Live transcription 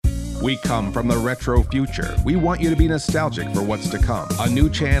We come from the retro future. We want you to be nostalgic for what's to come. A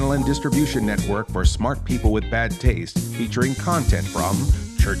new channel and distribution network for smart people with bad taste, featuring content from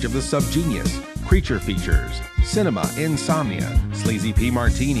Church of the Subgenius, Creature Features, Cinema, Insomnia, Sleazy P.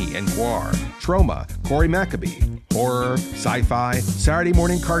 Martini and Guar, Trauma, Corey Maccabee, horror, sci-fi, Saturday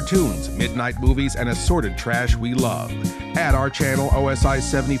morning cartoons, midnight movies, and assorted trash we love. Add our channel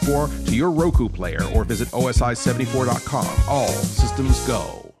OSI74 to your Roku player or visit OSI74.com. All systems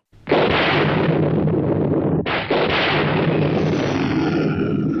go.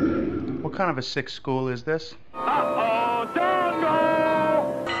 What kind of a sick school is this? Uh-oh, don't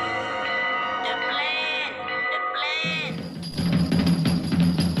know!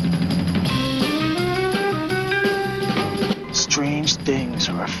 Strange things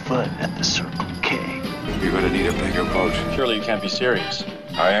are afoot at the Circle K. You're gonna need a bigger boat. Surely you can't be serious.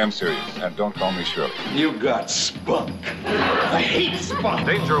 I am serious, and don't call me Shirley. You got spunk. I hate spunk.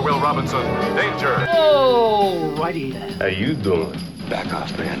 Danger, Will Robinson. Danger. Oh, righty then. How you doing? Back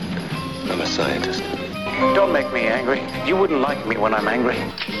off, man. I'm a scientist. Don't make me angry. You wouldn't like me when I'm angry.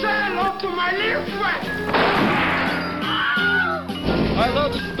 Say hello to my little friend! I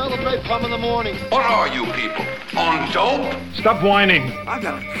love the smell of napalm in the morning. What are you people? On dope? Stop whining. I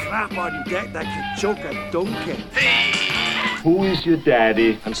got a crap on deck that can choke a donkey. Who is your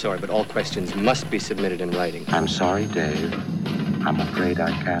daddy? I'm sorry, but all questions must be submitted in writing. I'm sorry, Dave. I'm afraid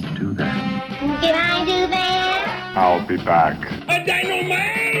I can't do that. Can I do that? I'll be back. A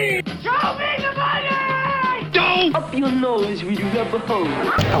dynamite! Show me the money! Don't! Up your nose with your rubber hose.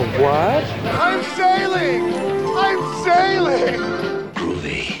 A what? I'm sailing! I'm sailing!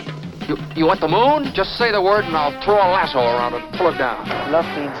 Groovy. You want the moon? Just say the word and I'll throw a lasso around it and pull it down. Love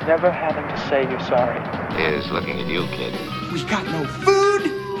means never having to say you're sorry. Here's looking at you, kid. We got no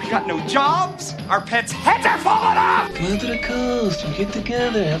food. We got no jobs. Our pets' heads are falling off. Come to the coast. We get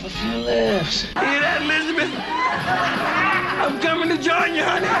together. Have a few laughs. Hear that, Elizabeth? I'm coming to join you,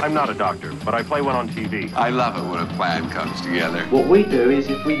 honey. I'm not a doctor, but I play one on TV. I love it when a plan comes together. What we do is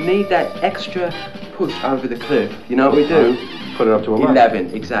if we need that extra push over the cliff, you know what we do? Put it up to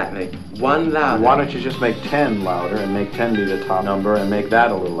 11, exactly. One louder. Why don't you just make 10 louder and make 10 be the top number and make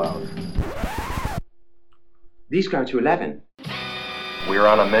that a little louder? These go to 11. We're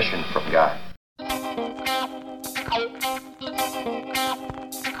on a mission from God.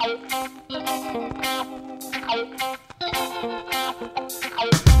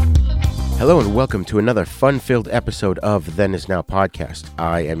 Hello and welcome to another fun-filled episode of Then Is Now podcast.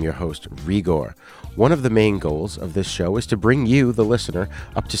 I am your host, Rigor. One of the main goals of this show is to bring you, the listener,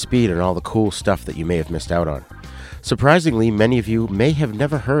 up to speed on all the cool stuff that you may have missed out on. Surprisingly, many of you may have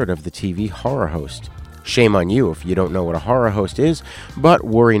never heard of the TV Horror Host. Shame on you if you don't know what a horror host is, but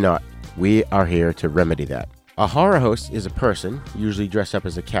worry not. We are here to remedy that. A horror host is a person, usually dressed up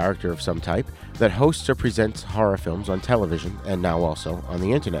as a character of some type, that hosts or presents horror films on television and now also on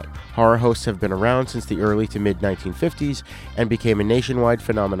the internet. Horror hosts have been around since the early to mid-1950s and became a nationwide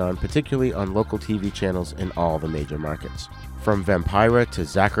phenomenon, particularly on local TV channels in all the major markets. From Vampira to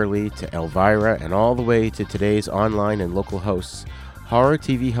Zachary to Elvira and all the way to today's online and local hosts, horror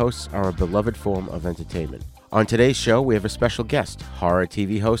TV hosts are a beloved form of entertainment. On today's show, we have a special guest, horror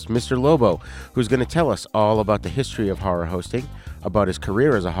TV host Mr. Lobo, who's going to tell us all about the history of horror hosting, about his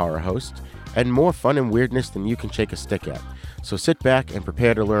career as a horror host, and more fun and weirdness than you can shake a stick at. So sit back and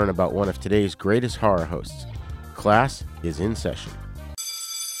prepare to learn about one of today's greatest horror hosts. Class is in session.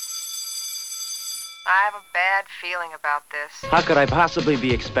 I have a bad feeling about this. How could I possibly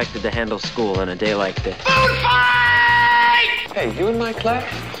be expected to handle school on a day like this? Food fight! Hey, you in my class?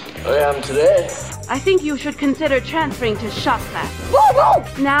 I am today. I think you should consider transferring to shop class. Woo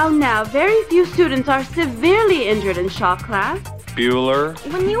woo! Now, very few students are severely injured in shop class. Bueller.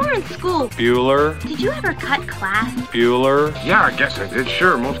 When you were in school, Bueller. did you ever cut class? Bueller. Yeah, I guess I did.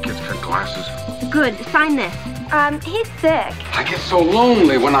 Sure, most kids cut classes. Good, sign this. He's sick. I get so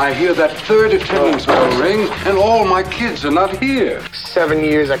lonely when I hear that third attendance bell ring and all my kids are not here. 7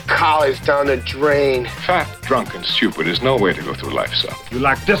 years of college down the drain. Fat, drunk, and stupid is no way to go through life, son. You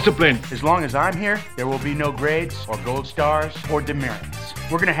lack discipline. As long as I'm here, there will be no grades or gold stars or demerits.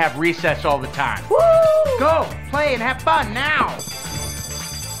 We're gonna have recess all the time. Woo! Go, play, and have fun now!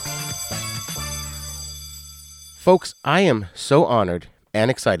 Folks, I am so honored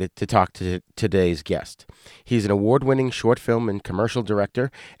and excited to talk to today's guest. He's an award-winning short film and commercial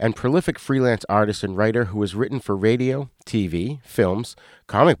director and prolific freelance artist and writer who has written for radio, TV, films,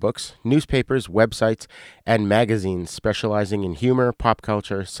 comic books, newspapers, websites, and magazines specializing in humor, pop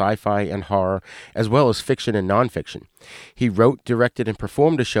culture, sci-fi, and horror, as well as fiction and nonfiction. He wrote, directed, and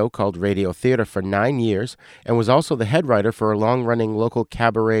performed a show called Radio Theater for 9 years and was also the head writer for a long-running local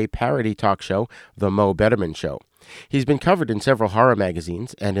cabaret parody talk show, The Mo Betterman Show. He's been covered in several horror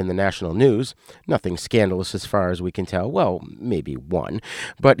magazines and in the national news, nothing scandalous as far as we can tell, well, maybe one,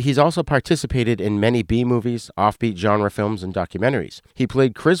 but he's also participated in many B-movies, offbeat genre films, and documentaries. He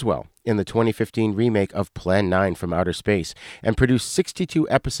played Criswell in the 2015 remake of Plan 9 from Outer Space and produced 62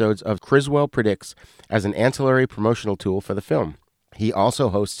 episodes of Criswell Predicts as an ancillary promotional tool for the film. He also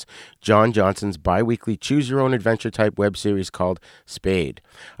hosts John Johnson's bi-weekly choose-your-own-adventure type web series called Spade.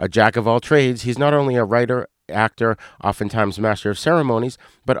 A jack of all trades, he's not only a writer, actor, oftentimes master of ceremonies,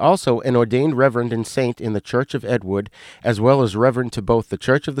 but also an ordained reverend and saint in the Church of Ed Wood, as well as reverend to both the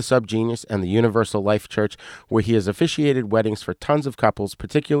Church of the Subgenius and the Universal Life Church, where he has officiated weddings for tons of couples,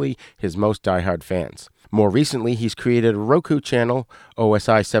 particularly his most diehard fans. More recently, he's created a Roku channel,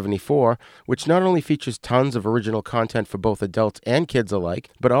 OSI 74, which not only features tons of original content for both adults and kids alike,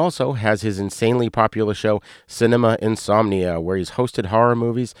 but also has his insanely popular show, Cinema Insomnia, where he's hosted horror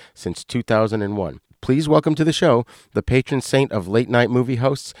movies since 2001. Please welcome to the show the patron saint of late-night movie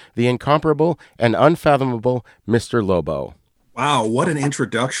hosts, the incomparable and unfathomable Mr. Lobo. Wow, what an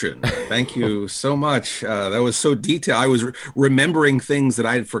introduction. Thank you so much. That was so detailed. I was remembering things that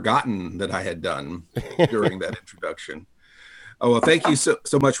I had forgotten that I had done during that introduction. Oh, well, thank you so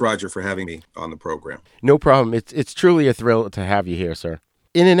much, Roger, for having me on the program. No problem. It's truly a thrill to have you here, sir.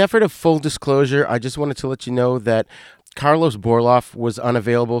 In an effort of full disclosure, I just wanted to let you know that Carlos Borloff was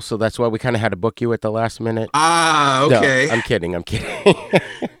unavailable, so that's why we kind of had to book you at the last minute. Ah, okay. No, I'm kidding.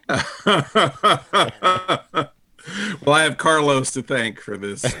 Well, I have Carlos to thank for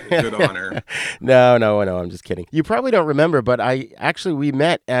this good honor. No, I'm just kidding. You probably don't remember, but we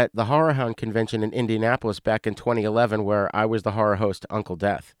met at the Horror Hound convention in Indianapolis back in 2011, where I was the horror host, Uncle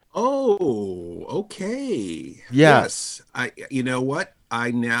Death. Oh, okay. Yeah. Yes. You know what?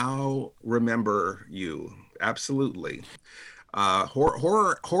 I now remember you. Absolutely.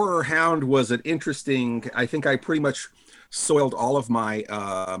 Horror Hound was an interesting, I think I pretty much soiled all of my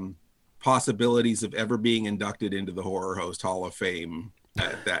possibilities of ever being inducted into the Horror Host Hall of Fame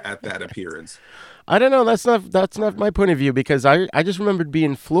at that appearance. I don't know. That's not my point of view, because I just remembered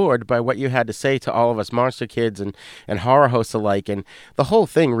being floored by what you had to say to all of us monster kids and horror hosts alike, and the whole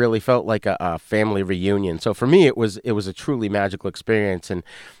thing really felt like a family reunion. So for me, it was a truly magical experience, and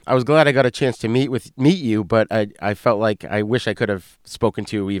I was glad I got a chance to meet you. But I felt like I wish I could have spoken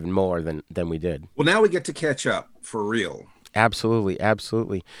to you even more than we did. Well, now we get to catch up for real. Absolutely.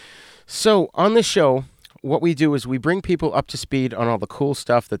 So on this show, what we do is we bring people up to speed on all the cool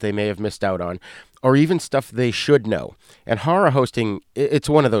stuff that they may have missed out on, or even stuff they should know. And horror hosting, it's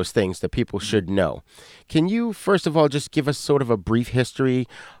one of those things that people should know. Can you, first of all, just give us sort of a brief history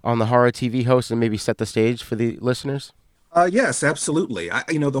on the horror TV host and maybe set the stage for the listeners? Yes, absolutely.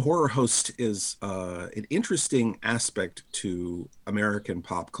 The horror host is an interesting aspect to American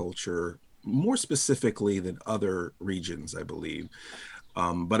pop culture, more specifically than other regions, I believe.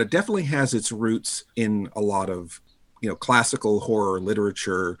 But it definitely has its roots in a lot of, classical horror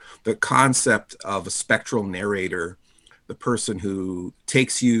literature. The concept of a spectral narrator, the person who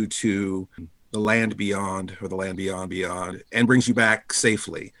takes you to the land beyond or the land beyond, and brings you back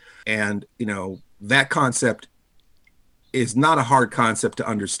safely. And, that concept is not a hard concept to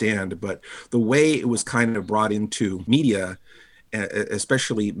understand, but the way it was kind of brought into media,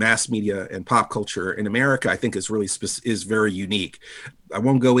 especially mass media and pop culture in America, I think is very unique. I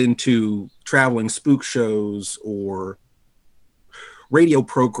won't go into traveling spook shows or radio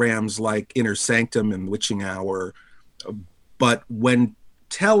programs like Inner Sanctum and Witching Hour, but when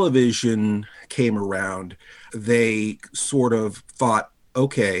television came around, they sort of thought,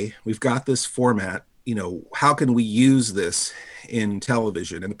 okay, we've got this format, how can we use this in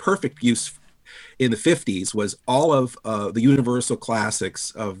television? And the perfect use in the 50s was all of the Universal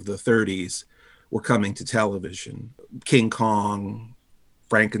classics of the 30s were coming to television. King Kong,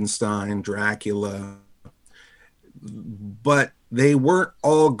 Frankenstein, Dracula. But they weren't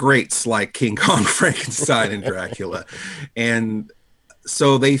all greats like King Kong, Frankenstein, and Dracula. And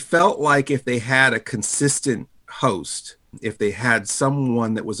so they felt like if they had a consistent host, if they had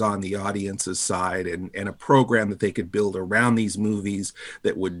someone that was on the audience's side and a program that they could build around these movies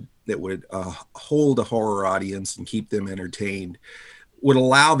that would hold a horror audience and keep them entertained, would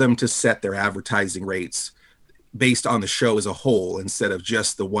allow them to set their advertising rates, based on the show as a whole instead of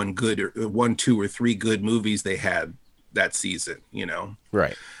just the one, 2 or 3 good movies they had that season, you know?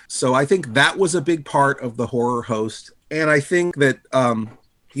 Right. So I think that was a big part of the horror host. And I think that,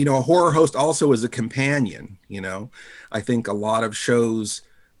 you know, a horror host also is a companion, you know? I think a lot of shows,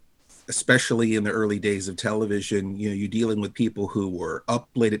 especially in the early days of television, you know, you're dealing with people who were up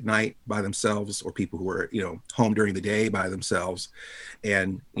late at night by themselves or people who were, you know, home during the day by themselves.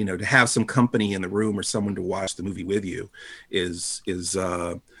 And, you know, to have some company in the room or someone to watch the movie with you is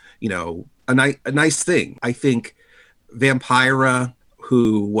you know, a nice thing. I think Vampira,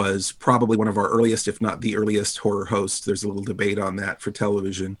 who was probably one of our earliest, if not the earliest horror hosts, there's a little debate on that for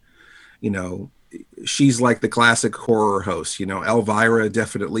television, you know, she's like the classic horror host. You know, Elvira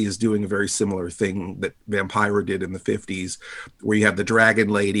definitely is doing a very similar thing that Vampira did in the 50s, where you have the dragon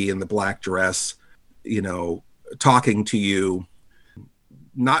lady in the black dress, you know, talking to you,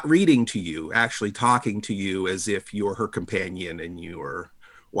 not reading to you, actually talking to you as if you're her companion and you are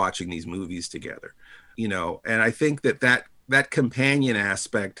watching these movies together, you know. And I think that companion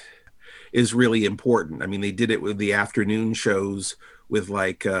aspect is really important. I mean, they did it with the afternoon shows with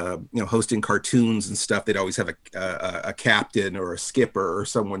like, you know, hosting cartoons and stuff. They'd always have a captain or a skipper or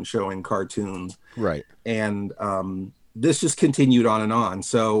someone showing cartoons. Right. And this just continued on and on.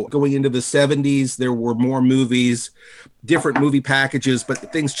 So going into the 70s, there were more movies, different movie packages, but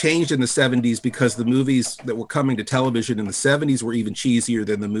things changed in the 70s because the movies that were coming to television in the 70s were even cheesier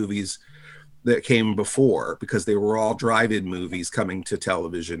than the movies that came before, because they were all drive-in movies coming to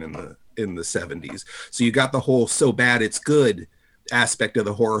television in the 70s. So you got the whole so bad it's good aspect of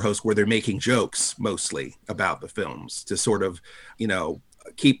the horror host, where they're making jokes mostly about the films to sort of, you know,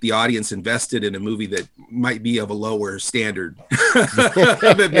 keep the audience invested in a movie that might be of a lower standard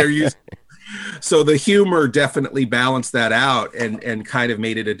than they're used. So the humor definitely balanced that out and kind of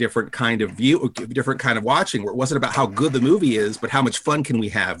made it a different kind of view, a different kind of watching, where it wasn't about how good the movie is, but how much fun can we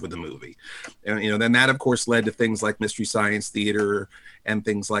have with the movie. And, you know, then that of course led to things like Mystery Science Theater and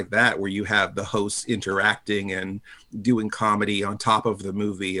things like that, where you have the hosts interacting and doing comedy on top of the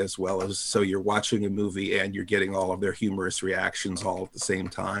movie, as well as, so you're watching a movie and you're getting all of their humorous reactions all at the same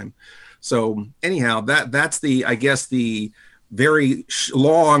time. So anyhow, that's the, I guess, the very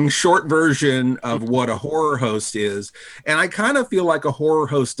long, short version of what a horror host is. And I kind of feel like a horror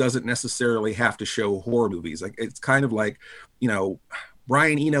host doesn't necessarily have to show horror movies. Like, it's kind of like, you know,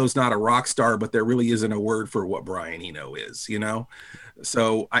 Brian Eno's not a rock star, but there really isn't a word for what Brian Eno is, you know?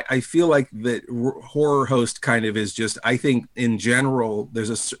 So I feel like that horror host kind of is just, I think in general,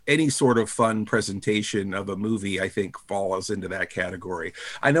 there's any sort of fun presentation of a movie, I think falls into that category.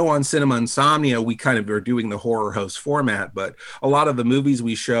 I know on Cinema Insomnia, we kind of are doing the horror host format, but a lot of the movies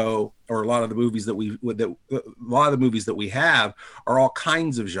we show, or a lot of the movies that we have are all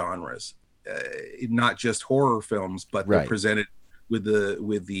kinds of genres, not just horror films, but they're presented with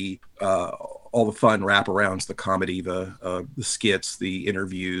the all the fun wraparounds, the comedy, the skits, the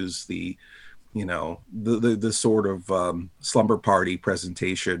interviews, the, you know, the sort of slumber party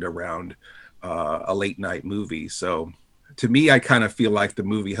presentation around a late night movie. So to me, I kind of feel like the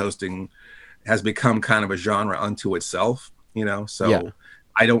movie hosting has become kind of a genre unto itself, you know. So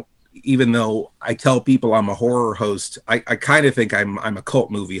I don't, even though I tell people I'm a horror host, I kind of think I'm a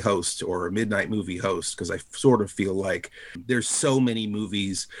cult movie host or a midnight movie host, because I sort of feel like there's so many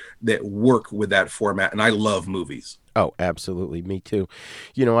movies that work with that format, and I love movies. Oh, absolutely. Me too.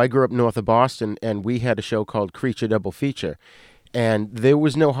 You know, I grew up north of Boston, and we had a show called Creature Double Feature. And there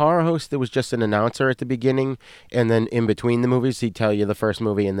was no horror host. There was just an announcer at the beginning. And then in between the movies, he'd tell you the first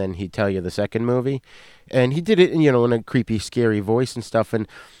movie and then he'd tell you the second movie. And he did it, you know, in a creepy, scary voice and stuff. And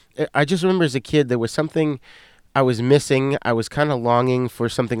I just remember as a kid, there was something I was missing. I was kind of longing for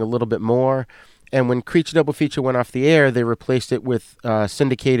something a little bit more. And when Creature Double Feature went off the air, they replaced it with a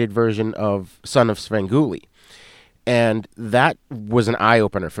syndicated version of Son of Svengoolie. And that was an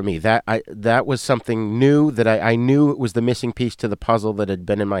eye-opener for me. That was something new that I knew it was the missing piece to the puzzle that had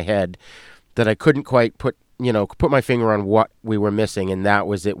been in my head, that I couldn't quite put my finger on what we were missing. And that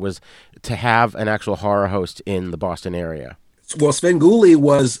was to have an actual horror host in the Boston area. Well, Svengoolie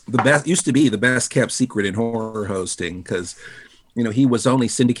was used to be the best kept secret in horror hosting, because, you know, he was only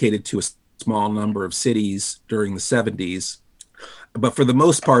syndicated to a small number of cities during the 70s. But for the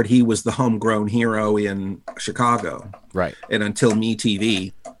most part, he was the homegrown hero in Chicago. Right. And until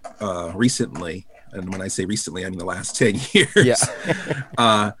MeTV recently, and when I say recently, I mean the last 10 years,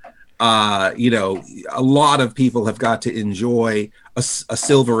 you know, a lot of people have got to enjoy a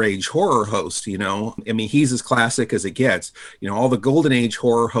Silver Age horror host, you know. I mean, he's as classic as it gets. You know, all the Golden Age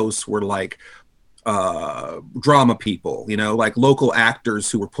horror hosts were like drama people, like local actors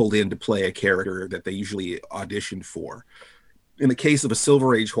who were pulled in to play a character that they usually auditioned for. In the case of a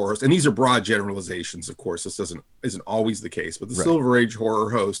Silver Age horror host, and these are broad generalizations, of course, this isn't always the case, but the Silver Age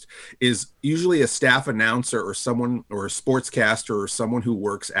horror host is usually a staff announcer or someone, or a sportscaster, or someone who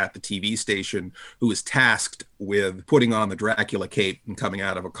works at the TV station who is tasked with putting on the Dracula cape and coming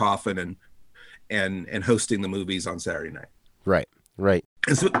out of a coffin and hosting the movies on Saturday night. Right.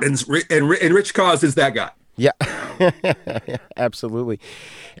 And Rich Cause is that guy. Yeah, absolutely.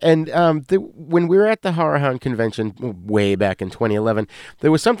 And when we were at the Horror Hound convention way back in 2011,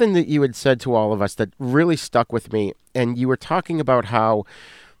 there was something that you had said to all of us that really stuck with me. And you were talking about how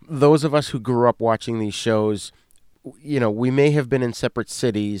those of us who grew up watching these shows, we may have been in separate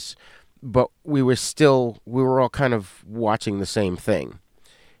cities, but we were all kind of watching the same thing.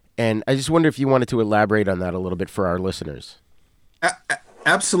 And I just wonder if you wanted to elaborate on that a little bit for our listeners.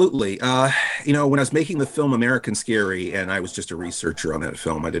 Absolutely. When I was making the film American Scary, and I was just a researcher on that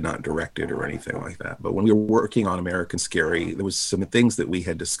film, I did not direct it or anything like that. But when we were working on American Scary, there was some things that we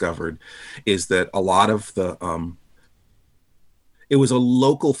had discovered is that a lot of the, it was a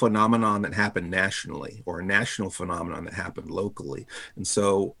local phenomenon that happened nationally, or a national phenomenon that happened locally. And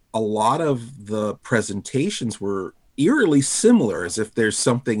so a lot of the presentations were eerily similar, as if there's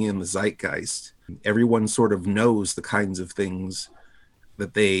something in the zeitgeist. Everyone sort of knows the kinds of things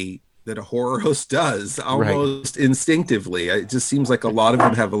that a horror host does almost instinctively. It just seems like a lot of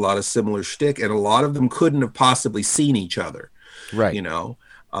them have a lot of similar shtick, and a lot of them couldn't have possibly seen each other. Right.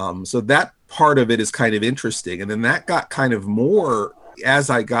 So that part of it is kind of interesting. And then that got kind of more,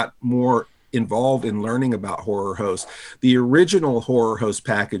 as I got more involved in learning about horror hosts, the original horror host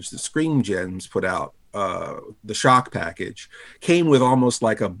package that Screen Gems put out, the shock package, came with almost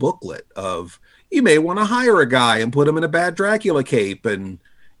like a booklet of, you may want to hire a guy and put him in a bad Dracula cape. And,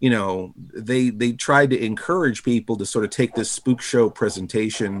 they tried to encourage people to sort of take this spook show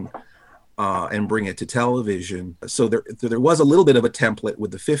presentation and bring it to television. So there was a little bit of a template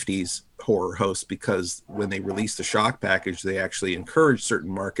with the 50s horror hosts, because when they released the shock package, they actually encouraged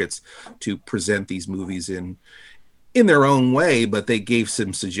certain markets to present these movies in their own way, but they gave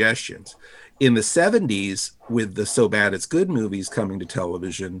some suggestions. In the 70s, with the So Bad It's Good movies coming to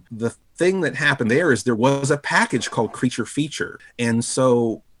television, the thing that happened there is there was a package called Creature Feature. And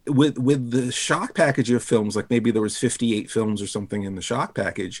so with the shock package of films, like maybe there was 58 films or something in the shock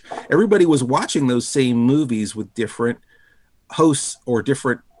package, everybody was watching those same movies with different hosts or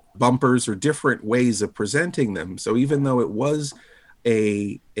different bumpers or different ways of presenting them. So even though it was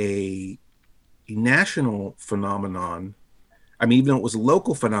a national phenomenon, even though it was a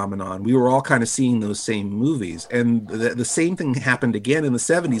local phenomenon, we were all kind of seeing those same movies. And the same thing happened again in the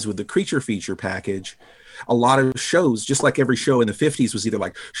 70s with the Creature Feature package. A lot of shows, just like every show in the 50s was either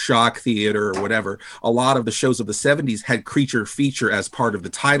like Shock Theater or whatever, a lot of the shows of the 70s had Creature Feature as part of the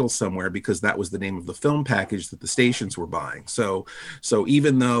title somewhere, because that was the name of the film package that the stations were buying. So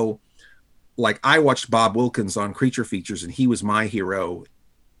even though, like, I watched Bob Wilkins on Creature Features, and he was my hero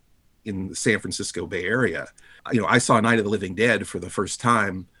in the San Francisco Bay Area, I saw Night of the Living Dead for the first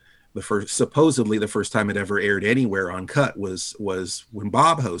time. Supposedly the first time it ever aired anywhere uncut was when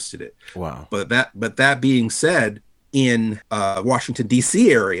Bob hosted it. Wow. But that being said, in Washington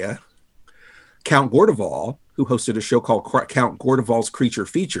D.C. area, Count Gordeval, who hosted a show called Count Gordeval's Creature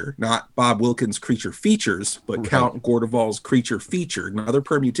Feature, not Bob Wilkins' Creature Features, but right. Count Gordeval's Creature Feature, another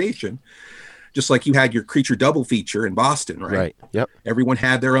permutation. Just like you had your Creature double feature in Boston, right? Right. Yep. Everyone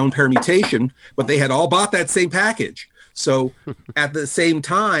had their own permutation, but they had all bought that same package. So at the same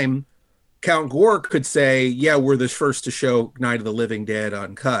time, Count Gore could say, yeah, we're the first to show Night of the Living Dead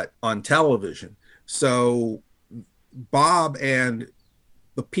uncut on television. So Bob and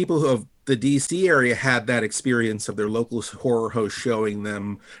the people who have the DC area had that experience of their local horror host showing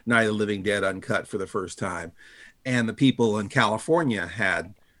them Night of the Living Dead uncut for the first time. And the people in California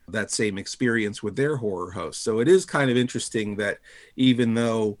had that same experience with their horror host. So it is kind of interesting that even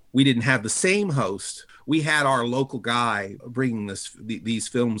though we didn't have the same host, we had our local guy bringing these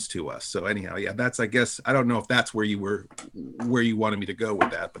films to us. So anyhow, yeah, that's, I guess, I don't know if that's where you wanted me to go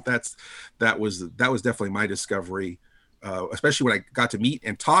with that, but that was definitely my discovery, especially when I got to meet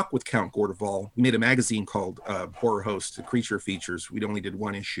and talk with Count Gordeval. We made a magazine called Horror Host Creature Features. We only did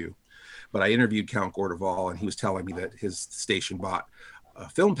one issue, but I interviewed Count Gordeval, and he was telling me that his station bought a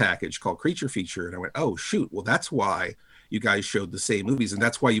film package called Creature Feature, and I went, oh shoot, well that's why you guys showed the same movies, and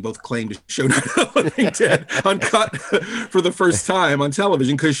that's why you both claimed to show Night of the Living Dead uncut for the first time on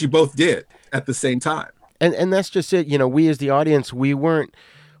television, because you both did at the same time. And that's just it. We as the audience, we weren't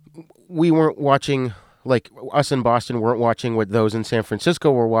watching Like us in Boston weren't watching what those in San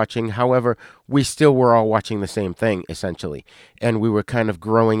Francisco were watching. However, we still were all watching the same thing, essentially. And we were kind of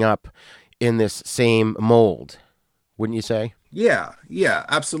growing up in this same mold, wouldn't you say? Yeah,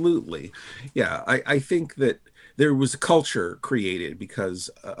 absolutely. Yeah, I think that there was a culture created because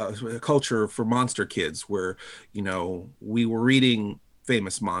a culture for monster kids where, you know, we were reading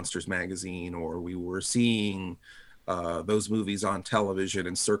Famous Monsters magazine, or we were seeing those movies on television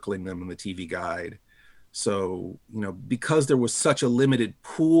and circling them in the TV guide. So, you know, because there was such a limited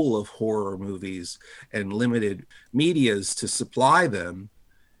pool of horror movies and limited medias to supply them,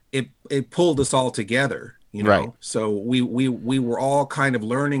 it pulled us all together. You know, right. So we were all kind of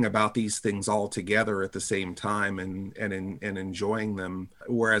learning about these things all together at the same time and enjoying them.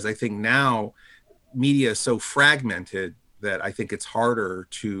 Whereas I think now media is so fragmented that I think it's harder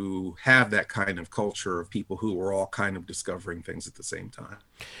to have that kind of culture of people who are all kind of discovering things at the same time.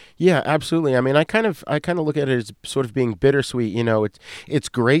 Yeah, absolutely. I mean, I kind of look at it as sort of being bittersweet. You know, it's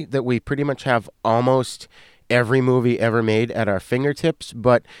great that we pretty much have almost every movie ever made at our fingertips,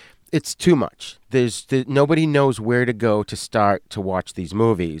 but it's too much. Nobody knows where to go to start to watch these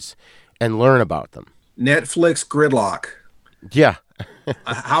movies and learn about them. Netflix gridlock. Yeah.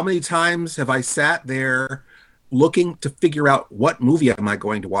 How many times have I sat there looking to figure out what movie am I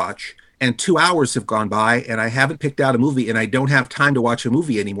going to watch? And 2 hours have gone by and I haven't picked out a movie, and I don't have time to watch a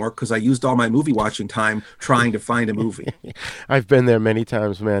movie anymore because I used all my movie watching time trying to find a movie. I've been there many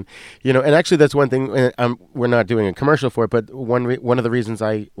times, man. You know, and actually that's one thing, we're not doing a commercial for it, but one of the reasons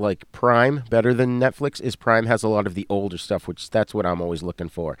I like Prime better than Netflix is Prime has a lot of the older stuff, which that's what I'm always looking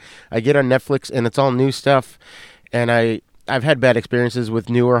for. I get on Netflix and it's all new stuff, and I've had bad experiences with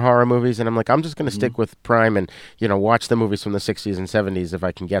newer horror movies, and I'm like, I'm just going to stick with Prime and, you know, watch the movies from the 60s and 70s if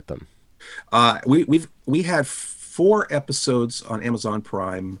I can get them. We had 4 episodes on Amazon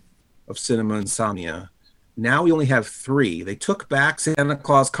Prime of Cinema Insomnia. Now we only have 3. They took back Santa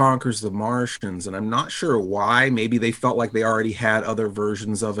Claus Conquers the Martians, and I'm not sure why. Maybe they felt like they already had other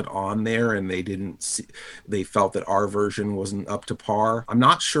versions of it on there, and they felt that our version wasn't up to par. I'm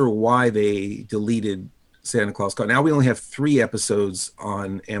not sure why they deleted Santa Claus. Now we only have 3 episodes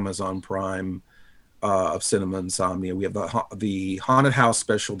on Amazon Prime of Cinema Insomnia. We have the Haunted House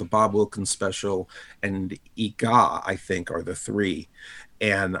special, the Bob Wilkins special, and Iga, I think, are the 3.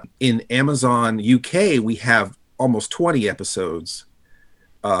 And in Amazon UK, we have almost 20 episodes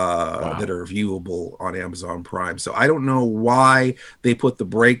that are viewable on Amazon Prime. So I don't know why they put the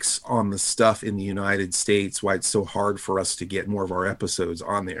brakes on the stuff in the United States, why it's so hard for us to get more of our episodes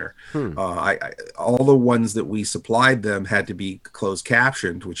on there. All the ones that we supplied them had to be closed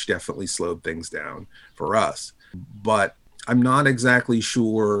captioned, which definitely slowed things down for us. But I'm not exactly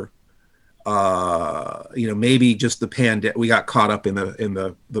sure. You know, maybe just the pandemic. We got caught up in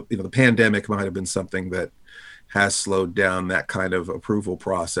the pandemic might have been something that has slowed down that kind of approval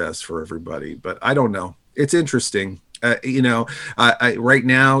process for everybody. But I don't know. It's interesting. You know, right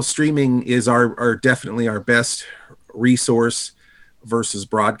now, streaming is our definitely our best resource versus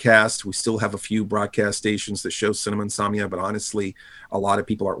broadcast. We still have a few broadcast stations that show Cinema Insomnia, but honestly, a lot of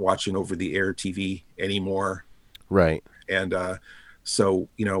people aren't watching over-the-air TV anymore. Right. And so,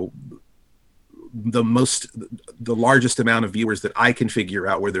 you know, the largest amount of viewers that I can figure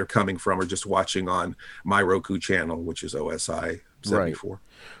out where they're coming from are just watching on my Roku channel, which is OSI 74.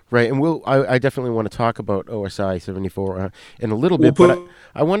 Right. And I definitely want to talk about OSI 74 in a little bit, but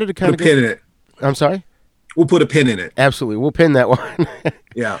I wanted to kind of put a pin in it. I'm sorry? We'll put a pin in it. Absolutely. We'll pin that one.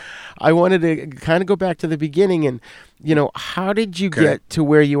 Yeah. I wanted to kind of go back to the beginning and, you know, how did you get to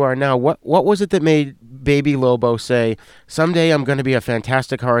where you are now? What was it that made Baby Lobo say, someday I'm going to be a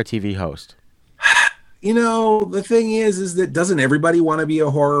fantastic horror TV host? You know, the thing is that doesn't everybody want to be a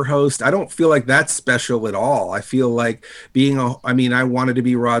horror host? I don't feel like that's special at all. I feel like I wanted to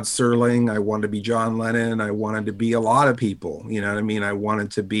be Rod Serling. I wanted to be John Lennon. I wanted to be a lot of people. You know what I mean? I wanted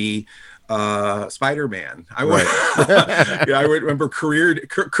to be Spider-Man. I remember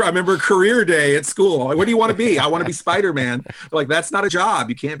career day at school. Like, what do you want to be? I want to be Spider-Man. Like, that's not a job.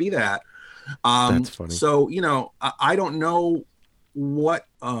 You can't be that. That's funny. So, you know, I don't know what,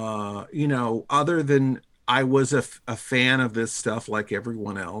 you know, other than I was a fan of this stuff like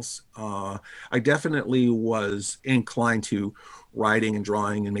everyone else. I definitely was inclined to writing and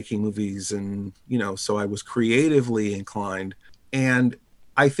drawing and making movies, and, you know, so I was creatively inclined. And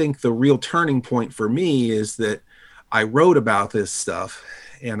I think the real turning point for me is that I wrote about this stuff,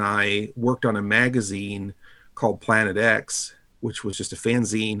 and I worked on a magazine called Planet X, which was just a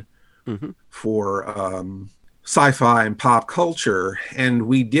fanzine for sci-fi and pop culture. And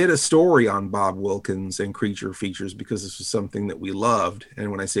we did a story on Bob Wilkins and creature features because this was something that we loved.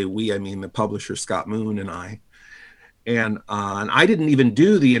 And when I say we, I mean the publisher Scott Moon and I. And I didn't even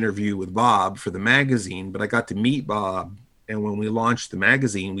do the interview with Bob for the magazine, but I got to meet Bob. And when we launched the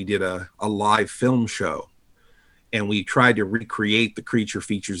magazine, we did a live film show. And we tried to recreate the creature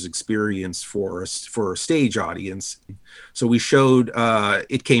features experience for a stage audience. So we showed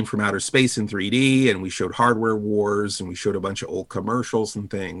It Came From Outer Space in 3D, and we showed Hardware Wars, and we showed a bunch of old commercials and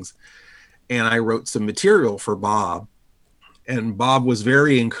things. And I wrote some material for Bob. And Bob was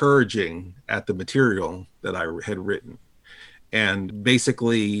very encouraging at the material that I had written. And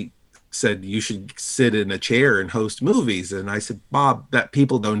basically said, you should sit in a chair and host movies. And I said, Bob, that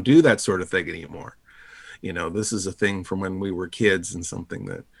people don't do that sort of thing anymore. You know, this is a thing from when we were kids and something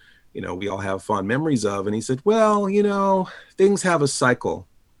that, you know, we all have fond memories of. And he said, well, you know, things have a cycle.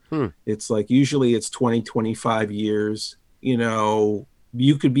 It's like usually it's 20, 25 years. You know,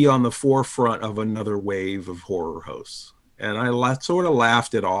 you could be on the forefront of another wave of horror hosts. And I sort of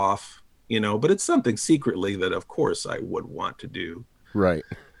laughed it off, you know, but it's something secretly that, of course, I would want to do. Right.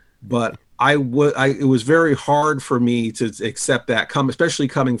 But it was very hard for me to accept that, especially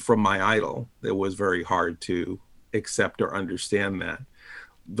coming from my idol. It was very hard to accept or understand that.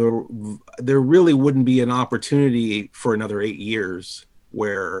 There really wouldn't be an opportunity for another 8 years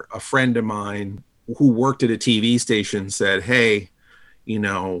where a friend of mine who worked at a TV station said, hey, you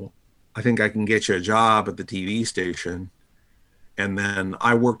know, I think I can get you a job at the TV station. And then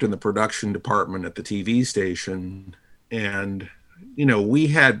I worked in the production department at the TV station, and you know, we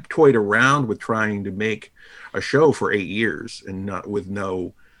had toyed around with trying to make a show for 8 years and not with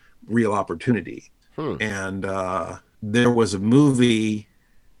no real opportunity. And there was a movie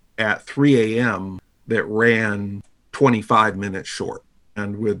at 3 a.m. that ran 25 minutes short.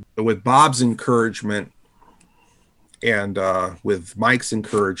 And with Bob's encouragement and with Mike's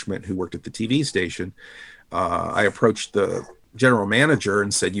encouragement, who worked at the TV station, I approached the general manager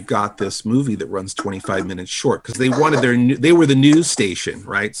and said, you've got this movie that runs 25 minutes short, because they were the news station,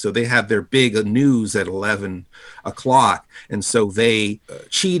 right? So they had their big news at 11 o'clock. And so they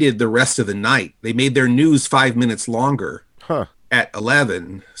cheated the rest of the night. They made their news 5 minutes longer at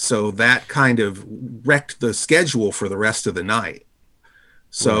 11. So that kind of wrecked the schedule for the rest of the night.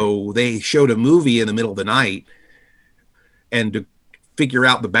 So they showed a movie in the middle of the night, and to figure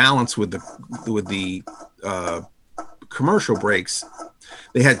out the balance with the commercial breaks,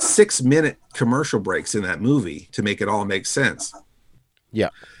 they had 6-minute commercial breaks in that movie to make it all make sense. Yeah.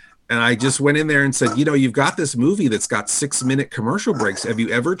 And I just went in there and said, you know, you've got this movie that's got 6-minute commercial breaks. Have you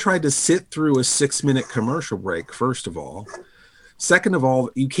ever tried to sit through a 6-minute commercial break? First of all. Second of all,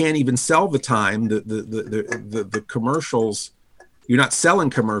 you can't even sell the time. The commercials, you're not selling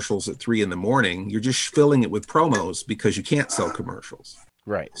commercials at 3 a.m. You're just filling it with promos because you can't sell commercials.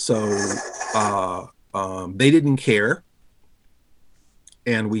 Right. So they didn't care.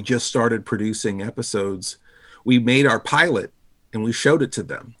 And we just started producing episodes. We made our pilot and we showed it to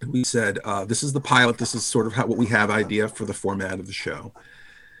them. And we said, this is the pilot. This is sort of what we have idea for the format of the show.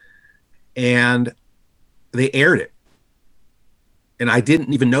 And they aired it. And I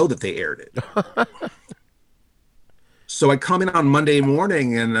didn't even know that they aired it. So I come in on Monday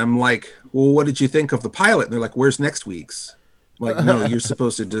morning and I'm like, well, what did you think of the pilot? And they're like, where's next week's? I'm like, no, you're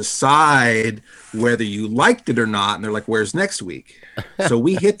supposed to decide whether you liked it or not. And they're like, where's next week? So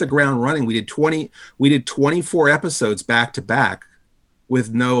we hit the ground running. We did 24 episodes back to back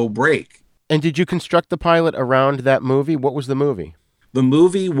with no break. And did you construct the pilot around that movie? What was the movie? The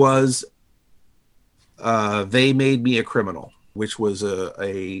movie was They Made Me a Criminal, which was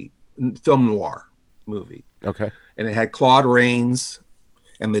a film noir movie. Okay. And it had Claude Rains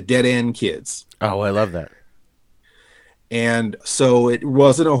and the Dead End Kids. Oh, I love that. And so it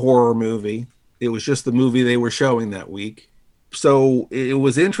wasn't a horror movie. It was just the movie they were showing that week. So it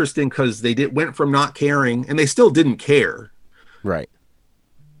was interesting because they went from not caring, and they still didn't care. Right.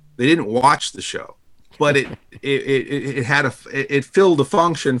 They didn't watch the show, but it filled a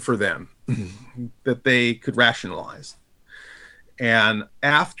function for them that they could rationalize. And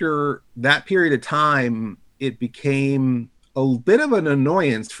after that period of time, it became a bit of an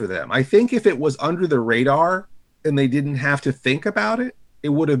annoyance for them. I think if it was under the radar and they didn't have to think about it, it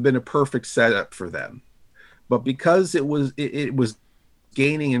would have been a perfect setup for them. But because it was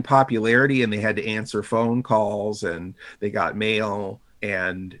gaining in popularity and they had to answer phone calls and they got mail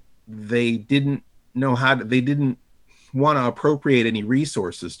and they didn't know they didn't want to appropriate any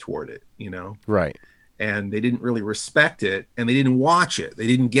resources toward it, you know? Right. And they didn't really respect it and they didn't watch it. They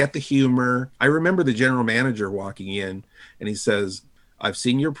didn't get the humor. I remember the general manager walking in and he says, I've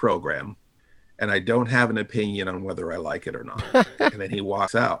seen your program and I don't have an opinion on whether I like it or not. And then he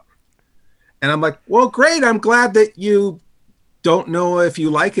walks out. And I'm like, well, great. I'm glad that you don't know if you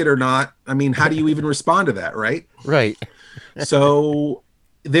like it or not. I mean, how do you even respond to that, right? Right. So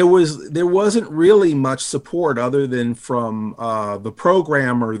there wasn't really much support other than from the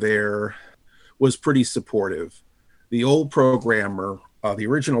programmer there was pretty supportive. The old programmer, the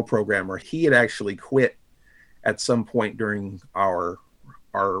original programmer, he had actually quit at some point during our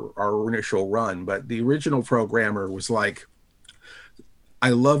initial run, but the original programmer was like, I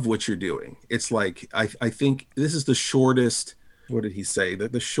love what you're doing. It's like, I think this is the shortest, what did he say?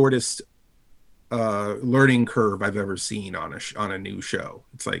 The shortest learning curve I've ever seen on a new show.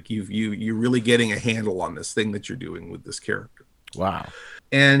 It's like you're really getting a handle on this thing that you're doing with this character. Wow.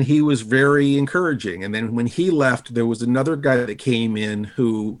 And he was very encouraging. And then when he left, there was another guy that came in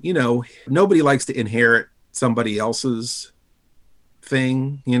who, you know, nobody likes to inherit somebody else's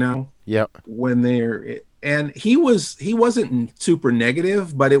thing, you know? Yep. And he wasn't super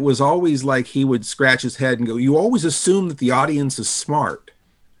negative, but it was always like he would scratch his head and go, you always assume that the audience is smart.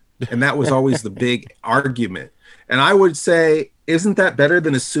 And that was always the big argument. And I would say, isn't that better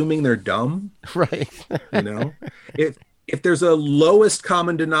than assuming they're dumb? Right. You know, if there's a lowest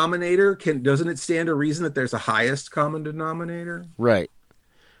common denominator, doesn't it stand to reason that there's a highest common denominator? Right.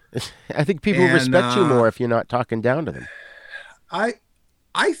 I think people respect you more if you're not talking down to them. I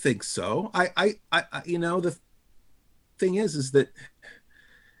think so. I you know, the thing is that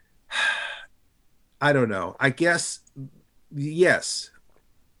I don't know. I guess yes,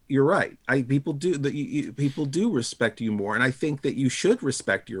 you're right. People do respect you more, and I think that you should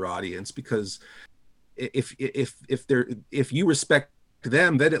respect your audience, because if you respect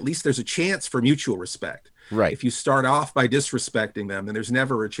them, then at least there's a chance for mutual respect. Right. If you start off by disrespecting them, then there's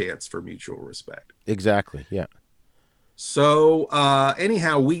never a chance for mutual respect. Exactly. Yeah. So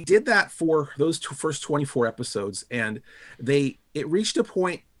anyhow, we did that for those first 24 episodes, and it reached a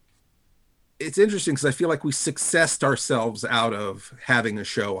point. It's interesting because I feel like we successed ourselves out of having a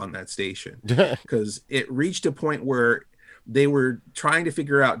show on that station, because it reached a point where they were trying to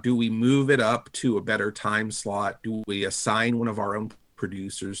figure out, do we move it up to a better time slot? Do we assign one of our own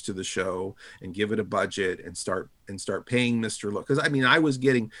producers to the show and give it a budget and start paying Mr. Look? Because I mean, I was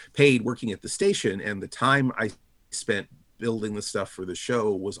getting paid working at the station, and the time I spent building the stuff for the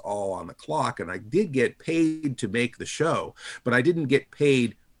show was all on the clock, and I did get paid to make the show, but I didn't get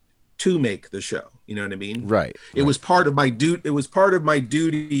paid to make the show. You know what I mean? Right. It was part of my it was part of my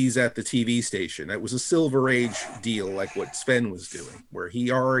duties at the TV station. It was a Silver Age deal, like what Sven was doing, where he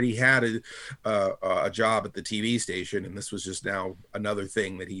already had a job at the TV station, and this was just now another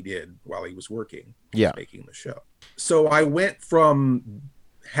thing that he did while he was working, making the show. So I went from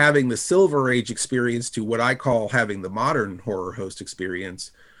having the Silver Age experience to what I call having the modern horror host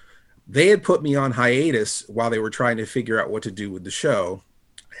experience. They had put me on hiatus while they were trying to figure out what to do with the show.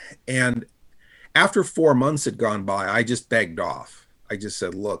 And after 4 months had gone by, I just begged off. I just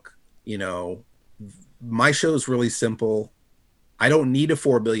said, look, you know, my show's really simple. I don't need a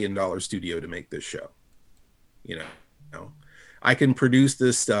 $4 billion studio to make this show. You know, I can produce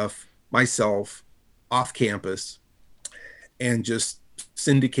this stuff myself off campus and just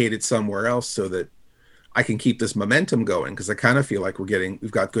syndicate it somewhere else so that I can keep this momentum going, because I kind of feel like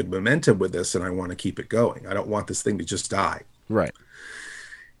we've got good momentum with this, and I want to keep it going. I don't want this thing to just die. Right.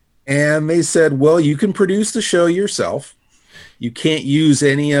 And they said, well, you can produce the show yourself. You can't use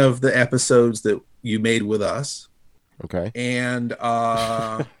any of the episodes that you made with us. Okay. And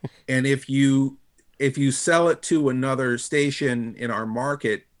and if you sell it to another station in our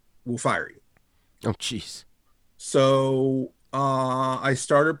market, we'll fire you. Oh, jeez. So I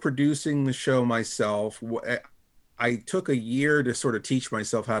started producing the show myself. I took a year to sort of teach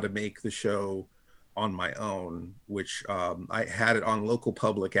myself how to make the show on my own, which I had it on local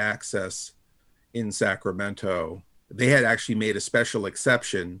public access in Sacramento. They had actually made a special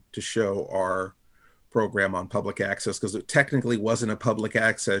exception to show our program on public access, because it technically wasn't a public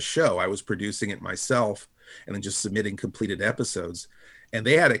access show. I was producing it myself and then just submitting completed episodes. And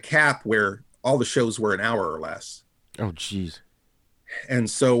they had a cap where all the shows were an hour or less. Oh, geez. And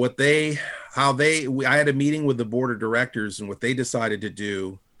so I had a meeting with the board of directors, and what they decided to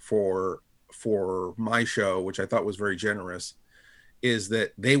do for my show, which I thought was very generous, is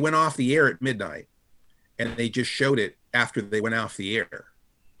that they went off the air at midnight, and they just showed it after they went off the air.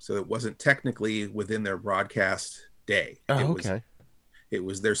 So it wasn't technically within their broadcast day. Oh, okay. It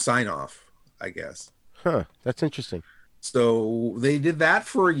was their sign off, I guess. Huh. That's interesting. So they did that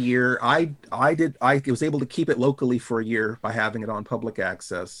for a year. I was able to keep it locally for a year by having it on public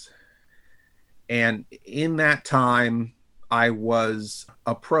access. And in that time, I was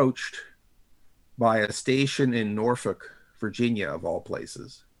approached by a station in Norfolk, Virginia, of all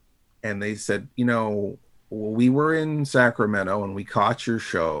places. And they said, we were in Sacramento and we caught your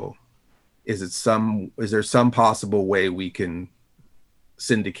show. Is there some possible way we can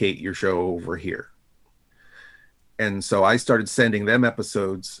syndicate your show over here? And so I started sending them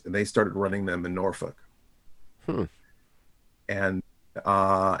episodes, and they started running them in Norfolk. And then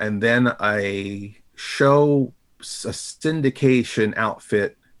a syndication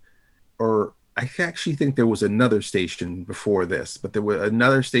outfit, or I actually think there was another station before this, but there was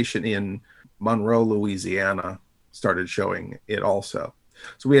another station in Monroe, Louisiana, started showing it also.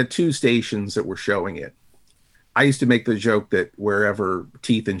 So we had 2 stations that were showing it. I used to make the joke that wherever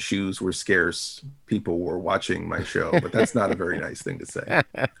teeth and shoes were scarce, people were watching my show, but that's not a very nice thing to say.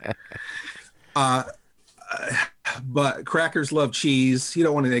 But crackers love cheese. You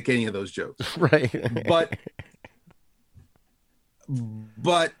don't want to make any of those jokes. Right. But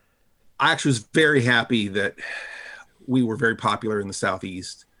I actually was very happy that we were very popular in the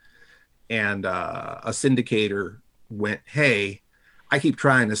Southeast. And a syndicator went, hey, I keep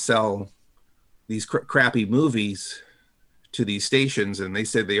trying to sell these crappy movies to these stations, and they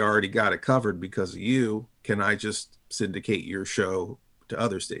said they already got it covered because of you. Can I just syndicate your show to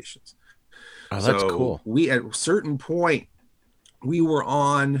other stations? Oh, that's cool. We, at a certain point, we were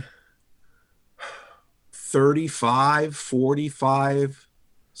on 35, 45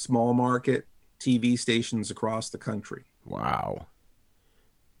 small market TV stations across the country. Wow.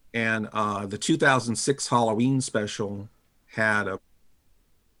 And the 2006 Halloween special had a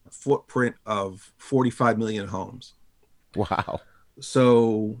footprint of 45 million homes. Wow.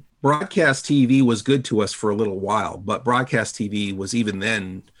 So broadcast TV was good to us for a little while, but broadcast TV was even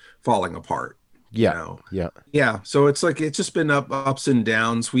then falling apart. Yeah. Yeah. So it's like, it's just been ups and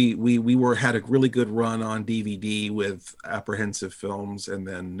downs. We had a really good run on DVD with Apprehensive Films, and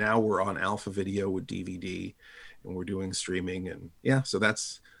then now we're on Alpha Video with DVD, and we're doing streaming, and so that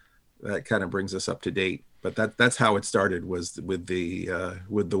kind of brings us up to date. But that's how it started, was with the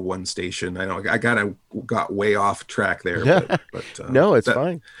one station. I know I got way off track there. But no, it's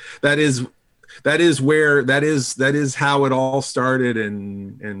fine. That is how it all started,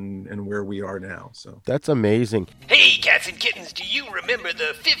 and where we are now. So that's amazing. Hey, cats and kittens, do you remember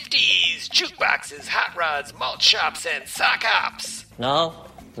the 50s? Jukeboxes, hot rods, malt shops, and sock hops? No,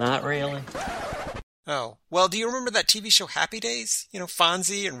 not really. Oh, well, do you remember that TV show Happy Days?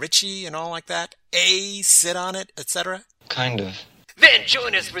 Fonzie and Richie and all like that? Sit on it, etc.? Kind of. Then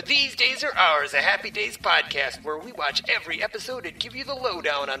join us for These Days Are Ours, a Happy Days podcast where we watch every episode and give you the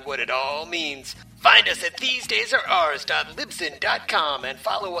lowdown on what it all means. Find us at thesedaysareours.libsyn.com and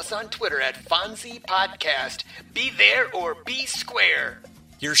follow us on Twitter at Fonzie Podcast. Be there or be square.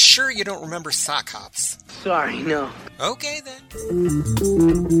 You're sure you don't remember sock hops? Sorry, no. Okay, then.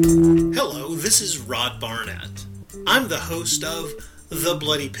 Hello, this is Rod Barnett. I'm the host of The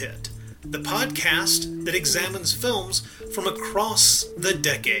Bloody Pit, the podcast that examines films from across the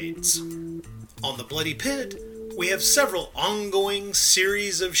decades. On The Bloody Pit, we have several ongoing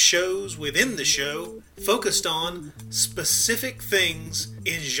series of shows within the show focused on specific things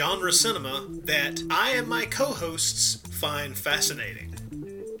in genre cinema that I and my co-hosts find fascinating.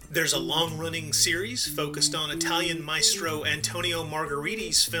 There's a long-running series focused on Italian maestro Antonio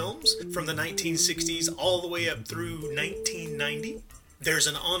Margheriti's films from the 1960s all the way up through 1990. There's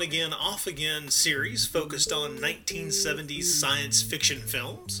an on-again, off-again series focused on 1970s science fiction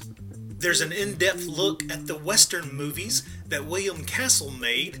films. There's an in-depth look at the Western movies that William Castle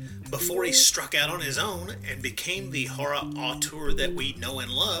made before he struck out on his own and became the horror auteur that we know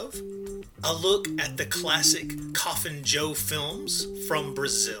and love. A look at the classic Coffin Joe films from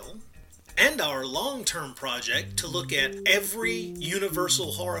Brazil. And our long-term project to look at every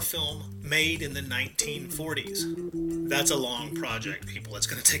Universal horror film made in the 1940s. That's a long project, people. It's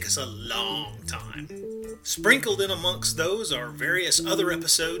going to take us a long time. Sprinkled in amongst those are various other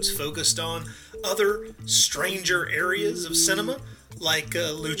episodes focused on other stranger areas of cinema, like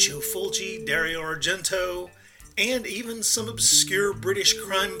Lucio Fulci, Dario Argento, and even some obscure British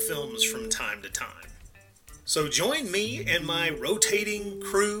crime films from time to time. So join me and my rotating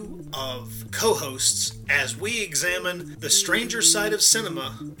crew of co-hosts as we examine the stranger side of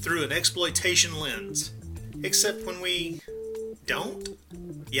cinema through an exploitation lens. Except when we don't.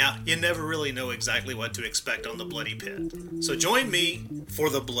 Yeah, you never really know exactly what to expect on The Bloody Pit. So join me for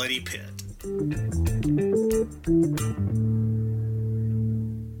The Bloody Pit.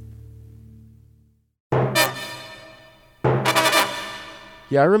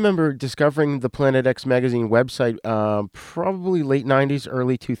 Yeah, I remember discovering the Planet X magazine website probably late 90s,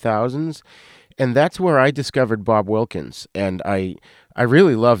 early 2000s. And that's where I discovered Bob Wilkins, and I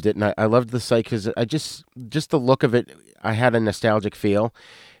really loved it, and I loved the site because I just the look of it, I had a nostalgic feel.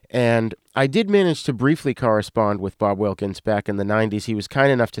 And I did manage to briefly correspond with Bob Wilkins back in the 90s. He was kind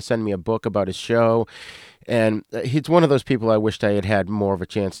enough to send me a book about his show, and he's one of those people I wished I had had more of a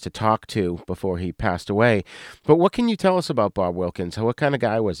chance to talk to before he passed away. But what can you tell us about Bob Wilkins? What kind of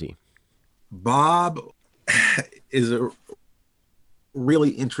guy was he? Bob is a really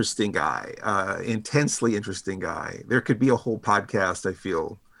interesting guy, intensely interesting guy. There could be a whole podcast, I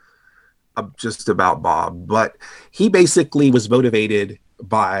feel, just about Bob, but he basically was motivated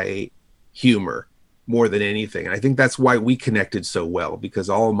by humor more than anything. And I think that's why we connected so well, because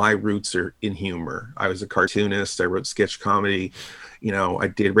all my roots are in humor. I was a cartoonist. I wrote sketch comedy. I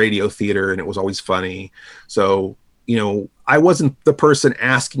did radio theater, and it was always funny. So, I wasn't the person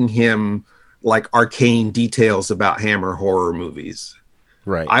asking him like arcane details about Hammer horror movies.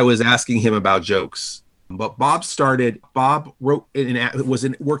 Right. I was asking him about jokes. But Bob worked in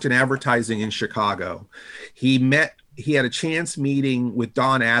advertising in Chicago. He had a chance meeting with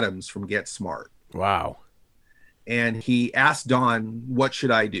Don Adams from Get Smart. Wow. And he asked Don, what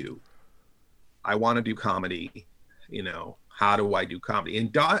should I do? I want to do comedy. How do I do comedy?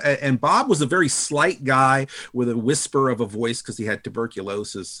 And Bob was a very slight guy with a whisper of a voice because he had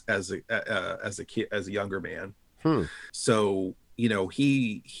tuberculosis as a kid, as a younger man. So,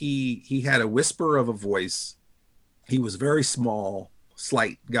 he had a whisper of a voice. He was very small,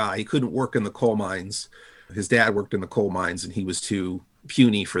 slight guy. He couldn't work in the coal mines. His dad worked in the coal mines, and he was too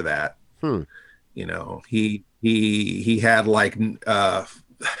puny for that. He had like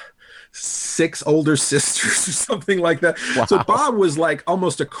 6 older sisters or something like that. Wow. So Bob was like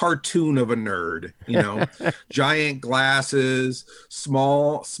almost a cartoon of a nerd, giant glasses,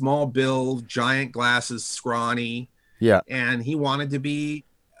 small build, giant glasses, scrawny. Yeah. And he wanted to be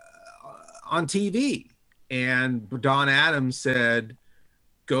on TV. And Don Adams said,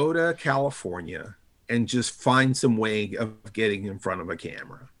 go to California and just find some way of getting in front of a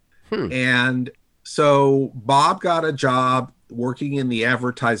camera. And so Bob got a job working in the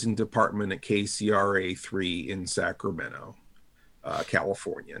advertising department at KCRA3 in Sacramento,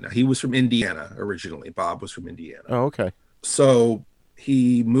 California. Now, he was from Indiana originally. Bob was from Indiana. Oh, okay. So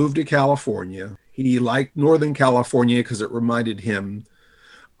he moved to California. He liked Northern California because it reminded him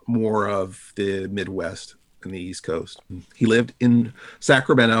more of the Midwest and the East Coast. He lived in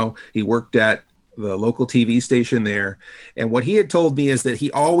Sacramento. He worked at the local TV station there. And what he had told me is that he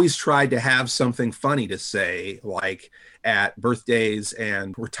always tried to have something funny to say, like at birthdays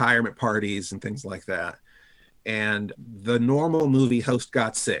and retirement parties and things like that. And the normal movie host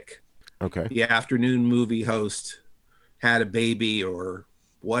got sick. Okay. The afternoon movie host had a baby or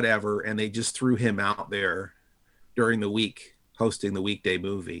whatever, and they just threw him out there during the week hosting the weekday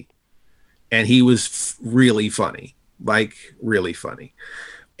movie. And he was really funny, like really funny.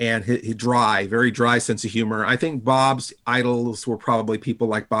 And he very dry sense of humor. I think Bob's idols were probably people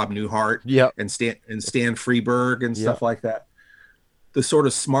like Bob Newhart and Stan Freberg and stuff like that. The sort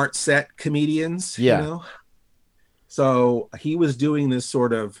of smart set comedians, So he was doing this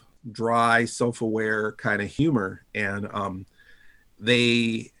sort of dry, self-aware kind of humor. And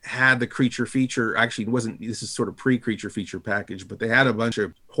they had the creature feature. Actually, this is sort of pre-creature feature package, but they had a bunch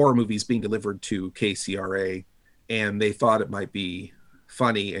of horror movies being delivered to KCRA, and they thought it might be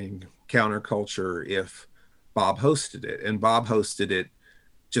funny and counterculture if Bob hosted it. And Bob hosted it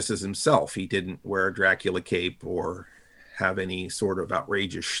just as himself. He didn't wear a Dracula cape or have any sort of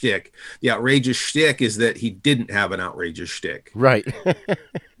outrageous shtick. The outrageous shtick is that he didn't have an outrageous shtick. Right.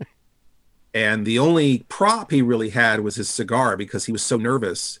 And the only prop he really had was his cigar, because he was so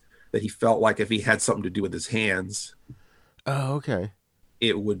nervous that he felt like if he had something to do with his hands, okay,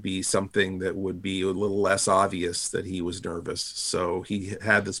 it would be something that would be a little less obvious that he was nervous. So he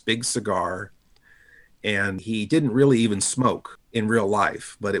had this big cigar, and he didn't really even smoke in real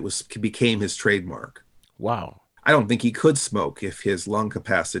life, but it became his trademark. Wow. I don't think he could smoke if his lung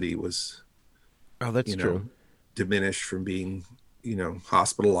capacity was, true, diminished from being,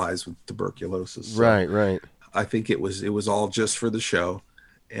 hospitalized with tuberculosis. So right. I think it was all just for the show.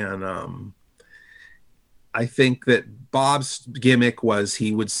 And I think that Bob's gimmick was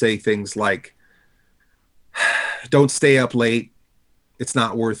he would say things like, don't stay up late. It's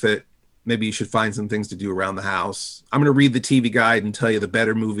not worth it. Maybe you should find some things to do around the house. I'm going to read the TV guide and tell you the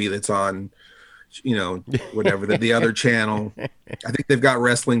better movie that's on, whatever, the other channel. I think they've got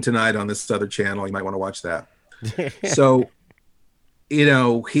wrestling tonight on this other channel. You might want to watch that. So, it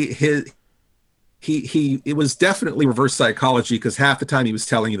was definitely reverse psychology, because half the time he was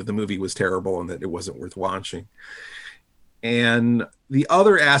telling you that the movie was terrible and that it wasn't worth watching. And the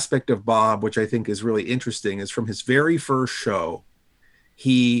other aspect of Bob, which I think is really interesting, is from his very first show,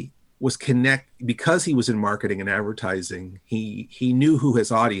 he was because he was in marketing and advertising, he knew who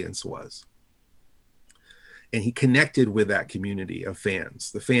his audience was. And he connected with that community of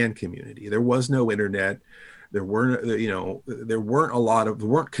fans, the fan community. There was no internet. There weren't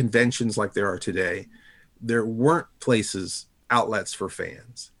conventions like there are today. There weren't outlets for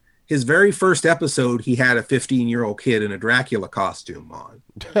fans. His very first episode, he had a 15-year-old kid in a Dracula costume on,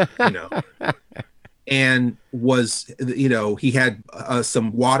 and he had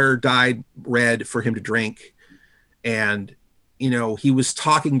some water dyed red for him to drink. And, he was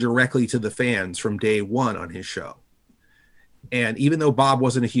talking directly to the fans from day one on his show. And even though Bob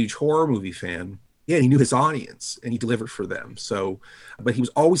wasn't a huge horror movie fan, he knew his audience and he delivered for them. So, but he was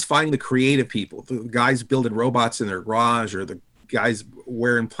always finding the creative people, the guys building robots in their garage, or the guys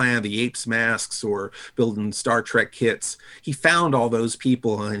wearing Planet of the Apes masks or building Star Trek kits. He found all those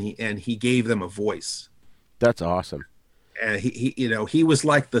people and he gave them a voice. That's awesome. And he was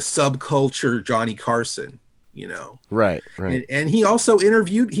like the subculture Johnny Carson, Right. And he also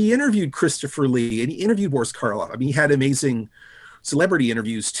interviewed Christopher Lee, and he interviewed Boris Karloff. I mean, he had amazing celebrity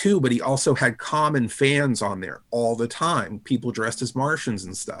interviews too, but he also had common fans on there all the time, people dressed as Martians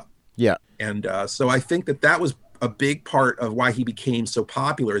and stuff. Yeah. And so I think that was a big part of why he became so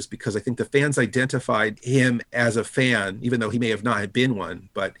popular, is because I think the fans identified him as a fan, even though he may have not been one,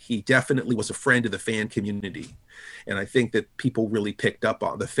 but he definitely was a friend of the fan community. And I think that people really picked up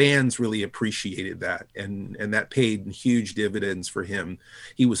on, the fans really appreciated that. And that paid huge dividends for him.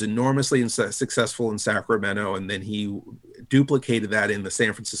 He was enormously successful in Sacramento. And then he duplicated that in the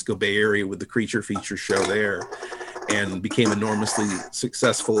San Francisco Bay Area with the Creature Feature show there, and became enormously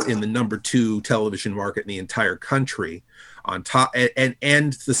successful in the number 2 television market in the entire country, on top,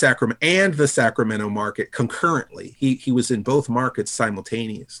 and the Sacramento market concurrently. He was in both markets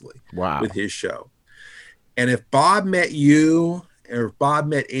simultaneously. Wow. With his show. And if Bob met you, or if Bob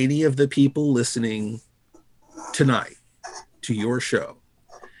met any of the people listening tonight to your show,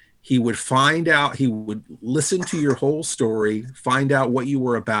 he would listen to your whole story, find out what you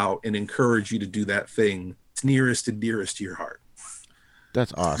were about, and encourage you to do that thing nearest and dearest to your heart.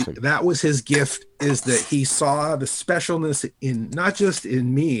 That's awesome. That was his gift, is that he saw the specialness in, not just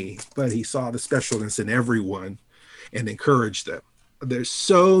in me, but he saw the specialness in everyone and encouraged them. There's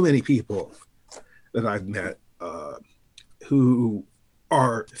so many people that I've met who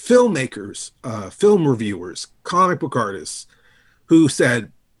are filmmakers, film reviewers, comic book artists, who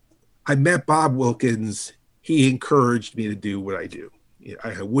said, I met Bob Wilkins. He encouraged me to do what I do.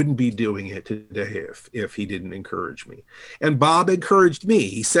 I wouldn't be doing it today if he didn't encourage me. And Bob encouraged me.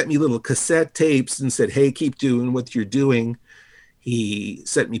 He sent me little cassette tapes and said, hey, keep doing what you're doing. He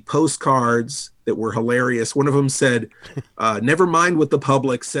sent me postcards that were hilarious. One of them said, never mind what the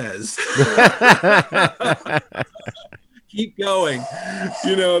public says. Keep going.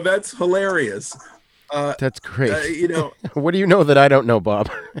 That's hilarious. That's great. What do you know that I don't know, Bob?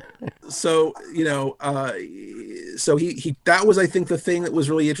 So he that was, I think, the thing that was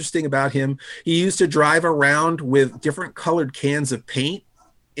really interesting about him. He used to drive around with different colored cans of paint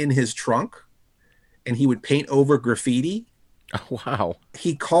in his trunk, and he would paint over graffiti. Oh, wow.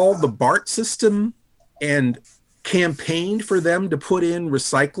 He called the BART system and campaigned for them to put in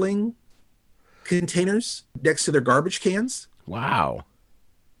recycling containers next to their garbage cans. Wow.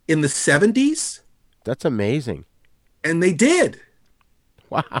 In the 70s. That's amazing. And they did.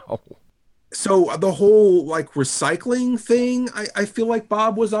 Wow. So the whole recycling thing, I feel like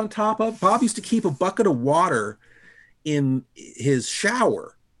Bob was on top of. Bob used to keep a bucket of water in his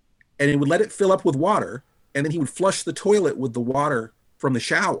shower, and he would let it fill up with water, and then he would flush the toilet with the water from the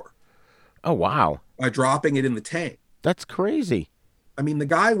shower. Oh, wow. By dropping it in the tank. That's crazy. I mean, the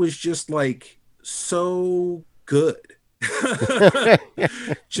guy was just so good.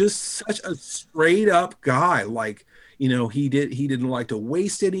 Just such a straight up guy. He didn't like to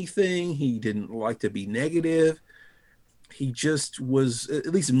waste anything. He didn't like to be negative. He just was, at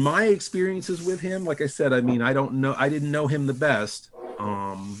least in my experiences with him, like I said, I didn't know him the best.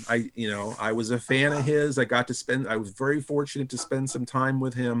 I was a fan of his. I was very fortunate to spend some time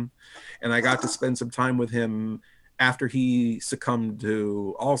with him, and I got to spend some time with him after he succumbed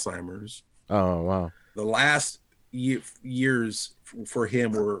to Alzheimer's. Oh, wow. The last years for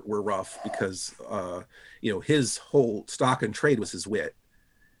him were rough because, his whole stock and trade was his wit.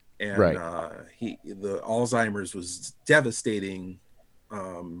 And right. The Alzheimer's was devastating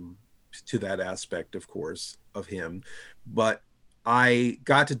to that aspect, of course, of him. But I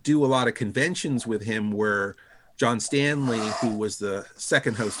got to do a lot of conventions with him where John Stanley, who was the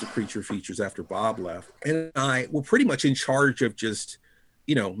second host of Creature Features after Bob left, and I were pretty much in charge of just,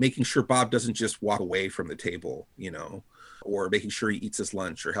 making sure Bob doesn't just walk away from the table, or making sure he eats his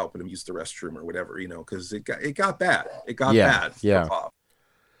lunch or helping him use the restroom or whatever, because it got bad. It got bad for Bob.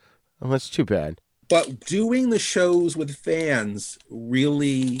 Well, that's too bad. But doing the shows with fans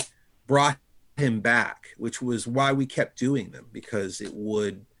really brought him back, which was why we kept doing them, because it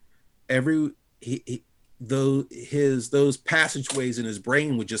would those passageways in his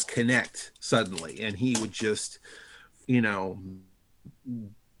brain would just connect suddenly, and he would just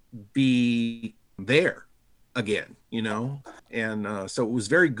be there again, and so it was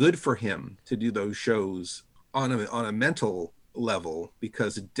very good for him to do those shows on a mental level,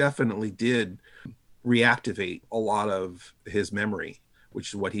 because it definitely did reactivate a lot of his memory,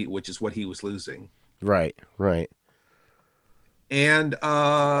 which is what he was losing. Right. And,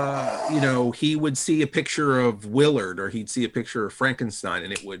 he would see a picture of Willard, or he'd see a picture of Frankenstein,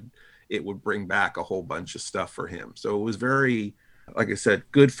 and it would bring back a whole bunch of stuff for him. So it was very, like I said,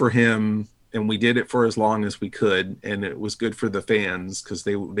 good for him. And we did it for as long as we could. And it was good for the fans because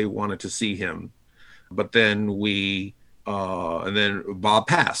they wanted to see him. But then and then Bob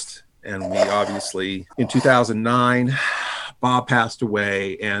passed. And we obviously, in 2009, Bob passed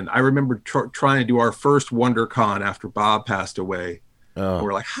away, and I remember trying to do our first WonderCon after Bob passed away. Oh.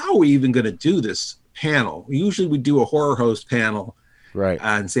 We're like, how are we even going to do this panel? Usually we do a horror host panel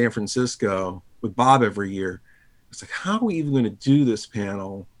in San Francisco with Bob every year. It's like, how are we even going to do this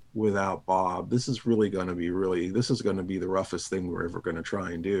panel without Bob? This is really going to be the roughest thing we're ever going to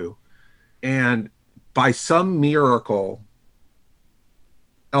try and do. And by some miracle,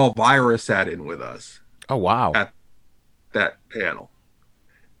 Elvira sat in with us. Oh, wow. At that panel.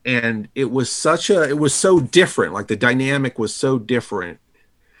 And it was so different. Like, the dynamic was so different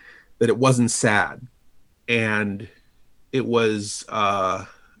that it wasn't sad. And it was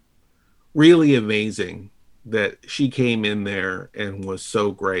really amazing that she came in there and was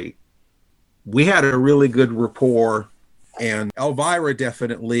so great. We had a really good rapport, and Elvira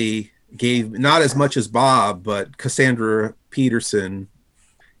definitely gave, not as much as Bob, but Cassandra Peterson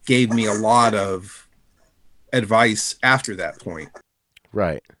gave me a lot of advice after that point.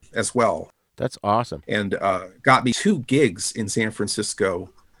 Right. As well. That's awesome. And got me 2 gigs in San Francisco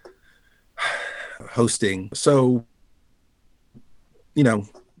hosting. So,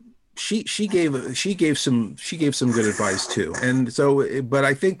 she gave some good advice too. And so, but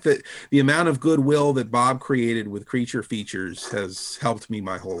I think that the amount of goodwill that Bob created with Creature Features has helped me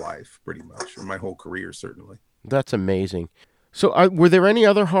my whole life, pretty much, or my whole career, certainly. That's amazing. So were there any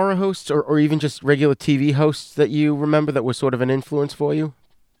other horror hosts or even just regular TV hosts that you remember that was sort of an influence for you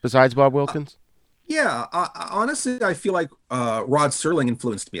besides Bob Wilkins? Yeah, honestly, I feel like Rod Serling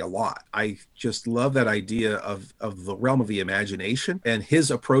influenced me a lot. I just love that idea of the realm of the imagination and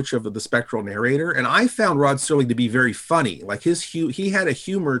his approach of the spectral narrator. And I found Rod Serling to be very funny. Like, he had a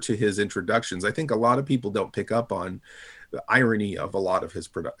humor to his introductions. I think a lot of people don't pick up on the irony of a lot of his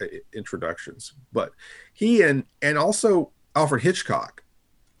introductions. But he and also Alfred Hitchcock,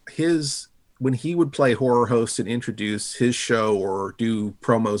 when he would play horror host and introduce his show or do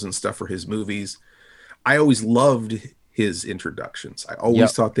promos and stuff for his movies, I always loved his introductions. I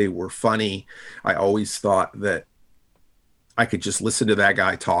always thought they were funny. I always thought that I could just listen to that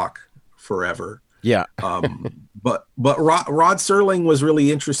guy talk forever. Yeah. But Rod Serling was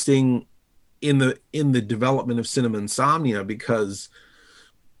really interesting in the development of Cinema Insomnia, because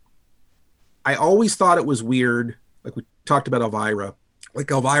I always thought it was weird. Like, we talked about Elvira. Like,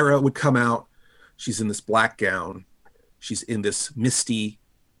 Elvira would come out. She's in this black gown. She's in this misty,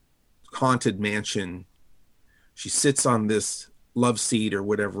 haunted mansion. She sits on this love seat or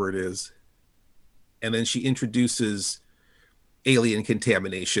whatever it is. And then she introduces alien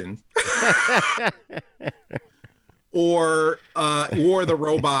contamination. or War of the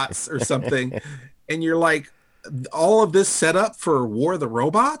Robots or something. And you're like, all of this set up for War of the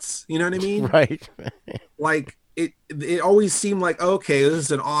Robots? You know what I mean? Right. Like, it always seemed like, okay, this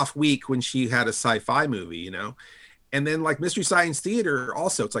is an off week when she had a sci-fi movie, And then, like, Mystery Science Theater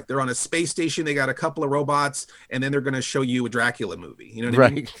also, it's like they're on a space station, they got a couple of robots, and then they're going to show you a Dracula movie. You know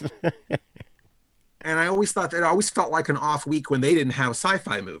what I mean? And I always thought that it always felt like an off week when they didn't have a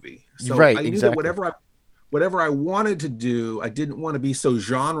sci-fi movie. So I knew that whatever I wanted to do, I didn't want to be so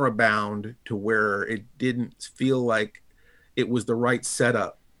genre bound to where it didn't feel like it was the right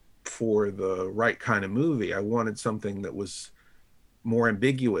setup for the right kind of movie. I wanted something that was more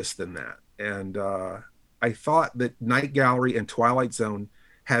ambiguous than that. And I thought that Night Gallery and Twilight Zone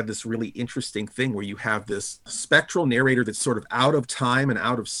had this really interesting thing where you have this spectral narrator that's sort of out of time and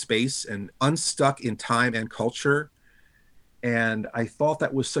out of space and unstuck in time and culture. And I thought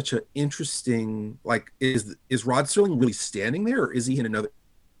that was such an interesting, like, is Rod Serling really standing there, or is he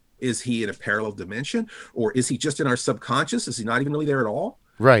in a parallel dimension, or is he just in our subconscious? Is he not even really there at all?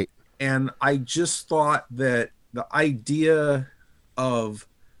 Right. And I just thought that the idea of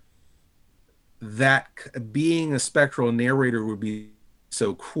that being a spectral narrator would be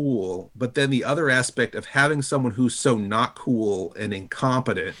so cool, but then the other aspect of having someone who's so not cool and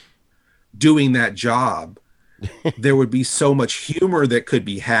incompetent doing that job, there would be so much humor that could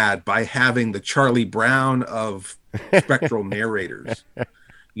be had by having the Charlie Brown of spectral narrators,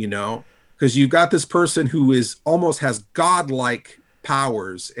 you know, because you've got this person who is almost has godlike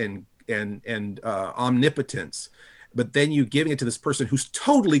powers and omnipotence, but then you giving it to this person who's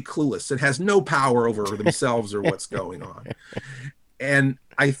totally clueless and has no power over themselves or what's going on. And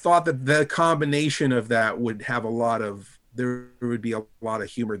I thought that the combination of that would have there would be a lot of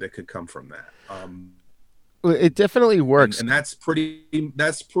humor that could come from that. Well, it definitely works. And that's pretty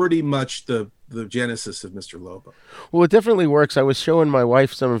much the genesis of Mr. Lobo. Well, it definitely works. I was showing my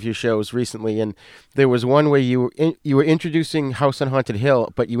wife some of your shows recently, and there was one where you were introducing House on Haunted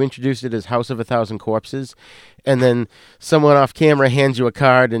Hill, but you introduced it as House of a Thousand Corpses, and then someone off camera hands you a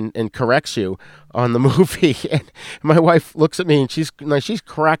card and corrects you on the movie. And my wife looks at me, and she's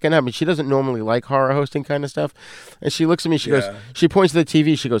cracking up, and she doesn't normally like horror hosting kind of stuff. And she looks at me, she goes, she points to the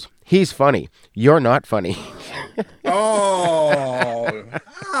TV, she goes, "He's funny. You're not funny." Oh,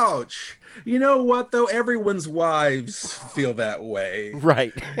 ouch. You know what, though? Everyone's wives feel that way.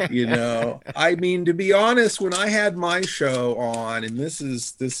 Right. You know, I mean, to be honest, when I had my show on, and this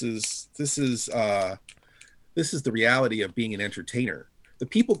is the reality of being an entertainer, the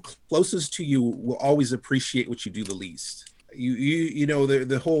people closest to you will always appreciate what you do the least. You know,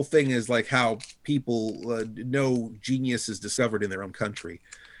 the whole thing is like how people know genius is discovered in their own country.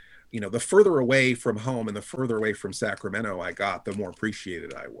 You know, the further away from home and the further away from Sacramento I got, the more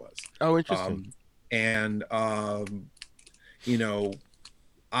appreciated I was. Oh, interesting. You know,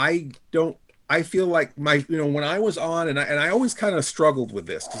 I feel like when I was on, and I always kind of struggled with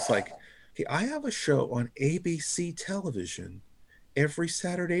this. It's like, hey, I have a show on ABC television every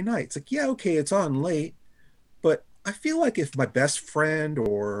Saturday night. It's like, yeah, okay, it's on late, but I feel like if my best friend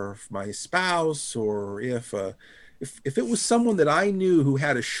or my spouse or if it was someone that I knew who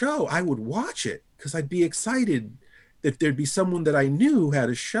had a show, I would watch it because I'd be excited that there'd be someone that I knew who had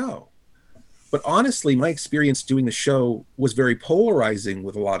a show. But honestly, my experience doing the show was very polarizing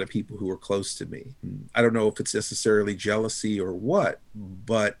with a lot of people who were close to me. I don't know if it's necessarily jealousy or what,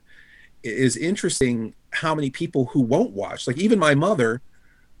 but it is interesting how many people who won't watch, like even my mother,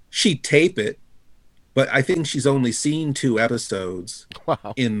 she'd tape it, but I think she's only seen 2 episodes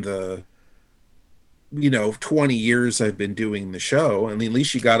in the 20 years I've been doing the show. I mean, at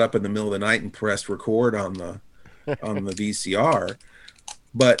least she got up in the middle of the night and pressed record on the VCR.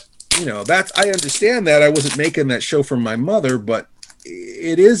 But I understand that I wasn't making that show for my mother, but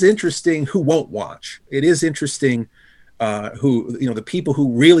it is interesting who won't watch. It is interesting who the people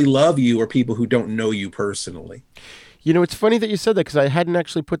who really love you are people who don't know you personally. It's funny that you said that because I hadn't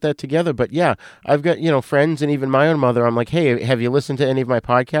actually put that together. But yeah, I've got, friends and even my own mother. I'm like, hey, have you listened to any of my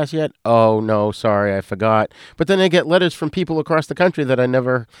podcasts yet? Oh, no, sorry, I forgot. But then I get letters from people across the country that I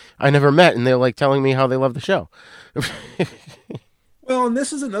never met. And they're like telling me how they love the show. Well, and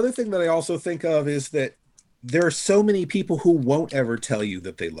this is another thing that I also think of is that there are so many people who won't ever tell you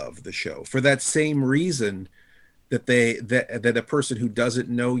that they love the show for that same reason that that a person who doesn't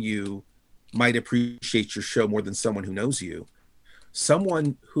know you might appreciate your show more than someone who knows you.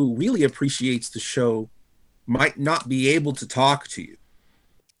 Someone who really appreciates the show might not be able to talk to you.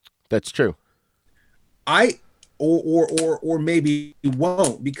 That's true. Or maybe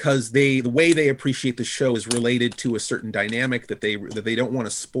won't, because the way they appreciate the show is related to a certain dynamic that they don't want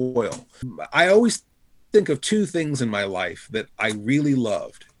to spoil. I always think of 2 things in my life that I really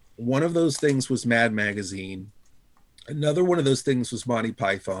loved. One of those things was Mad Magazine. Another one of those things was Monty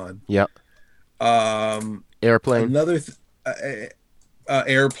Python. Yep. Airplane. Another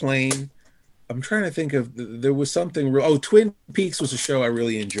Airplane. I'm trying to think of, there was something Twin Peaks was a show I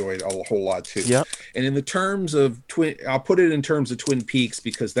really enjoyed a whole lot too. Yep. And in the terms of I'll put it in terms of Twin Peaks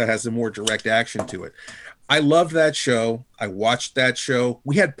because that has a more direct action to it. I loved that show. I watched that show.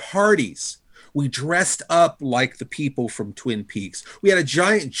 We had parties. We dressed up like the people from Twin Peaks. We had a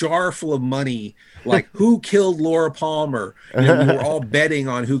giant jar full of money, like who killed Laura Palmer. We were all betting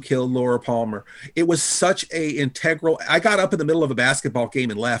on who killed Laura Palmer. It was such a integral. I got up in the middle of a basketball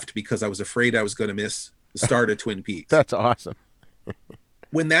game and left because I was afraid I was going to miss the start of Twin Peaks. That's awesome.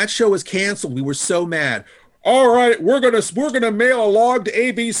 when that show was canceled, we were so mad. All right, we're gonna mail a log to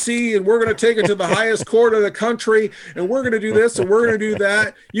ABC, and we're gonna take it to the highest court of the country, and we're gonna do this and we're gonna do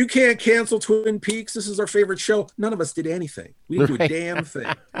that. You can't cancel Twin Peaks. This is our favorite show. None of us did anything. We didn't do a damn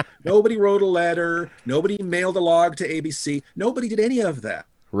thing. Nobody wrote a letter. Nobody mailed a log to ABC. Nobody did any of that.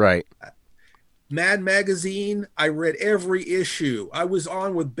 Right. Mad Magazine, I read every issue. I was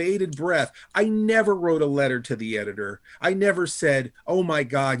on with bated breath. I never wrote a letter to the editor. I never said, oh my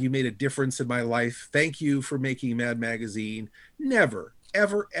God, you made a difference in my life. Thank you for making Mad Magazine. Never,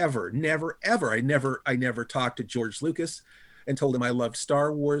 ever, ever, never, ever. I never talked to George Lucas and told him I loved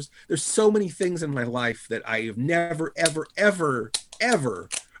Star Wars. There's so many things in my life that I have never, ever, ever, ever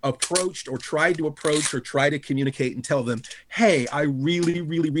approached or tried to approach or try to communicate and tell them, hey, I really,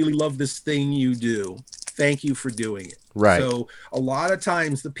 really, really love this thing you do. Thank you for doing it. Right. So a lot of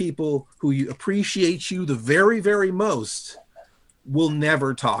times the people who appreciate you the very, very most will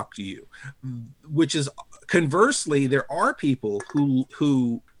never talk to you, which is conversely, there are people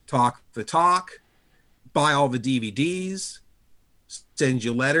who talk the talk, buy all the DVDs, send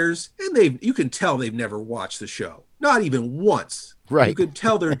you letters, and you can tell they've never watched the show. Not even once. Right. You could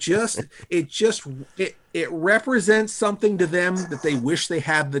tell they're it represents something to them that they wish they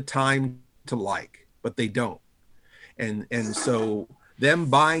had the time to like, but they don't. And so them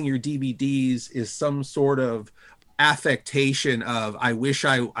buying your DVDs is some sort of affectation of I wish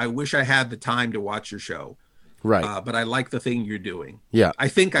I had the time to watch your show. Right. But I like the thing you're doing. Yeah. I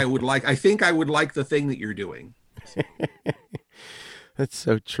think I would like the thing that you're doing. That's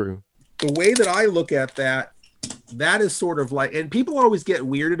so true. The way that I look at that is sort of like, and people always get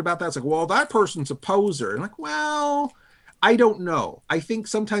weirded about that. It's like, well, that person's a poser. And like, well, I don't know. I think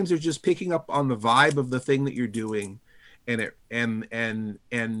sometimes they're just picking up on the vibe of the thing that you're doing, and it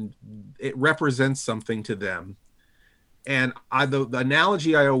represents something to them. And the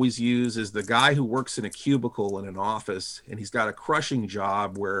analogy I always use is the guy who works in a cubicle in an office, and he's got a crushing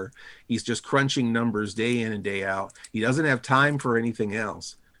job where he's just crunching numbers day in and day out. He doesn't have time for anything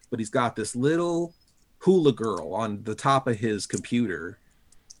else, but he's got this little hula girl on the top of his computer,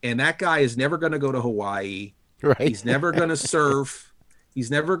 and that guy is never going to go to Hawaii. Right. He's never going to surf.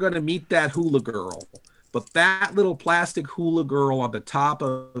 He's never going to meet that hula girl. But that little plastic hula girl on the top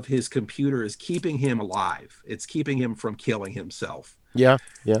of his computer is keeping him alive. It's keeping him from killing himself. Yeah,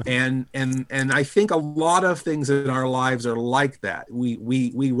 yeah. And I think a lot of things in our lives are like that.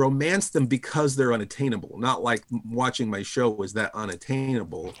 We romance them because they're unattainable. Not like watching my show is that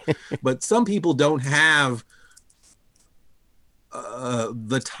unattainable. But some people don't have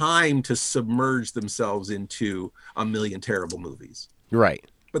the time to submerge themselves into a million terrible movies. Right.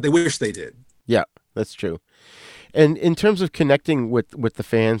 But they wish they did. Yeah, that's true. And in terms of connecting with the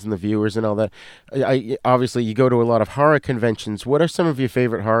fans and the viewers and all that, I obviously you go to a lot of horror conventions. What are some of your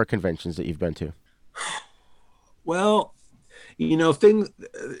favorite horror conventions that you've been to? Well, even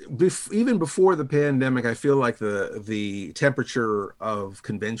before the pandemic, I feel like the temperature of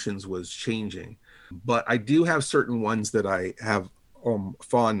conventions was changing. But I do have certain ones that I have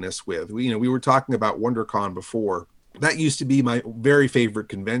fondness with. We were talking about WonderCon before. That used to be my very favorite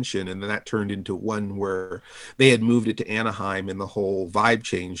convention, and then that turned into one where they had moved it to Anaheim, and the whole vibe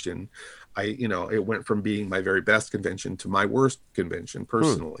changed. And it went from being my very best convention to my worst convention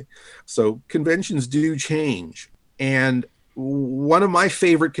personally. So conventions do change. And one of my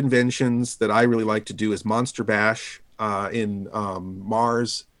favorite conventions that I really like to do is Monster Bash in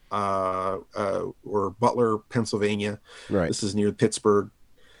Mars or Butler, Pennsylvania. Right. This is near Pittsburgh.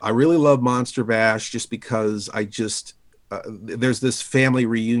 I really love Monster Bash just because there's this family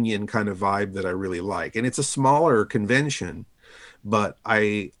reunion kind of vibe that I really like. And it's a smaller convention, but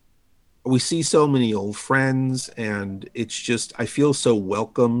we see so many old friends, and it's just, I feel so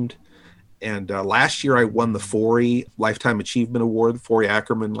welcomed. And last year I won the Forey Lifetime Achievement Award, the Forey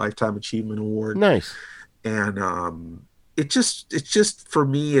Ackerman Lifetime Achievement Award. Nice. And it's just for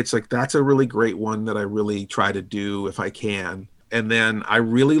me, it's like, that's a really great one that I really try to do if I can. And then I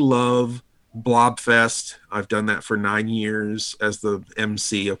really love Blobfest. I've done that for 9 years as the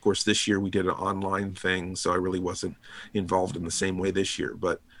MC. Of course, this year we did an online thing, so I really wasn't involved in the same way this year.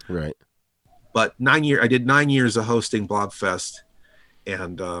 But right. But I did 9 years of hosting Blobfest,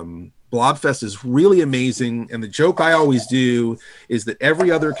 and Blobfest is really amazing. And the joke I always do is that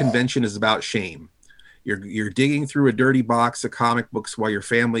every other convention is about shame. You're digging through a dirty box of comic books while your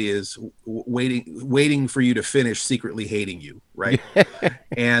family is waiting for you to finish secretly hating you, right?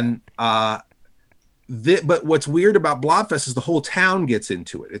 And but what's weird about Blobfest is the whole town gets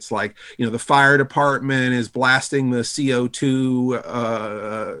into it. It's like, you know, the fire department is blasting the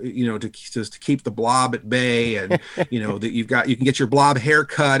CO2, you know, to keep the blob at bay, and you know that you can get your blob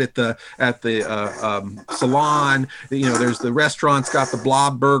haircut at the salon. You know, there's the restaurant's got the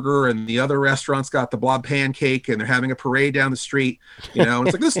blob burger, and the other restaurant's got the blob pancake, and they're having a parade down the street. You know, and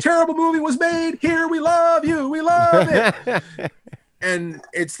it's like, this terrible movie was made here. We love you. We love it. And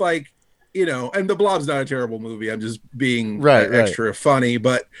it's like, you know, and The Blob's not a terrible movie. I'm just being extra funny,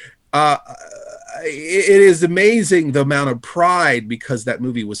 but it is amazing the amount of pride because that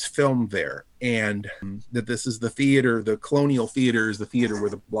movie was filmed there, and that this is the theater, the Colonial Theater is the theater where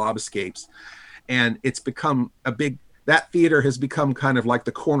the Blob escapes, and it's become that theater has become kind of like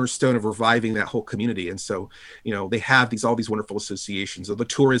the cornerstone of reviving that whole community. And so, you know, they have all these wonderful associations of the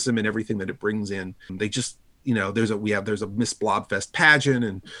tourism and everything that it brings in. They just, you know, there's a Miss Blobfest pageant,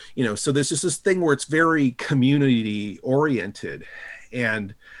 and, you know, so there's just this thing where it's very community oriented.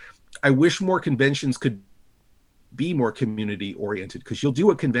 And I wish more conventions could be more community oriented, because you'll do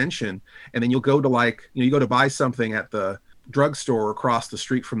a convention and then you'll go to, like, you know, you go to buy something at the drugstore across the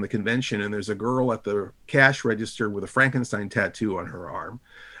street from the convention, and there's a girl at the cash register with a Frankenstein tattoo on her arm,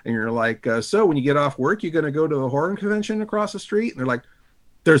 and you're like, so when you get off work, you're going to go to the horror convention across the street? And they're like,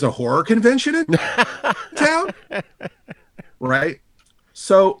 there's a horror convention in town, right?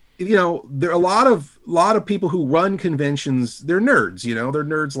 So, you know, there are a lot of people who run conventions. They're nerds, you know, they're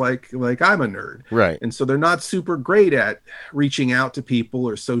nerds like I'm a nerd, right? And so they're not super great at reaching out to people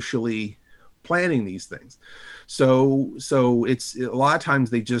or socially planning these things. So it's a lot of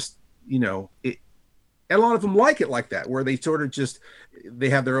times they just, you know, and a lot of them like it like that, where they sort of just, they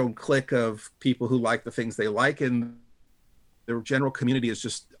have their own clique of people who like the things they like, and the general community is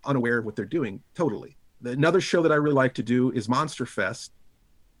just unaware of what they're doing totally. Another show that I really like to do is Monster Fest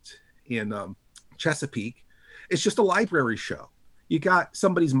in Chesapeake. It's just a library show. You got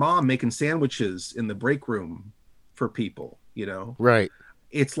somebody's mom making sandwiches in the break room for people, you know? Right.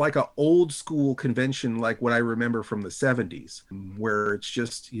 It's like an old school convention, like what I remember from the 70s, where it's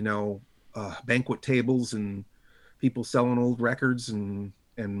just, you know, banquet tables and people selling old records and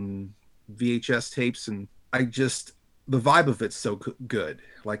VHS tapes. And the vibe of it's so good.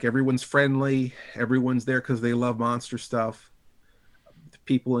 Like, everyone's friendly. Everyone's there because they love monster stuff.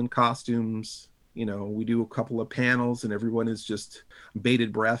 People in costumes, you know, we do a couple of panels and everyone is just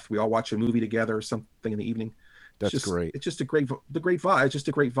bated breath. We all watch a movie together or something in the evening. That's great. It's just a great vibe. It's just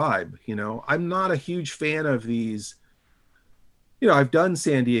a great vibe. You know, I'm not a huge fan of these. You know, I've done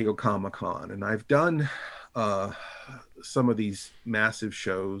San Diego Comic-Con and I've done some of these massive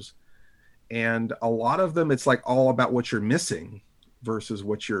shows, and a lot of them, it's like all about what you're missing versus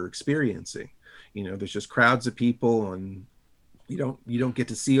what you're experiencing. You know, there's just crowds of people, and you don't get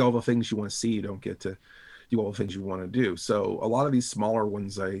to see all the things you want to see. You don't get to do all the things you want to do. So a lot of these smaller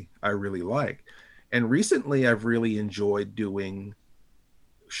ones I really like. And recently I've really enjoyed doing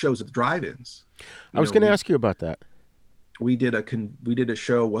shows at the drive-ins. I was going to ask you about that. We did a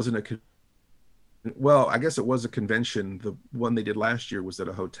show, well, I guess it was a convention. The one they did last year was at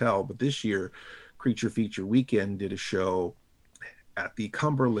a hotel, but this year Creature Feature Weekend did a show at the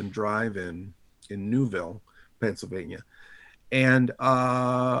Cumberland Drive-In in Newville, Pennsylvania. And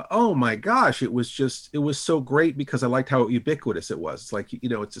oh my gosh, it was so great because I liked how ubiquitous it was. It's like, you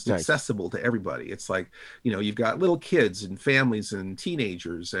know, it's just accessible to everybody. It's like, you know, you've got little kids and families and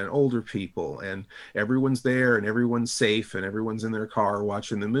teenagers and older people, and everyone's there and everyone's safe and everyone's in their car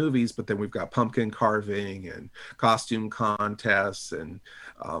watching the movies. But then we've got pumpkin carving and costume contests and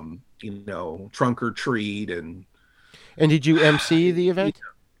you know, trunk or treat. And did you MC the event?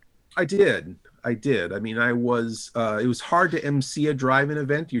 I did. I mean, it was hard to MC a drive-in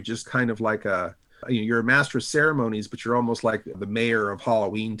event. You're just kind of like you're a master of ceremonies, but you're almost like the mayor of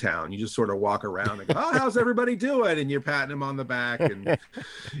Halloween Town. You just sort of walk around and go, oh, how's everybody doing? And you're patting them on the back and,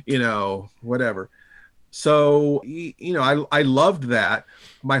 you know, whatever. So, you know, I loved that.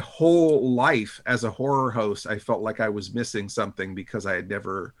 My whole life as a horror host, I felt like I was missing something because I had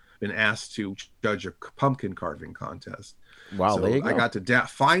never been asked to judge a pumpkin carving contest. Wow, so there you go. I got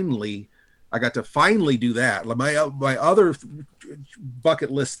to finally do that. My other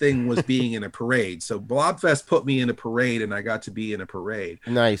bucket list thing was being in a parade. So Blobfest put me in a parade, and I got to be in a parade.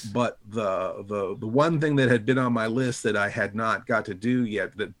 Nice. But the one thing that had been on my list that I had not got to do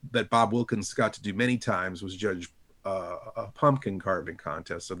yet, that Bob Wilkins got to do many times, was judge a pumpkin carving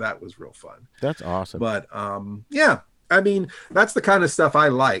contest. So that was real fun. That's awesome. But yeah. I mean, that's the kind of stuff I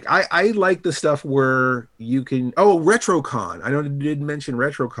like. I like the stuff where you can... Oh, RetroCon. I know I didn't mention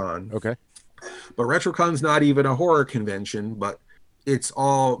RetroCon. Okay. But RetroCon's not even a horror convention, but it's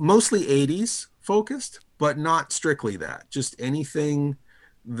all mostly 80s focused, but not strictly that. Just anything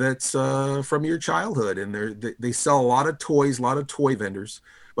that's from your childhood. And they sell a lot of toys, a lot of toy vendors,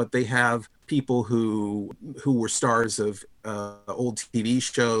 but they have people who were stars of old TV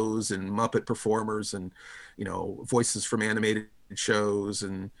shows and Muppet performers and, you know, voices from animated shows.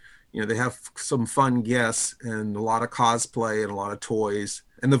 And, you know, they have some fun guests and a lot of cosplay and a lot of toys.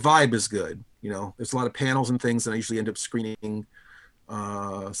 And the vibe is good. You know, there's a lot of panels and things, and I usually end up screening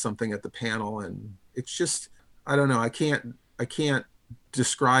something at the panel. And it's just, I don't know, I can't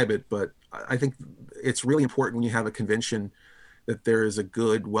describe it, but I think it's really important when you have a convention that there is a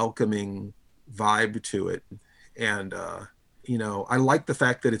good, welcoming vibe to it. And, you know, I like the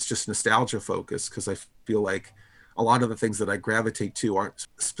fact that it's just nostalgia focused, because I feel like a lot of the things that I gravitate to aren't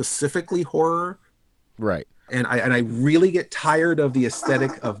specifically horror. Right. And I really get tired of the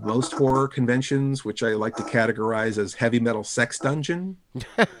aesthetic of most horror conventions, which I like to categorize as heavy metal sex dungeon.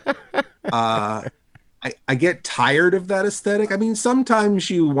 I get tired of that aesthetic. I mean, sometimes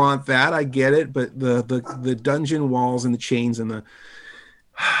you want that, I get it, but the dungeon walls and the chains and the,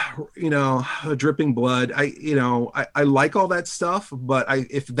 you know, dripping blood, I like all that stuff, but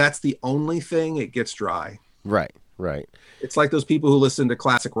if that's the only thing, it gets dry. Right. It's like those people who listen to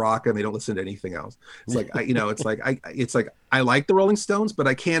classic rock and they don't listen to anything else. It's like, I like the Rolling Stones, but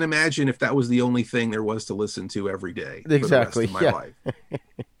I can't imagine if that was the only thing there was to listen to every day. Exactly. For the rest of my life.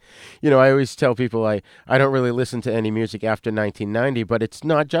 You know, I always tell people I don't really listen to any music after 1990, but it's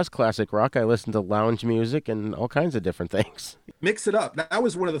not just classic rock. I listen to lounge music and all kinds of different things. Mix it up. That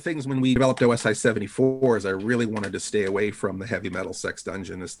was one of the things when we developed OSI 74 is I really wanted to stay away from the heavy metal sex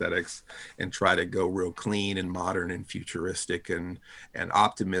dungeon aesthetics and try to go real clean and modern and futuristic and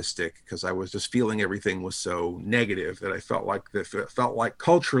optimistic, because I was just feeling everything was so negative that I felt like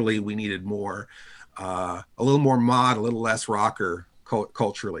culturally we needed more, a little more mod, a little less rocker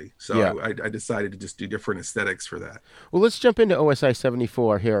culturally. So yeah. I decided to just do different aesthetics for that. Well, let's jump into OSI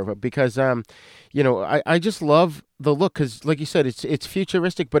 74 here, because you know, I just love the look, because like you said, it's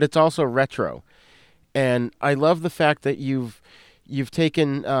futuristic, but it's also retro. And I love the fact that you've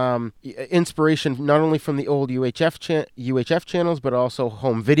taken inspiration not only from the old UHF channels, but also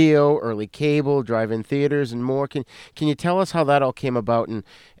home video, early cable, drive-in theaters, and more. Can you tell us how that all came about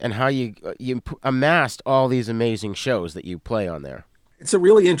and how you amassed all these amazing shows that you play on there? It's a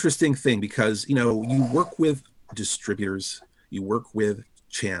really interesting thing because, you know, you work with distributors, you work with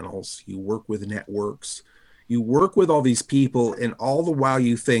channels, you work with networks, you work with all these people, and all the while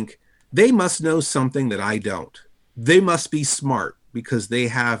you think they must know something that I don't. They must be smart because they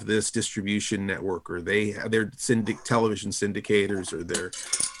have this distribution network, or they have their television syndicators, or their,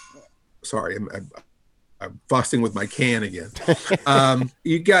 sorry, I'm fussing with my can again.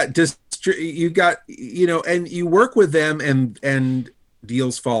 You got, you know, and you work with them and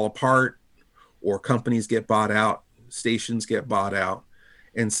deals fall apart, or companies get bought out, stations get bought out,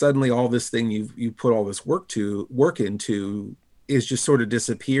 and suddenly all this thing you put all this work into is just sort of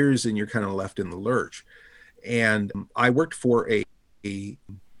disappears, and you're kind of left in the lurch. And I worked for and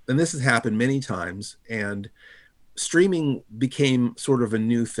this has happened many times, and streaming became sort of a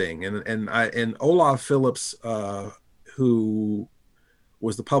new thing. And Olaf Phillips, who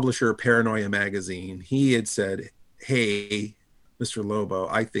was the publisher of Paranoia magazine, he had said, "Hey, Mr. Lobo,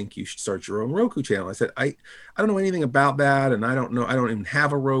 I think you should start your own Roku channel." I said, I don't know anything about that, and I don't even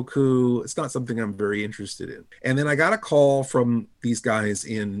have a Roku. It's not something I'm very interested in. And then I got a call from these guys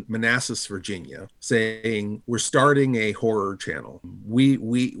in Manassas, Virginia, saying, "We're starting a horror channel.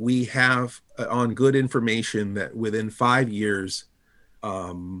 We have on good information that within 5 years,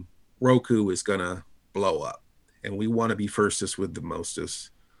 Roku is gonna blow up, and we want to be firstest with the mostest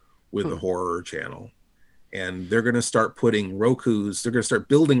with the horror channel." And they're going to start putting Rokus. They're going to start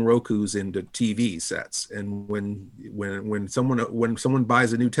building Rokus into TV sets. And when someone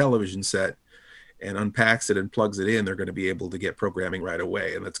buys a new television set and unpacks it and plugs it in, they're going to be able to get programming right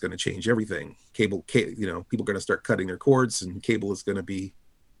away, and that's going to change everything. Cable, you know, people are going to start cutting their cords, and cable is going to be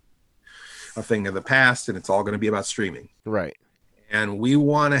a thing of the past, and it's all going to be about streaming. Right. And we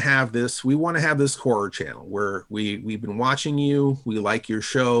want to have this. We want to have this horror channel where we've been watching you. We like your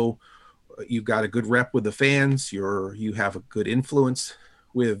show. You've got a good rep with the fans. You have a good influence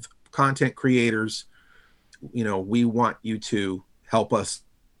with content creators. You know, we want you to help us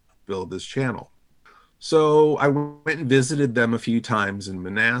build this channel. So I went and visited them a few times in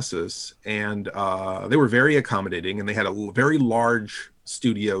Manassas, and they were very accommodating, and they had a very large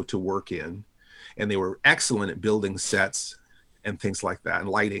studio to work in, and they were excellent at building sets and things like that, and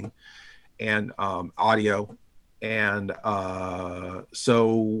lighting and audio. And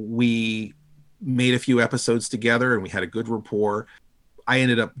so we made a few episodes together, and we had a good rapport. I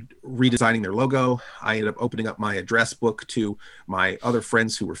ended up redesigning their logo. I ended up opening up my address book to my other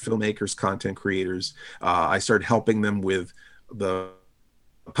friends who were filmmakers, content creators. I started helping them with the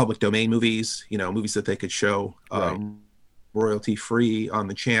public domain movies, movies that they could show royalty free on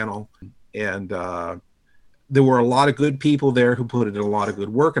the channel. And there were a lot of good people there who put in a lot of good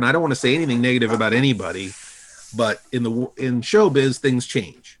work. And I don't want to say anything negative about anybody, but in showbiz, things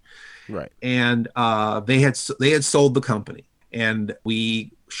change. Right. And they had sold the company, and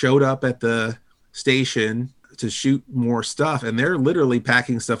we showed up at the station to shoot more stuff, and they're literally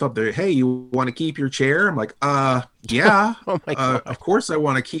packing stuff up. They're, hey, you want to keep your chair? I'm like, yeah. Oh my God. Of course I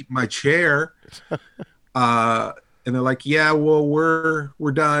want to keep my chair. And they're like, yeah, well,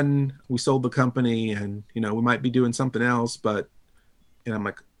 we're done. We sold the company, and we might be doing something else, and I'm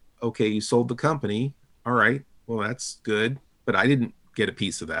like, okay, you sold the company. All right. Well, that's good, but I didn't get a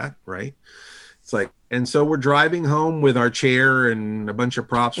piece of that, right? It's like, and so we're driving home with our chair and a bunch of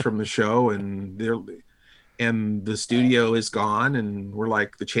props from the show, and the studio is gone, and we're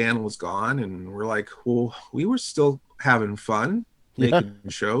like, the channel is gone, and we're like, well, we were still having fun making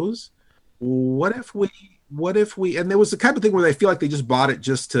shows. What if we, and there was the kind of thing where they feel like they just bought it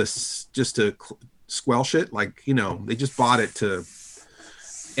just to squelch it. Like, they just bought it to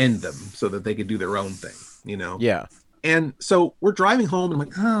end them so that they could do their own thing, Yeah. And so we're driving home, and I'm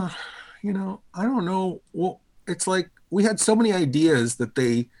like, I don't know. Well, it's like we had so many ideas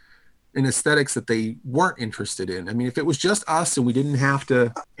in aesthetics that they weren't interested in. I mean, if it was just us and we didn't have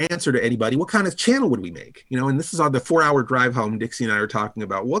to answer to anybody, what kind of channel would we make? And this is on the 4-hour drive home. Dixie and I are talking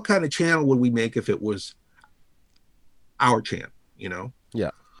about what kind of channel would we make if it was our channel,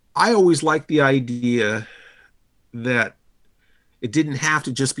 Yeah. I always liked the idea that it didn't have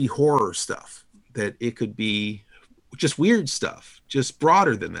to just be horror stuff, that it could be just weird stuff, just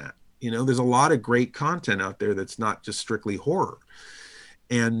broader than that. There's a lot of great content out there that's not just strictly horror.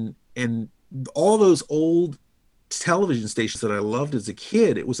 And all those old television stations that I loved as a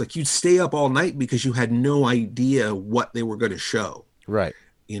kid, it was like you'd stay up all night because you had no idea what they were going to show. Right.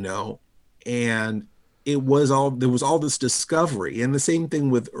 And there was all this discovery. And the same thing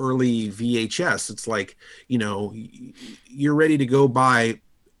with early VHS. It's like, you're ready to go buy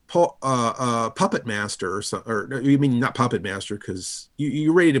Puppet Master or you mean not Puppet Master, because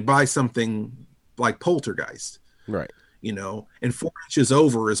you're ready to buy something like Poltergeist. Right. And 4 inches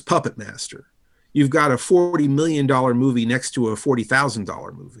over is Puppet Master. You've got a $40 million movie next to a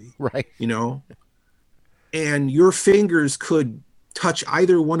 $40,000 movie. Right. And your fingers could touch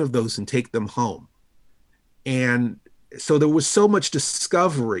either one of those and take them home. And so there was so much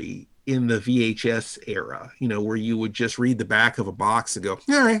discovery in the VHS era, where you would just read the back of a box and go,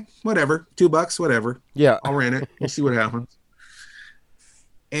 all right, whatever, $2, whatever. Yeah. I'll rent it. We'll see what happens.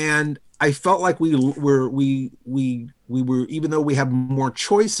 And I felt like we were, even though we have more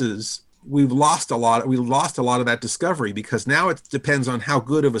choices, we've lost a lot of that discovery, because now it depends on how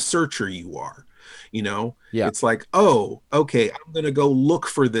good of a searcher you are. Yeah. It's like, oh, okay, I'm going to go look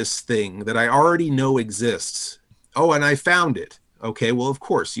for this thing that I already know exists. Oh, and I found it. Okay, well, of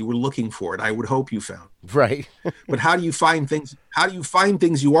course you were looking for it. I would hope you found it. Right. But how do you find things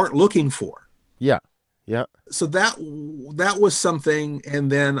you aren't looking for? Yeah. Yeah. So that was something.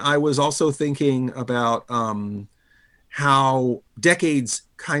 And then I was also thinking about how decades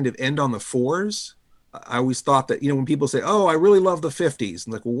kind of end on the 4s. I always thought that, when people say, oh, I really love the 50s.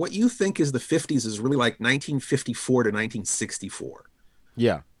 I'm like, well, what you think is the 50s is really like 1954 to 1964.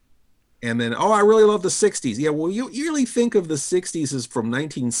 Yeah. And then, oh, I really love the 60s. Yeah, well, you really think of the 60s as from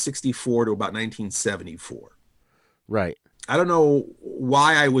 1964 to about 1974. Right. I don't know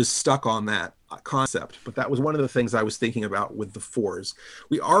why I was stuck on that concept, but that was one of the things I was thinking about with the 4s.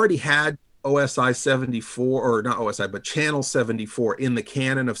 We already had OSI 74, or not OSI, but Channel 74 in the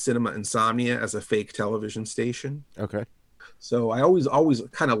canon of Cinema Insomnia as a fake television station. Okay. So I always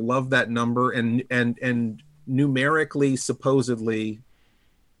kind of loved that number, and numerically, supposedly,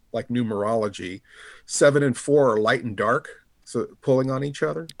 like numerology, 7 and 4 are light and dark, so pulling on each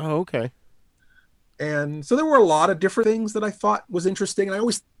other. Oh, okay. And so there were a lot of different things that I thought was interesting. And I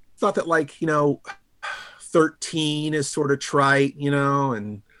always thought that, like, 13 is sort of trite,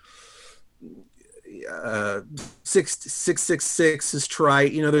 and 666 is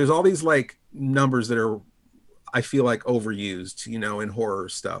trite. There's all these like numbers that are, I feel like, overused, in horror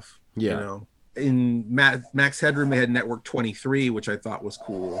stuff. Yeah. In Max Headroom, they had Network 23, which I thought was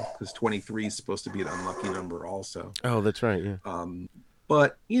cool, because 23 is supposed to be an unlucky number also. Oh, that's right. Yeah.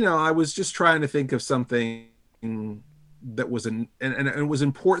 But I was just trying to think of something that was and it was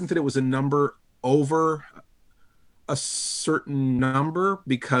important that it was a number over a certain number,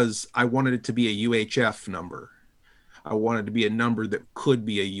 because I wanted it to be a UHF number. I wanted to be a number that could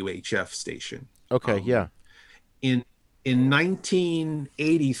be a UHF station. Okay, yeah. In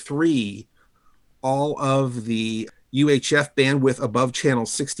 1983, all of the UHF bandwidth above channel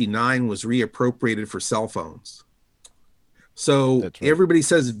 69 was reappropriated for cell phones. So right. everybody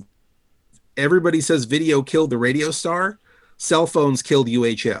says video killed the radio star. Cell phones killed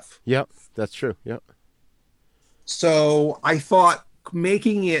UHF. Yep, that's true. Yep. So I thought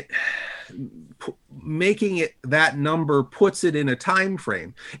making it that number puts it in a time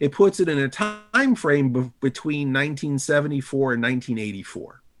frame. It puts it in a time frame between 1974 and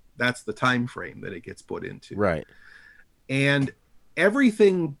 1984. That's the time frame that it gets put into. Right. And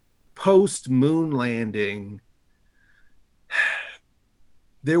everything post moon landing,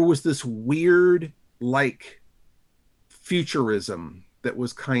 there was this weird like futurism that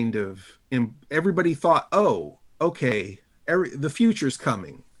was kind of, everybody thought, oh, okay, the future's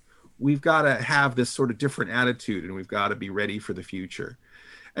coming. We've got to have this sort of different attitude, and we've got to be ready for the future.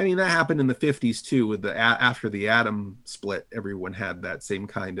 I mean, that happened in the 50s too, with after the atom split. Everyone had that same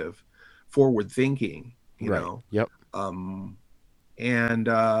kind of forward thinking, you know. Yep.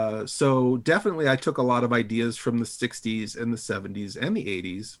 So definitely, I took a lot of ideas from the 60s and the 70s and the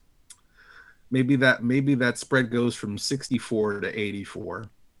 80s. Maybe that spread goes from 64 to 84,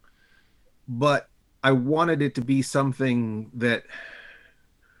 but I wanted it to be something that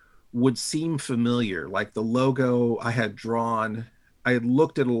would seem familiar, like the logo I had drawn. I had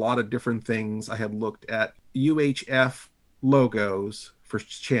looked at a lot of different things. I had looked at UHF logos for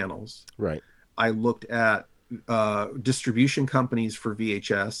channels. Right. I looked at distribution companies for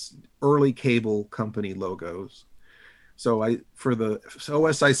VHS, early cable company logos. So for the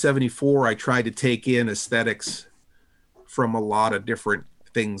OSI 74, I tried to take in aesthetics from a lot of different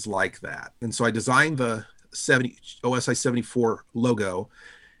things like that. And so I designed the OSI 74 logo,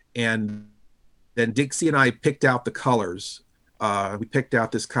 and then Dixie and I picked out the colors. We picked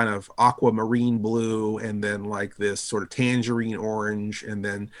out this kind of aquamarine blue, and then like this sort of tangerine orange, and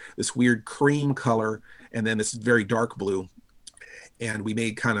then this weird cream color, and then this very dark blue. And we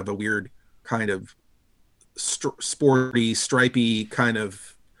made kind of a weird kind of sporty, stripy kind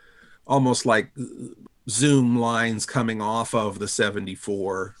of almost like zoom lines coming off of the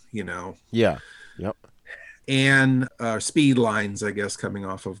 74, you know. Yeah. Yep. And speed lines, I guess, coming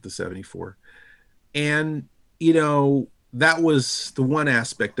off of the 74. And, you know, that was the one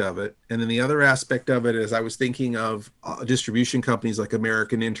aspect of it. And then the other aspect of it is I was thinking of distribution companies like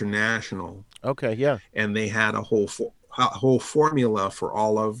American International. Okay, yeah. And they had a whole formula for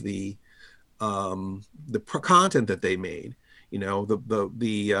all of the content that they made. You know,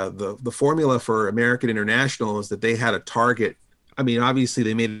 the formula for American International is that they had a target. I mean, obviously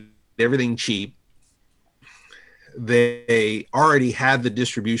they made everything cheap. They already had the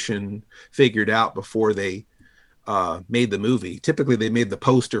distribution figured out before they made the movie. Typically they made the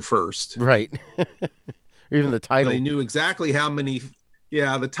poster first. Right. Even the title. They knew exactly how many.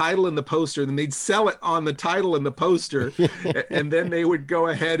 Yeah, the title and the poster, then they'd sell it on the title and the poster, and then they would go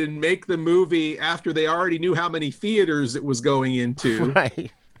ahead and make the movie after they already knew how many theaters it was going into. Right.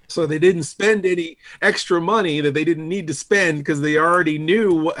 So they didn't spend any extra money that they didn't need to spend because they already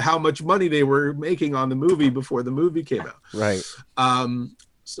knew how much money they were making on the movie before the movie came out. Right.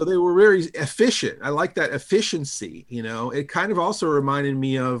 So they were very efficient. I like that efficiency. You know, it kind of also reminded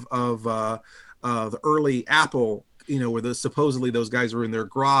me of the early Apple. You know, where supposedly those guys were in their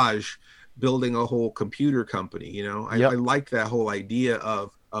garage building a whole computer company. You know, I like that whole idea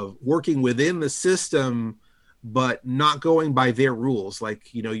of working within the system, but not going by their rules.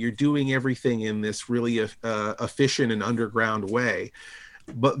 Like, you know, you're doing everything in this really efficient and underground way.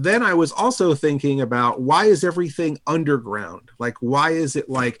 But then I was also thinking about, why is everything underground? Like, why is it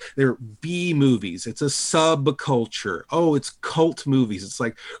like they're B movies? It's a subculture. Oh, it's cult movies. It's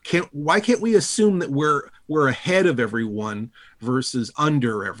like, why can't we assume that we're ahead of everyone versus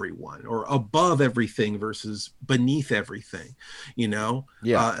under everyone, or above everything versus beneath everything? You know,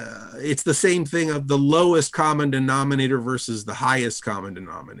 it's the same thing of the lowest common denominator versus the highest common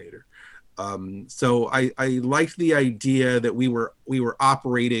denominator. So I liked the idea that we were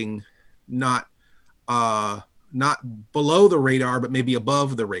operating not below the radar, but maybe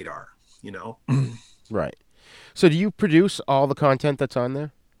above the radar, you know? Right. So do you produce all the content that's on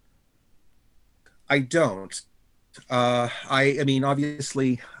there? I don't. I mean,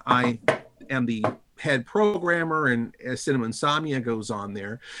 obviously I am the head programmer, and Cinema Insomnia goes on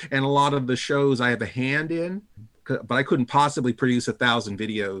there, and a lot of the shows I have a hand in, but I couldn't possibly produce 1,000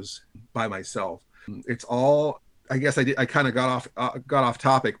 videos by myself. It's all, I guess I kind of got off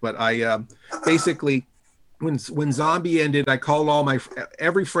topic, but I basically, when Zombie ended, I called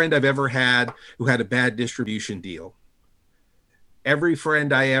every friend I've ever had who had a bad distribution deal. every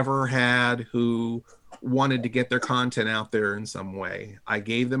friend I ever had who wanted to get their content out there in some way, I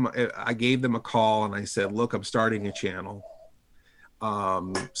gave them a call and I said, look, I'm starting a channel.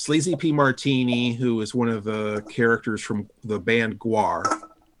 Sleazy P. Martini, who is one of the characters from the band Guar.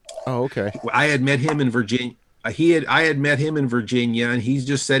 Oh, okay. I had met him in Virginia. I had met him in Virginia, and he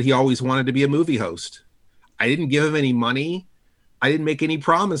just said he always wanted to be a movie host. I didn't give him any money. I didn't make any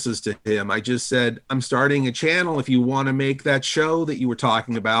promises to him. I just said, I'm starting a channel. If you want to make that show that you were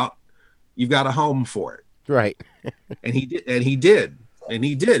talking about, you've got a home for it. Right. And he did.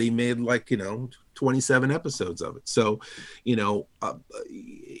 He made 27 episodes of it. So,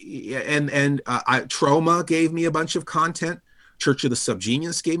 Troma gave me a bunch of content. Church of the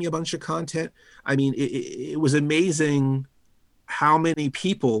Subgenius gave me a bunch of content. I mean, it was amazing how many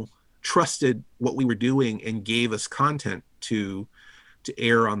people trusted what we were doing and gave us content to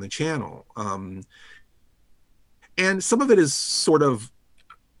air on the channel. And some of it is sort of,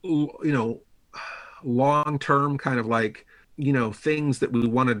 long-term kind of things that we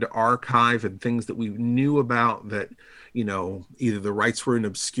wanted to archive and things that we knew about that, either the rights were in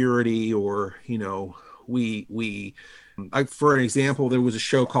obscurity or, for an example, there was a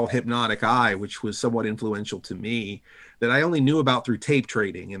show called Hypnotic Eye, which was somewhat influential to me, that I only knew about through tape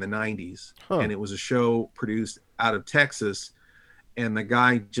trading in the 90s. And it was a show produced out of Texas, and the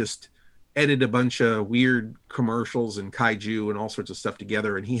guy just edited a bunch of weird commercials and kaiju and all sorts of stuff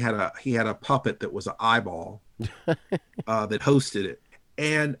together, and he had a puppet that was an eyeball that hosted it,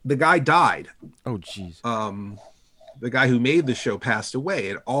 and the guy died. Oh geez. The guy who made the show passed away,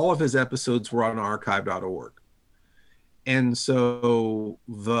 and all of his episodes were on archive.org. And so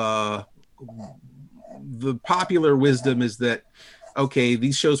the popular wisdom is that, okay,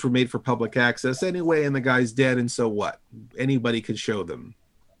 these shows were made for public access anyway, and the guy's dead, and so what? Anybody could show them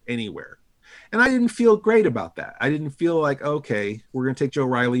anywhere. And I didn't feel great about that. I didn't feel like, okay, we're going to take Joe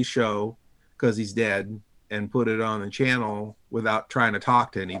Riley's show because he's dead and put it on the channel without trying to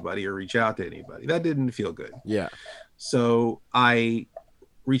talk to anybody or reach out to anybody. That didn't feel good. Yeah. So I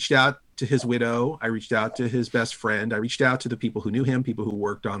reached out to his widow. I reached out to his best friend. I reached out to the people who knew him, people who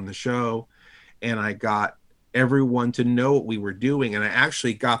worked on the show, and I got everyone to know what we were doing. And I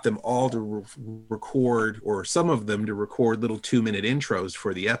actually got them all to record, or some of them to record, little 2-minute intros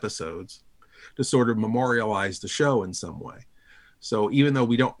for the episodes to sort of memorialize the show in some way. So even though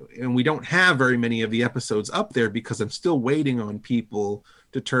we don't have very many of the episodes up there, because I'm still waiting on people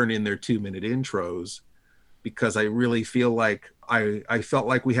to turn in their 2-minute intros, because I really feel like I felt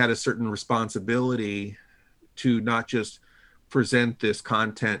like we had a certain responsibility to not just present this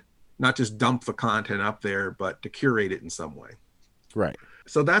content, not just dump the content up there, but to curate it in some way. Right.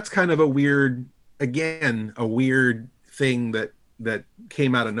 So that's kind of a weird thing that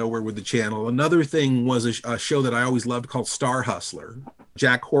came out of nowhere with the channel. Another thing was a show that I always loved called Star Hustler.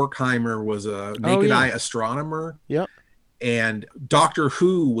 Jack Horkheimer was a naked eye astronomer. Yep. And Doctor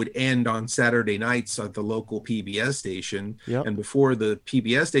Who would end on Saturday nights at the local PBS station. Yep. And before the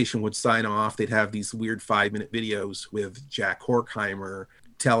PBS station would sign off, they'd have these weird 5-minute videos with Jack Horkheimer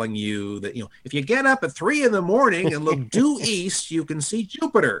telling you that, if you get up at 3 a.m. and look due east, you can see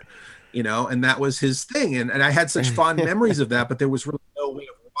Jupiter, and that was his thing. And I had such fond memories of that, but there was really no way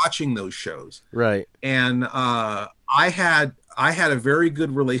of watching those shows. Right. And I had a very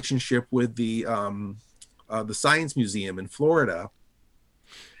good relationship with the Science Museum in Florida,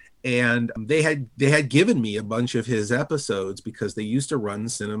 and they had given me a bunch of his episodes because they used to run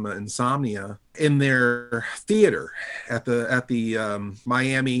Cinema Insomnia in their theater at the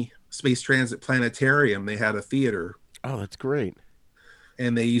Miami Space Transit Planetarium. They had a theater. Oh, that's great.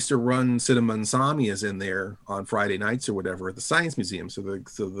 And they used to run Cinema Insomnias in there on Friday nights or whatever at the Science Museum. So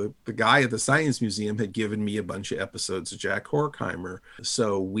the guy at the Science Museum had given me a bunch of episodes of Jack Horkheimer.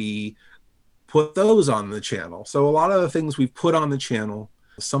 So we put those on the channel. So a lot of the things we've put on the channel,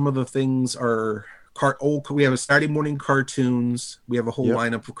 some of the things are we have a Saturday morning cartoons. We have a whole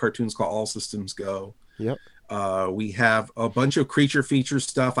lineup of cartoons called All Systems Go. Yep. We have a bunch of creature feature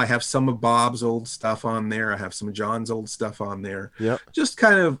stuff. I have some of Bob's old stuff on there. I have some of John's old stuff on there. Yep. Just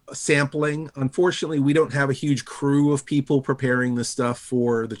kind of sampling. Unfortunately, we don't have a huge crew of people preparing the stuff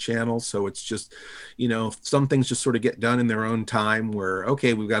for the channel. So it's just, some things just sort of get done in their own time where,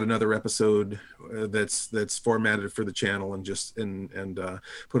 okay, we've got another episode that's formatted for the channel and just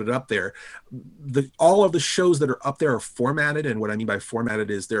put it up there. All of the shows that are up there are formatted. And what I mean by formatted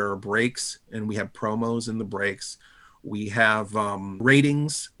is there are breaks, and we have promos in the breaks, We have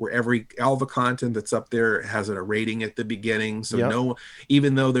ratings where all the content that's up there has a rating at the beginning. So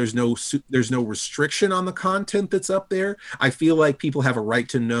even though there's no restriction on the content that's up there, I feel like people have a right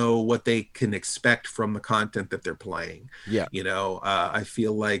to know what they can expect from the content that they're playing. Yeah. I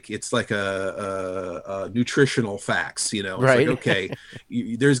feel like it's like a nutritional facts, It's right. like, okay,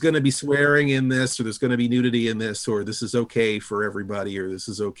 there's going to be swearing in this, or there's going to be nudity in this, or this is okay for everybody, or this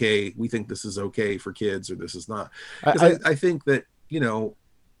is okay. We think this is okay for kids, or this is not. I think that,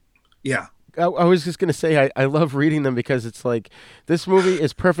 yeah. I was just going to say, I love reading them because it's like, this movie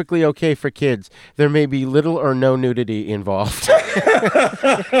is perfectly okay for kids. There may be little or no nudity involved.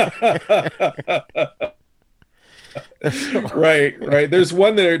 Right. There's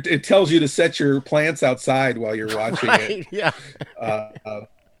one that it tells you to set your plants outside while you're watching it. Yeah.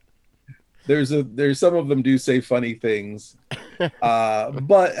 There's some of them do say funny things,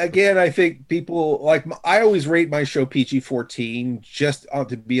 but again, I think people I always rate my show PG-14 just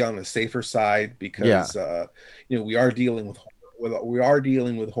to be on the safer side, because we are dealing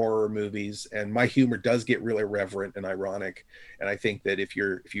with horror movies, and my humor does get really irreverent and ironic, and I think that if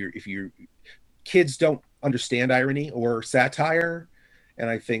your kids don't understand irony or satire. And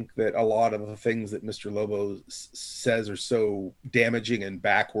I think that a lot of the things that Mr. Lobo says are so damaging and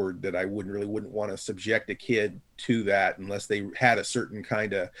backward that I wouldn't want to subject a kid to that unless they had a certain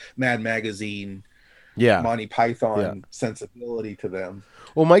kind of Mad Magazine, Monty Python sensibility to them.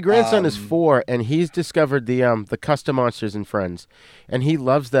 Well, my grandson is 4, and he's discovered the Custom Monsters and Friends, and he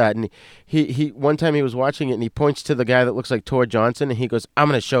loves that. And he one time he was watching it, and he points to the guy that looks like Tor Johnson, and he goes, "I'm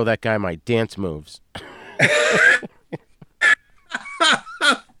going to show that guy my dance moves."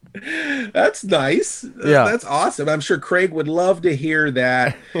 That's nice. Yeah, that's awesome. I'm sure Craig would love to hear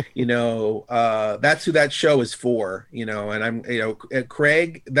that. That's who that show is for. And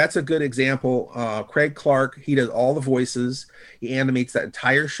Craig. That's a good example. Craig Clark. He does all the voices. He animates that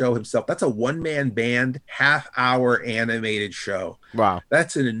entire show himself. That's a one-man band, half-hour animated show. Wow.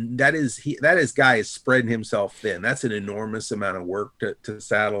 That guy is spreading himself thin. That's an enormous amount of work to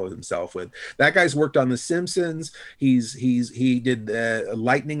saddle himself with. That guy's worked on The Simpsons. He did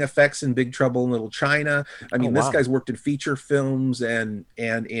lightning effects in Big Trouble in Little China. I mean, this guy's worked in feature films and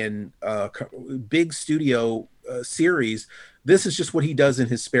in big studio series. This is just what he does in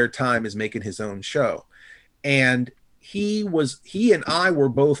his spare time, is making his own show. And he and I were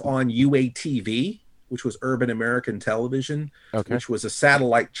both on UATV, which was Urban American Television, which was a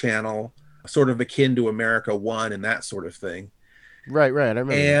satellite channel, sort of akin to America One and that sort of thing. Right. I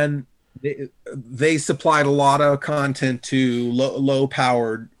remember. And they supplied a lot of content to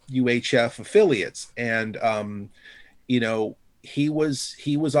low-powered UHF affiliates, and he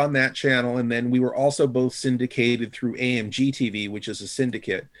was on that channel, and then we were also both syndicated through AMG TV, which is a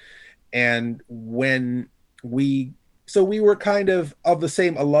syndicate. And when we were kind of the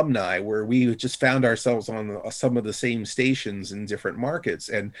same alumni, where we just found ourselves on some of the same stations in different markets.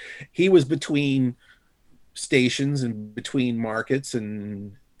 And he was between stations and between markets,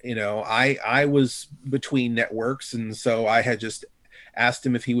 and I was between networks, and so I had just asked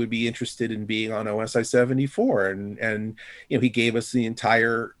him if he would be interested in being on OSI 74, and he gave us the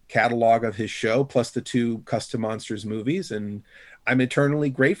entire catalog of his show plus the 2 Custom Monsters movies, and I'm eternally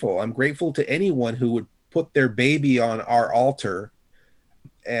grateful. I'm grateful to anyone who would put their baby on our altar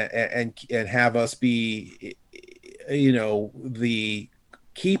and have us be the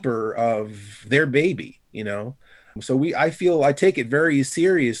keeper of their baby. So I take it very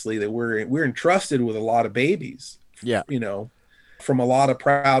seriously that we're entrusted with a lot of babies. Yeah. From a lot of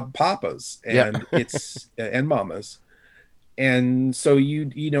proud papas and and mamas. And so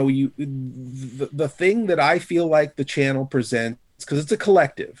the thing that I feel like the channel presents, because it's a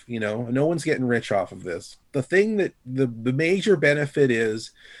collective, no one's getting rich off of this. The thing that the major benefit is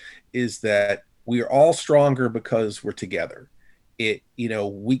that we are all stronger because we're together. We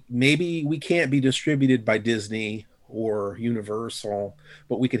can't be distributed by Disney or Universal,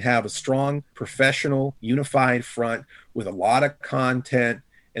 but we could have a strong, professional, unified front with a lot of content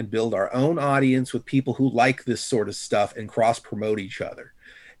and build our own audience with people who like this sort of stuff and cross promote each other.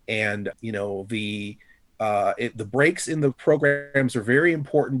 And the breaks in the programs are very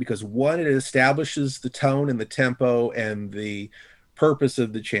important because, one, it establishes the tone and the tempo and the purpose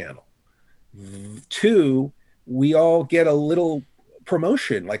of the channel. 2, we all get a little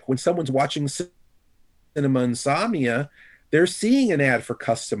promotion. Like when someone's watching Cinema Insomnia, they're seeing an ad for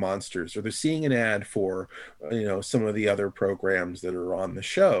Custom Monsters, or they're seeing an ad for some of the other programs that are on the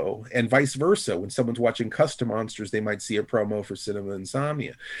show, and vice versa. When someone's watching Custom Monsters, they might see a promo for Cinema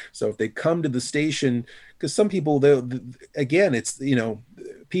Insomnia. So if they come to the station, because some people, again, it's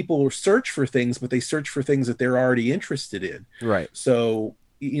people search for things, but they search for things that they're already interested in. Right. So,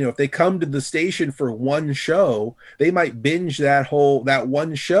 if they come to the station for one show, they might binge that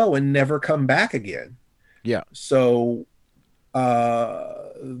one show and never come back again. Yeah. So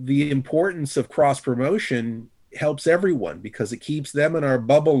the importance of cross promotion helps everyone because it keeps them in our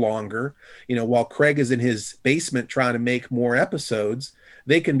bubble longer. While Craig is in his basement trying to make more episodes,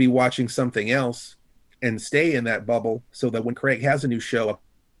 they can be watching something else and stay in that bubble so that when Craig has a new show up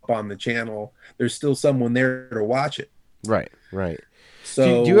on the channel, there's still someone there to watch it. Right.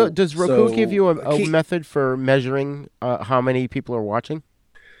 So does Roku give you a method for measuring how many people are watching?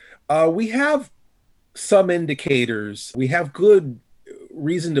 We have some indicators. We have good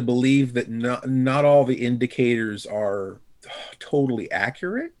reason to believe that not all the indicators are totally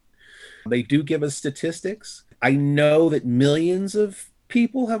accurate. They do give us statistics. I know that millions of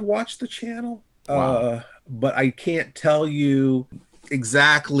people have watched the channel, but I can't tell you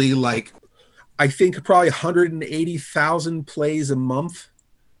exactly. I think probably 180,000 plays a month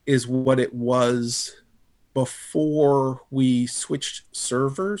is what it was before we switched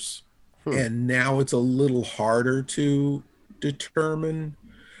servers. And now it's a little harder to determine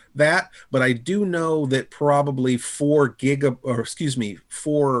that. But I do know that probably 4 terabytes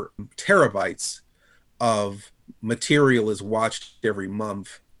of material is watched every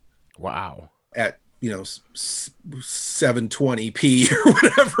month. Wow. At 720p or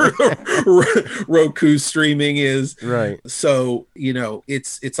whatever Roku streaming is. Right. So,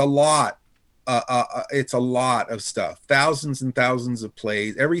 it's a lot. It's a lot of stuff. Thousands and thousands of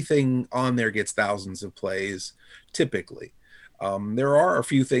plays. Everything on there gets thousands of plays, typically. There are a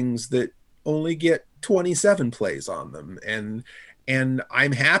few things that only get 27 plays on them. And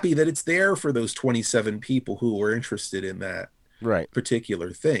I'm happy that it's there for those 27 people who are interested in that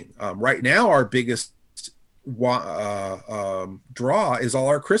particular thing. Right now, our biggest draw is all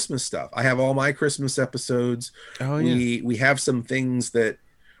our Christmas stuff. I have all my Christmas episodes. Oh, yeah. We have some things that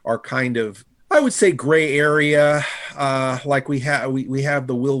are kind of, I would say, gray area. Like we have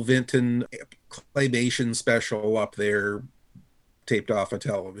the Will Vinton claymation special up there, taped off a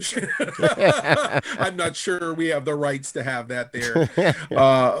television. I'm not sure we have the rights to have that there.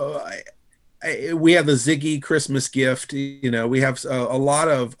 We have the Ziggy Christmas gift. We have a lot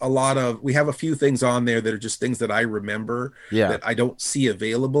of. We have a few things on there that are just things that I remember that I don't see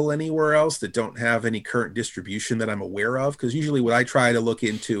available anywhere else, that don't have any current distribution that I'm aware of. Because usually, what I try to look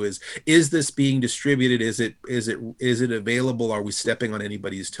into is this being distributed? Is it available? Are we stepping on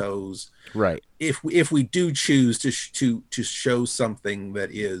anybody's toes? Right. If we do choose to show something that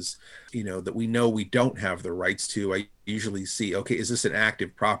is, that we know we don't have the rights to, I usually see, okay, is this an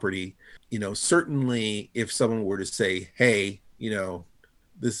active property? Certainly if someone were to say, hey,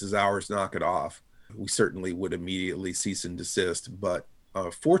 this is ours, knock it off, we certainly would immediately cease and desist. But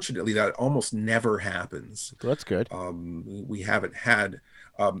fortunately, that almost never happens. That's good. We haven't had,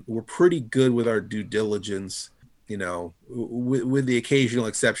 we're pretty good with our due diligence, with the occasional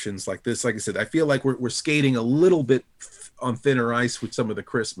exceptions like this. Like I said, I feel like we're skating a little bit on thinner ice with some of the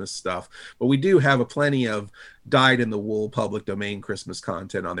Christmas stuff, but we do have plenty of dyed-in-the-wool public domain Christmas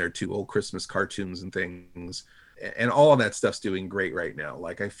content on there too, old Christmas cartoons and things, and all of that stuff's doing great right now.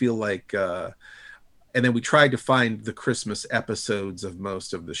 Like, I feel like and then we tried to find the Christmas episodes of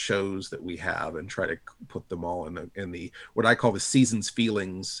most of the shows that we have and try to put them all in the what I call the Seasons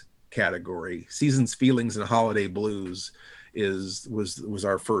Feelings category. Seasons Feelings and Holiday Blues was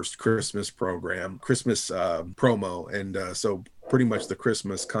our first Christmas program, Christmas promo, and so pretty much the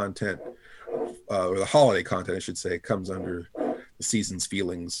Christmas content, or the holiday content, I should say, comes under the Seasons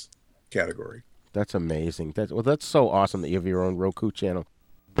Feelings category. That's amazing. That's so awesome that you have your own Roku channel.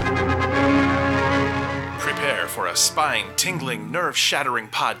 Prepare for a spine-tingling, nerve-shattering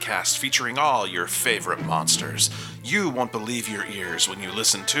podcast featuring all your favorite monsters. You won't believe your ears when you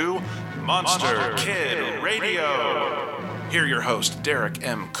listen to Monster Kid Radio. Hear your host, Derek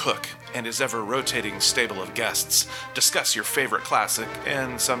M. Cook, and his ever-rotating stable of guests discuss your favorite classic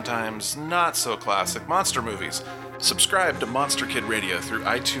and sometimes not-so-classic monster movies. Subscribe to Monster Kid Radio through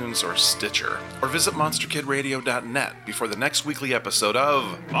iTunes or Stitcher, or visit monsterkidradio.net before the next weekly episode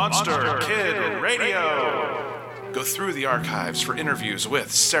of Monster Kid Radio. Go through the archives for interviews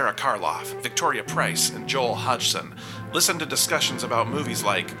with Sarah Karloff, Victoria Price, and Joel Hodgson. Listen to discussions about movies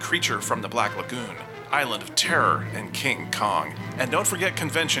like Creature from the Black Lagoon, Island of Terror, and King Kong. And don't forget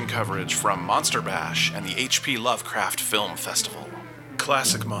convention coverage from Monster Bash and the H.P. Lovecraft Film Festival.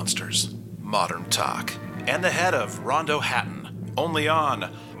 Classic monsters, modern talk, and the head of Rondo Hatton, only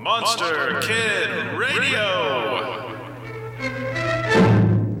on Monster Kid Radio.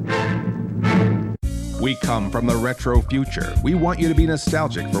 We come from the retro future. We want you to be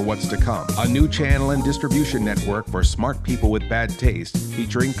nostalgic for what's to come. A new channel and distribution network for smart people with bad taste,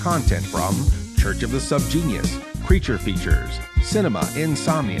 featuring content from Church of the Subgenius, Creature Features, Cinema,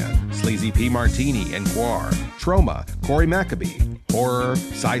 Insomnia, Sleazy P. Martini and Guar, Trauma, Corey Maccabee, horror,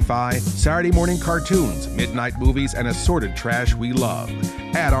 sci-fi, Saturday morning cartoons, midnight movies, and assorted trash we love.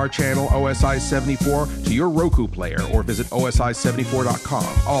 Add our channel OSI 74 to your Roku player or visit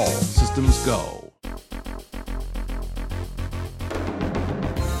osi74.com. All systems go.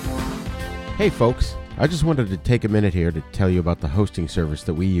 Hey folks, I just wanted to take a minute here to tell you about the hosting service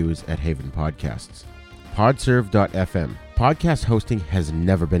that we use at Haven Podcasts. Podserve.fm. Podcast hosting has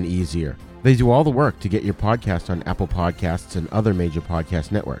never been easier. They do all the work to get your podcast on Apple Podcasts and other major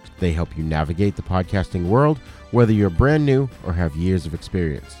podcast networks. They help you navigate the podcasting world, whether you're brand new or have years of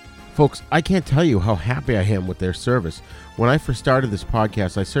experience. Folks, I can't tell you how happy I am with their service. When I first started this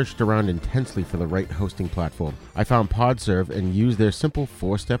podcast, I searched around intensely for the right hosting platform. I found Podserve and used their simple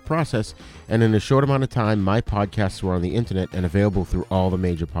 4-step process, and in a short amount of time, my podcasts were on the internet and available through all the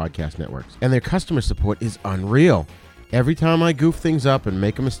major podcast networks. And their customer support is unreal. Every time I goof things up and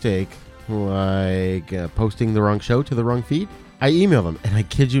make a mistake, like posting the wrong show to the wrong feed, I email them, and I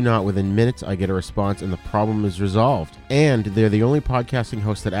kid you not, within minutes I get a response and the problem is resolved. And they're the only podcasting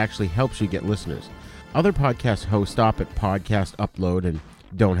host that actually helps you get listeners. Other podcast hosts stop at podcast upload and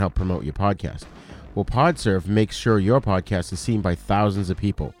don't help promote your podcast. Well, Podserve makes sure your podcast is seen by thousands of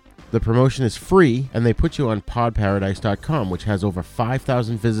people. The promotion is free, and they put you on podparadise.com, which has over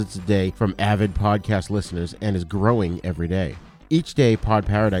 5,000 visits a day from avid podcast listeners and is growing every day. Each day, Pod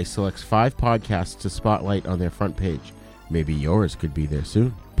Paradise selects 5 podcasts to spotlight on their front page. Maybe yours could be there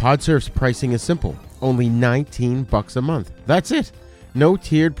soon. Podserve's pricing is simple, only $19 a month. That's it. No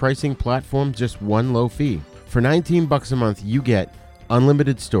tiered pricing platform, just one low fee. For $19 a month, you get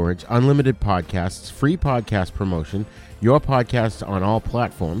unlimited storage, unlimited podcasts, free podcast promotion, your podcasts on all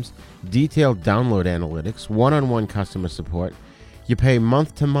platforms, detailed download analytics, one-on-one customer support. You pay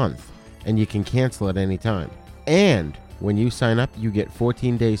month to month, and you can cancel at any time. And when you sign up, you get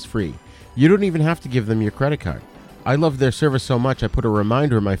 14 days free. You don't even have to give them your credit card. I loved their service so much I put a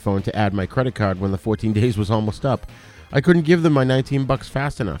reminder in my phone to add my credit card when the 14 days was almost up. I couldn't give them my $19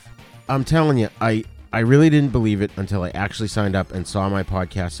 fast enough. I'm telling you, I really didn't believe it until I actually signed up and saw my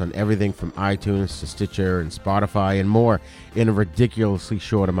podcasts on everything from iTunes to Stitcher and Spotify and more in a ridiculously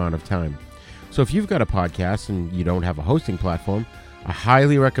short amount of time. So if you've got a podcast and you don't have a hosting platform, I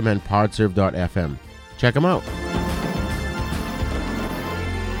highly recommend podserve.fm. Check them out.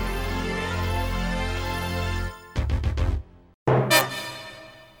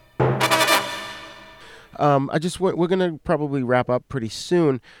 We're going to probably wrap up pretty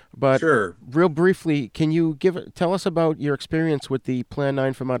soon, but sure. Real briefly, can you tell us about your experience with the Plan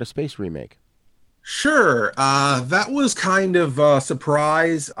 9 from Outer Space remake? Sure. That was kind of a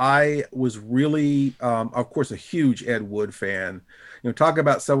surprise. I was really, of course, a huge Ed Wood fan. Talk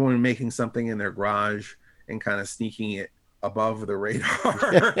about someone making something in their garage and kind of sneaking it above the radar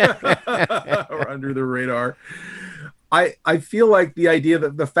or under the radar. I feel like the idea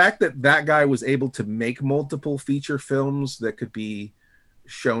that the fact that guy was able to make multiple feature films that could be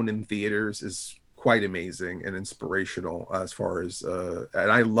shown in theaters is quite amazing and inspirational as far as,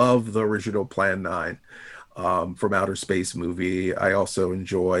 and I love the original Plan 9 from Outer Space movie. I also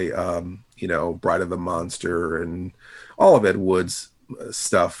enjoy, Bride of the Monster and all of Ed Wood's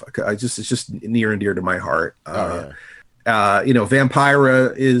stuff. It's just near and dear to my heart.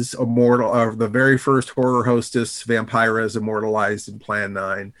 Vampira is immortal. The very first horror hostess, Vampira, is immortalized in Plan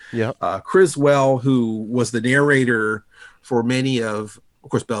 9. Yeah. Criswell, who was the narrator for many of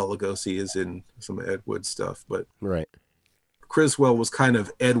course, Bela Lugosi is in some Ed Wood stuff, but right. Criswell was kind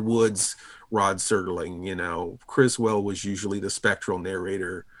of Ed Wood's Rod Serling. Criswell was usually the spectral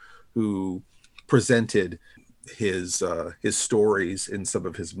narrator who presented his stories in some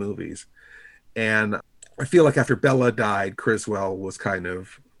of his movies, and I feel like after Bela died, Criswell was kind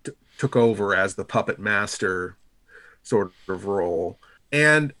of took over as the puppet master sort of role.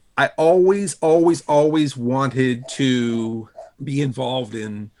 And I always wanted to be involved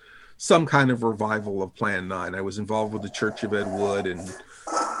in some kind of revival of Plan 9. I was involved with the Church of Ed Wood, and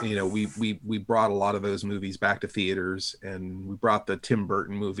we brought a lot of those movies back to theaters, and we brought the Tim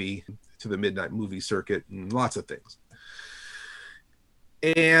Burton movie to the midnight movie circuit and lots of things.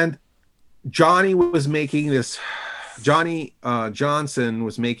 And Johnny Johnson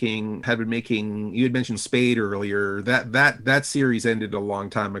had been making, you had mentioned Spade earlier, that series ended a long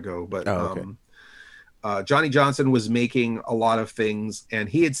time ago, but Johnny Johnson was making a lot of things, and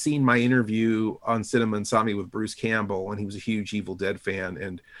he had seen my interview on Cinema Insomnia with Bruce Campbell, and he was a huge Evil Dead fan,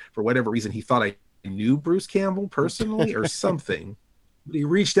 and for whatever reason he thought I knew Bruce Campbell personally or something. But he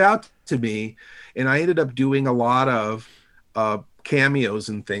reached out to me, and I ended up doing a lot of cameos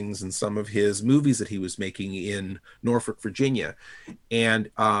and things in some of his movies that he was making in Norfolk, Virginia. And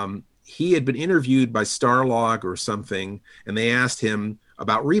he had been interviewed by Starlog or something, and they asked him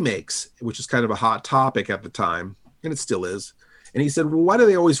about remakes, which is kind of a hot topic at the time, and it still is. And he said, well, why do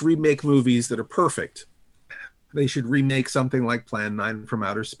they always remake movies that are perfect? They should remake something like Plan 9 from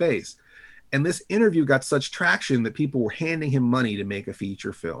Outer Space. And this interview got such traction that people were handing him money to make a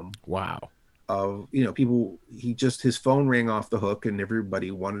feature film. Wow. His phone rang off the hook, and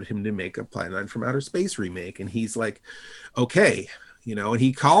everybody wanted him to make a Plan 9 from Outer Space remake. And he's like, okay, and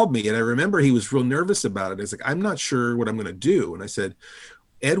he called me, and I remember he was real nervous about it. He's like, I'm not sure what I'm going to do. And I said,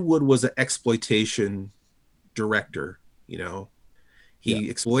 Ed Wood was an exploitation director. He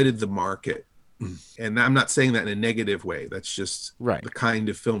exploited the market. And I'm not saying that in a negative way. That's just the kind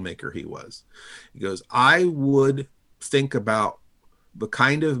of filmmaker he was. He goes, I would think about the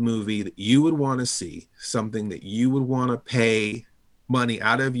kind of movie that you would want to see, something that you would want to pay money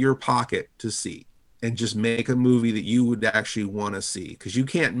out of your pocket to see, and just make a movie that you would actually want to see. Because you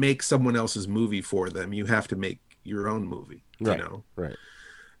can't make someone else's movie for them. You have to make your own movie, Right.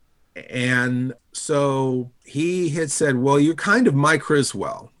 And so he had said, well, you're kind of my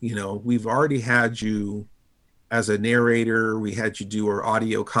Criswell. We've already had you as a narrator. We had you do our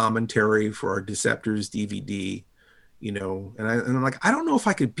audio commentary for our Deceptors DVD, and I'm like, I don't know if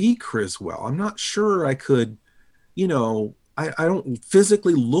I could be Criswell. I'm not sure I could, I don't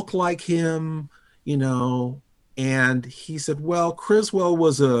physically look like him, And he said, well, Criswell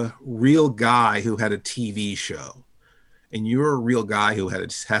was a real guy who had a TV show. And you're a real guy who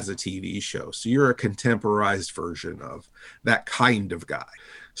has a TV show. So you're a contemporized version of that kind of guy.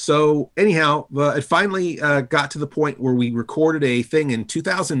 So anyhow, it finally got to the point where we recorded a thing in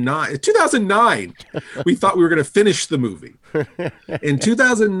 2009. 2009, we thought we were going to finish the movie. In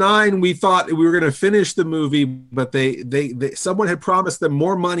 2009, we thought we were going to finish the movie, but someone had promised them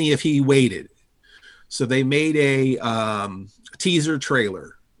more money if he waited. So they made a teaser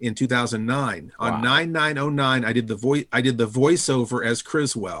trailer. In 2009, on 9/9/09, I did the voiceover as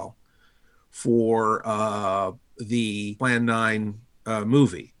Criswell for the Plan 9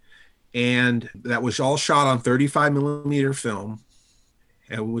 movie, and that was all shot on 35mm film.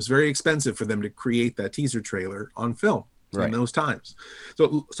 And it was very expensive for them to create that teaser trailer on film in those times.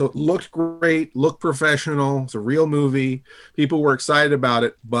 So it looked great, looked professional. It's a real movie. People were excited about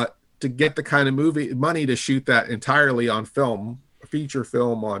it, but to get the kind of money to shoot that entirely on film, feature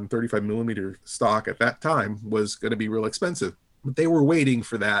film on 35mm stock at that time, was going to be real expensive. But they were waiting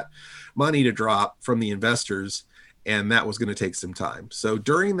for that money to drop from the investors, and that was going to take some time. So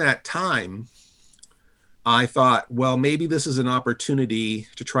during that time, I thought, well, maybe this is an opportunity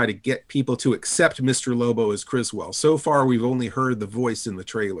to try to get people to accept Mr. Lobo as Criswell. So far, we've only heard the voice in the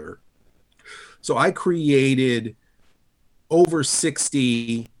trailer. So I created over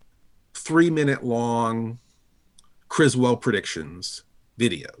 60 3-minute long Criswell predictions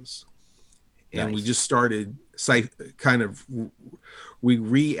videos, and we just started we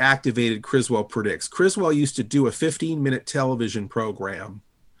reactivated Criswell Predicts. Criswell used to do a 15-minute television program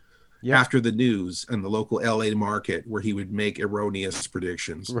after the news in the local LA market where he would make erroneous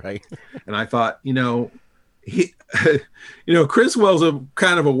predictions. Right. And I thought, Criswell's a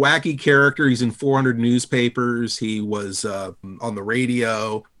kind of a wacky character. He's in 400 newspapers. He was on the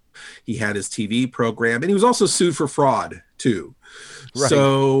radio. He had his TV program, and he was also sued for fraud too. Right.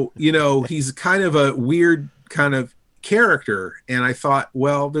 So, he's kind of a weird kind of character. And I thought,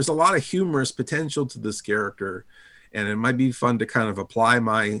 well, there's a lot of humorous potential to this character, and it might be fun to kind of apply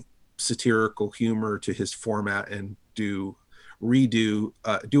my satirical humor to his format and do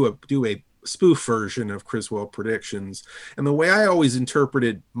a spoof version of Criswell Predictions. And the way I always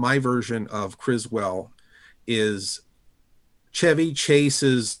interpreted my version of Criswell is Chevy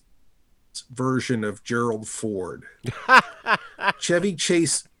Chase's version of Gerald Ford. Chevy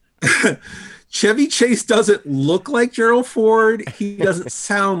Chase doesn't look like Gerald Ford. He doesn't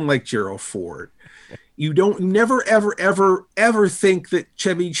sound like Gerald Ford. You never ever think that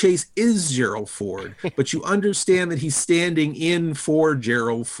Chevy Chase is Gerald Ford, but you understand that he's standing in for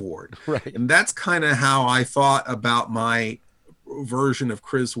Gerald Ford. Right. And that's kind of how I thought about my version of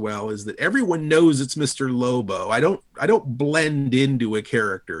Criswell, is that everyone knows it's Mr. Lobo. I don't blend into a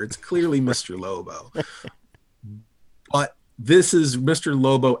character. It's clearly Mr. Lobo. But this is Mr.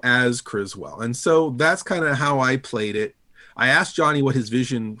 Lobo as Criswell. And so that's kind of how I played it. I asked Johnny what his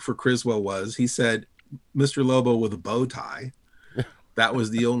vision for Criswell was. He said Mr. Lobo with a bow tie. That was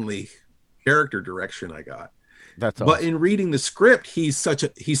the only character direction I got. That's awesome. But in reading the script, he's such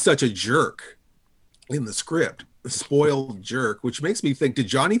a jerk. in the script, spoiled jerk, which makes me think, did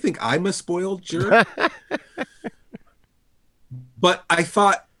Johnny think I'm a spoiled jerk? But I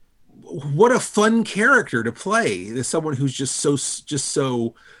thought, what a fun character to play. There's someone who's just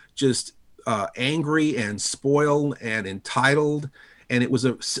angry and spoiled and entitled. And it was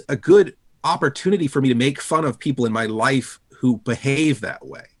a good opportunity for me to make fun of people in my life who behave that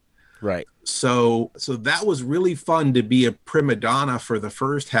way. Right. So that was really fun to be a prima donna for the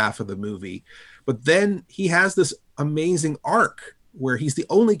first half of the movie. But then he has this amazing arc where he's the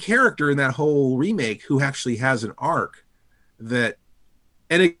only character in that whole remake who actually has an arc that,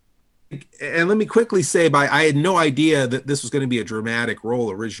 and let me quickly say, I had no idea that this was going to be a dramatic role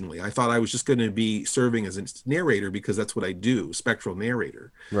originally. I thought I was just going to be serving as a narrator because that's what I do, spectral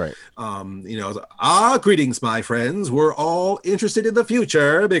narrator. Right. Greetings, my friends. We're all interested in the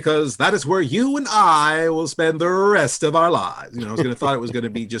future because that is where you and I will spend the rest of our lives. I was going to thought it was going to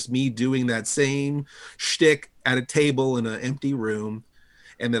be just me doing that same shtick at a table in an empty room,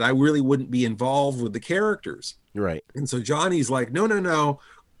 and that I really wouldn't be involved with the characters. Right. And so Johnny's like, no.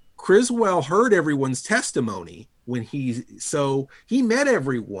 Criswell heard everyone's testimony so he met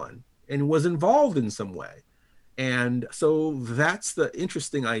everyone and was involved in some way. And so that's the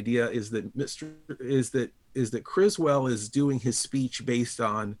interesting idea, is that Criswell is doing his speech based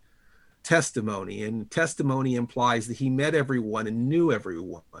on testimony, and testimony implies that he met everyone and knew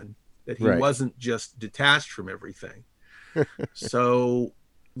everyone, that he wasn't just detached from everything. So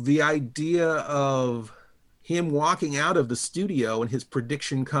the idea of him walking out of the studio and his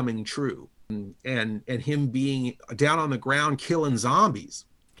prediction coming true, and him being down on the ground killing zombies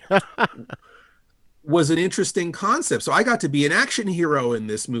was an interesting concept. So I got to be an action hero in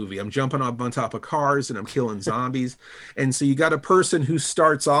this movie. I'm jumping up on top of cars and I'm killing zombies. And so you got a person who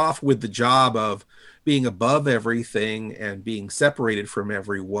starts off with the job of being above everything and being separated from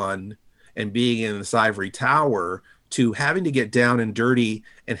everyone and being in this ivory tower, to having to get down and dirty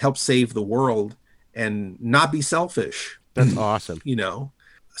and help save the world and not be selfish. That's awesome.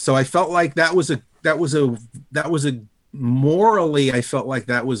 So I felt like that was a morally, I felt like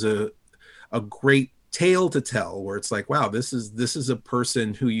that was a great tale to tell, where it's like, wow, this is a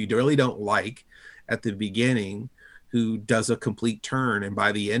person who you really don't like at the beginning, who does a complete turn, and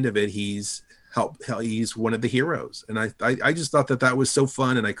by the end of it, he's one of the heroes. And I just thought that was so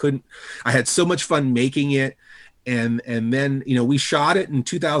fun, and I had so much fun making it. And then, we shot it in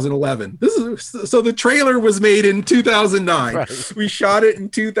 2011. So the trailer was made in 2009. Right. We shot it in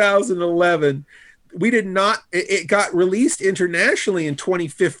 2011. It got released internationally in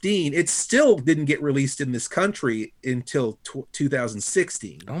 2015. It still didn't get released in this country until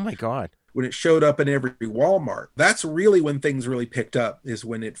 2016. Oh my God. When it showed up in every Walmart. That's really when things really picked up, is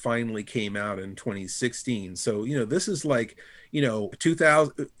when it finally came out in 2016. So, this is like,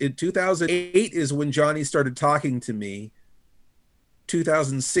 2008 is when Johnny started talking to me.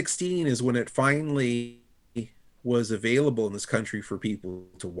 2016 is when it finally was available in this country for people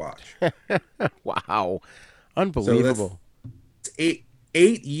to watch. Wow. Unbelievable. So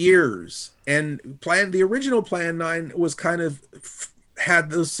 8 years. And the original Plan 9 was kind of had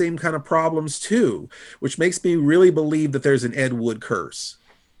those same kind of problems too, which makes me really believe that there's an Ed Wood curse.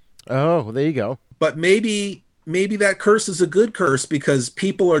 Oh, there you go. But maybe that curse is a good curse, because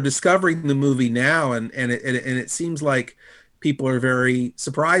people are discovering the movie now, and it seems like people are very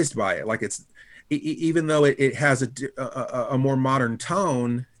surprised by it. Like, it's, even though it has a more modern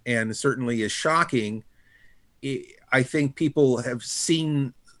tone and certainly is shocking, I think people have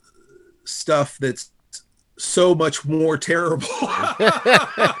seen stuff that's so much more terrible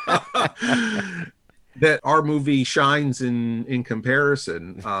that our movie shines in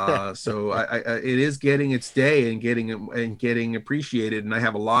comparison. So it is getting its day and getting appreciated. And I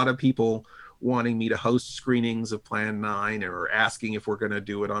have a lot of people wanting me to host screenings of Plan 9, or asking if we're going to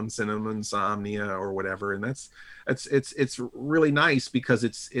do it on Cinema Insomnia or whatever. And it's really nice, because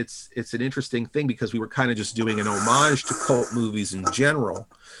it's an interesting thing, because we were kind of just doing an homage to cult movies in general.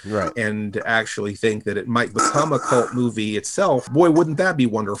 Right. And actually think that it might become a cult movie itself. Boy, wouldn't that be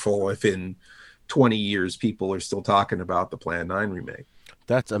wonderful if in 20 years people are still talking about the Plan 9 remake.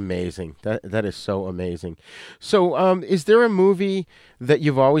 That's amazing. That is so amazing. So is there a movie that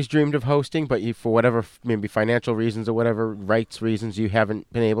you've always dreamed of hosting, but you, for whatever, maybe financial reasons or whatever, rights reasons, you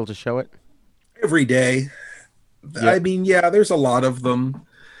haven't been able to show it? Every day. Yep. I mean, yeah, there's a lot of them.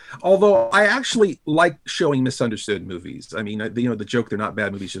 Although I actually like showing misunderstood movies. I mean, the joke, they're not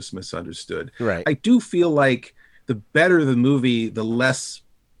bad movies, just misunderstood. Right. I do feel like the better the movie, the less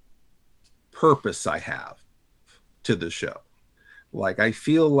purpose I have to the show. Like, I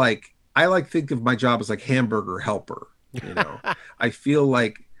feel like, I think of my job as like hamburger helper. I feel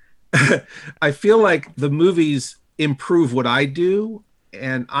like I feel like the movies improve what I do,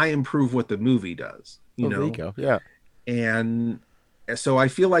 and I improve what the movie does. You know, there you go. Yeah. And so I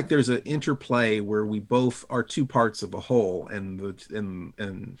feel like there's an interplay where we both are two parts of a whole, and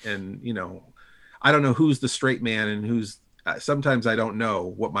you know, I don't know who's the straight man and who's. Sometimes I don't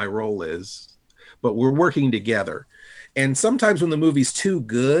know what my role is, but we're working together. And sometimes when the movie's too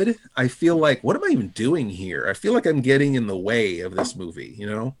good, I feel like, what am I even doing here? I feel like I'm getting in the way of this movie, you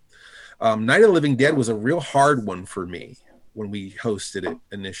know? Night of the Living Dead was a real hard one for me when we hosted it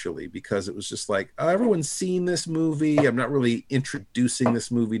initially, because it was just like, oh, everyone's seen this movie. I'm not really introducing this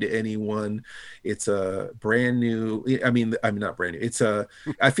movie to anyone. It's a brand new, I'm not brand new.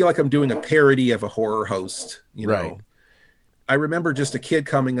 I feel like I'm doing a parody of a horror host, you know? Right. I remember just a kid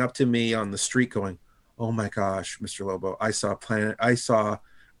coming up to me on the street going, "Oh my gosh, Mr. Lobo, I saw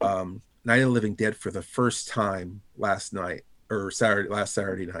Night of the Living Dead for the first time last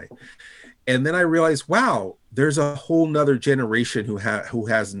Saturday night." And then I realized, wow, there's a whole nother generation who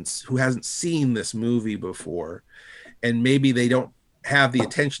hasn't seen this movie before, and maybe they don't have the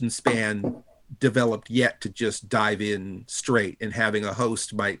attention span developed yet to just dive in straight, and having a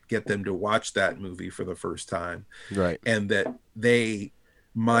host might get them to watch that movie for the first time. Right. And that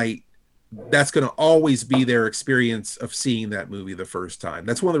that's going to always be their experience of seeing that movie the first time.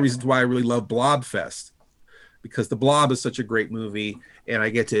 That's one of the reasons why I really love Blobfest, because The Blob is such a great movie, and I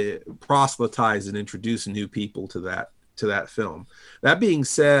get to proselytize and introduce new people to that film. That being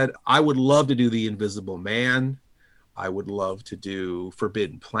said, I would love to do The Invisible Man. I would love to do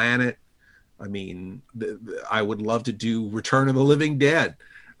Forbidden Planet. I mean, I would love to do Return of the Living Dead.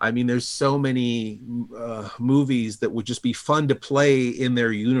 I mean, there's so many movies that would just be fun to play in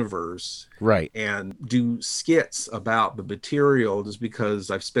their universe. Right. And do skits about the material, just because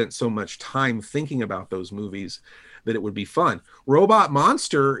I've spent so much time thinking about those movies that it would be fun. Robot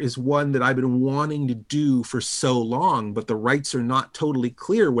Monster is one that I've been wanting to do for so long, but the rights are not totally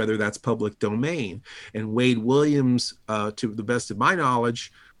clear whether that's public domain. And Wade Williams, to the best of my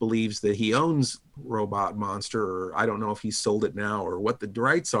knowledge, believes that he owns Robot Monster, or I don't know if he's sold it now or what the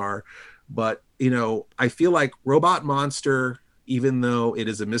rights are. But, you know, I feel like Robot Monster, even though it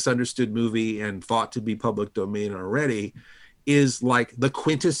is a misunderstood movie and thought to be public domain already, is like the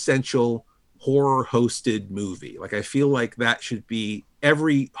quintessential horror hosted movie. Like, I feel like that should be,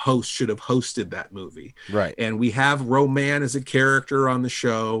 every host should have hosted that movie. Right. And we have Roman as a character on the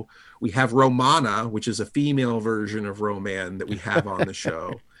show. We have Romana, which is a female version of Roman that we have on the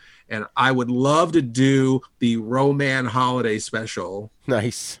show. And I would love to do the Roman holiday special.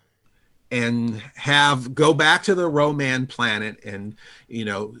 Nice. And go back to the Roman planet and, you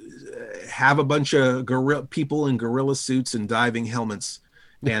know, have a bunch of people in gorilla suits and diving helmets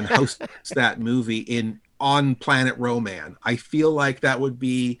and host that movie on planet Roman. I feel like that would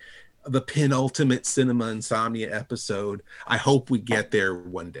be the penultimate Cinema Insomnia episode. I hope we get there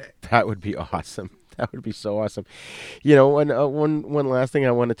one day. That would be awesome. That would be so awesome. You know, and one last thing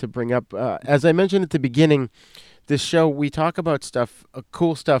I wanted to bring up, as I mentioned at the beginning, this show, we talk about stuff,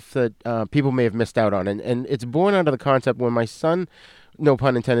 cool stuff that people may have missed out on. And it's born out of the concept when my son, no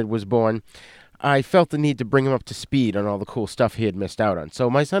pun intended, was born. I felt the need to bring him up to speed on all the cool stuff he had missed out on.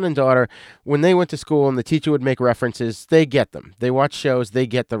 So my son and daughter, when they went to school and the teacher would make references, they get them. They watch shows, they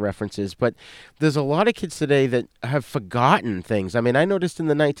get the references. But there's a lot of kids today that have forgotten things. I mean, I noticed in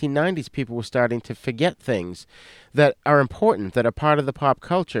the 1990s people were starting to forget things that are important, that are part of the pop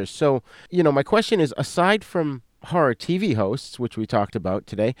culture. So, you know, my question is, aside from horror TV hosts, which we talked about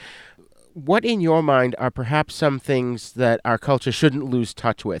today, what in your mind are perhaps some things that our culture shouldn't lose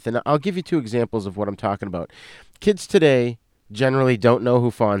touch with? And I'll give you two examples of what I'm talking about. Kids today generally don't know who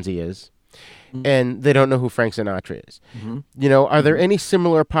Fonzie is, and they don't know who Frank Sinatra is. Mm-hmm. You know, are there any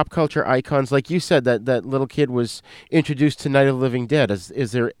similar pop culture icons? Like you said, that little kid was introduced to Night of the Living Dead.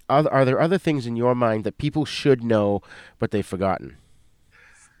 Are there other things in your mind that people should know but they've forgotten?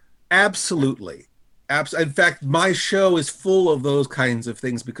 Absolutely. In fact, my show is full of those kinds of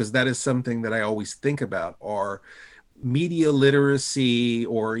things, because that is something that I always think about, are media literacy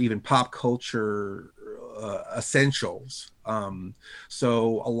or even pop culture essentials.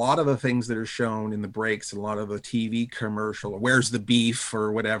 So a lot of the things that are shown in the breaks, a lot of the TV commercial, Where's the Beef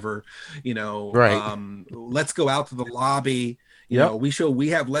or whatever, you know, right. Let's Go Out to the Lobby. You know, we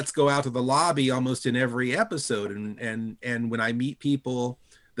have Let's Go Out to the Lobby almost in every episode. And when I meet people,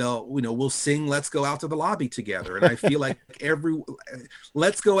 we'll sing Let's Go Out to the Lobby together. And I feel like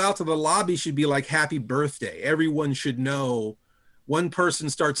Let's Go Out to the Lobby should be like Happy Birthday. Everyone should know, one person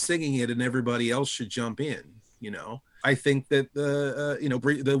starts singing it and everybody else should jump in, you know. I think that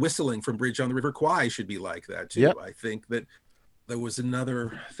the whistling from Bridge on the River Kwai should be like that too. Yep. I think that There was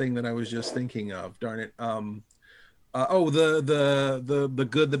another thing that I was just thinking of. Darn it. The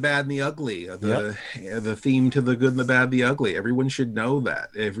good, the bad, and the ugly. The theme to the good and the bad, and the ugly. Everyone should know that.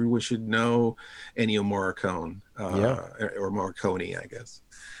 Everyone should know Ennio Morricone, or Morricone, I guess.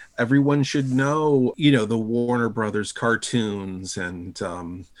 Everyone should know, the Warner Brothers cartoons and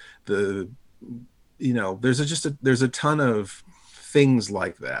there's a ton of things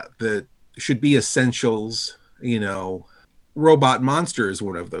like that should be essentials. Robot Monster is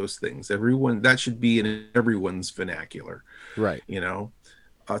one of those things. That should be in everyone's vernacular, right?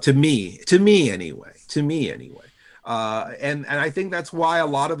 To me anyway. And I think that's why a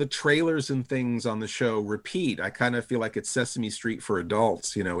lot of the trailers and things on the show repeat. I kind of feel like it's Sesame Street for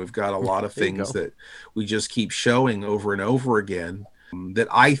adults. We've got a lot of things that we just keep showing over and over again that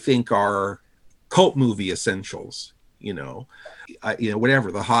I think are cult movie essentials.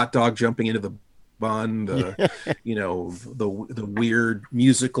 Whatever, the hot dog jumping into the bun, the weird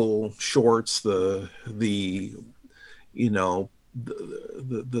musical shorts, the and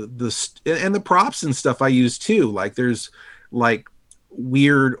the props and stuff I use too. Like there's like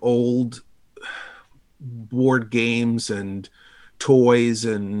weird old board games and toys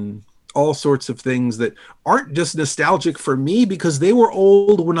and all sorts of things that aren't just nostalgic for me because they were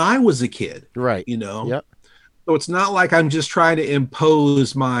old when I was a kid. Right. Yep. So it's not like I'm just trying to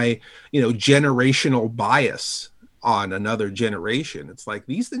impose my, generational bias on another generation. It's like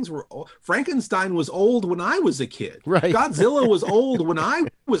these things were old. Frankenstein was old when I was a kid. Right. Godzilla was old when I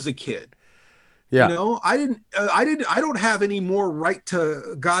was a kid. Yeah. I don't have any more right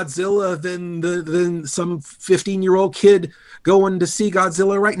to Godzilla than some 15-year-old kid going to see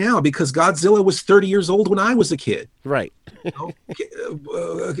Godzilla right now because Godzilla was 30 years old when I was a kid. Right.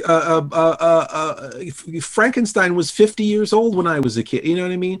 Frankenstein was 50 years old when I was a kid. You know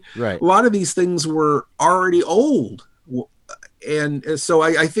what I mean? Right. A lot of these things were already old. And so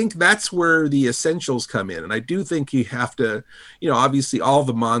I think that's where the essentials come in. And I do think you have to, obviously all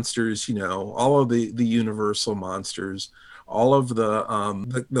the monsters, all of the Universal monsters, all of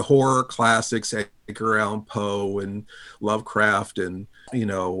the horror classics, Edgar Allan Poe and Lovecraft and,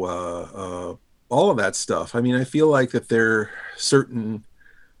 all of that stuff. I mean, I feel like that there are certain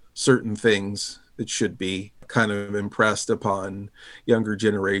things that should be kind of impressed upon younger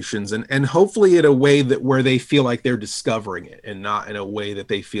generations and hopefully in a way that where they feel like they're discovering it and not in a way that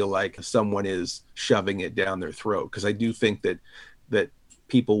they feel like someone is shoving it down their throat. Because I do think that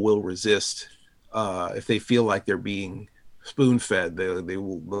people will resist if they feel like they're being spoon-fed, they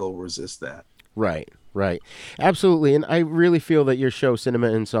will resist that. Right. Absolutely. And I really feel that your show,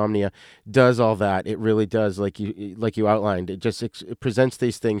 Cinema Insomnia, does all that. It really does, like you outlined. It just it presents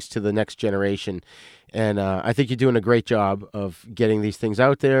these things to the next generation. And I think you're doing a great job of getting these things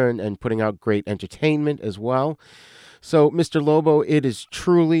out there and putting out great entertainment as well. So, Mr. Lobo, it has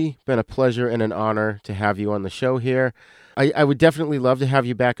truly been a pleasure and an honor to have you on the show here. I would definitely love to have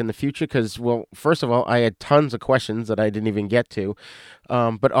you back in the future because, well, first of all, I had tons of questions that I didn't even get to.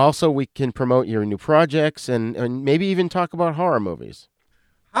 But also we can promote your new projects and maybe even talk about horror movies.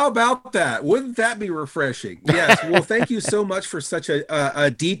 How about that? Wouldn't that be refreshing? Yes. Well, thank you so much for such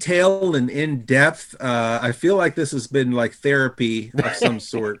a detailed and in-depth. I feel like this has been like therapy of some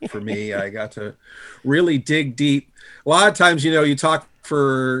sort for me. I got to really dig deep. A lot of times, you talk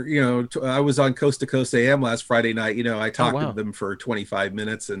for, I was on Coast to Coast AM last Friday night. I talked to them for 25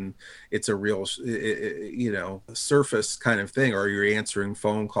 minutes and it's a real, surface kind of thing, or you're answering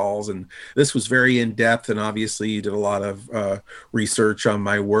phone calls. And this was very in depth. And obviously you did a lot of research on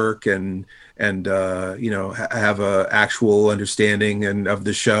my work and have a actual understanding of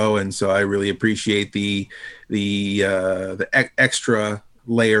the show. And so I really appreciate the extra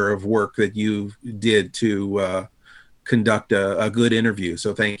layer of work that you did to conduct a good interview.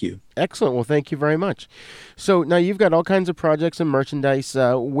 So thank you. Excellent. Well, thank you very much. So now you've got all kinds of projects and merchandise.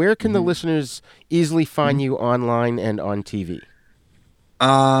 Where can the listeners easily find you online and on TV?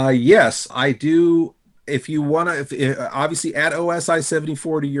 Yes, I do. If you want to, obviously add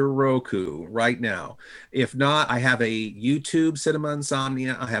OSI74 to your Roku right now. If not, I have a YouTube Cinema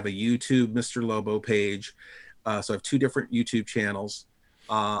Insomnia. I have a YouTube Mr. Lobo page. So I have two different YouTube channels.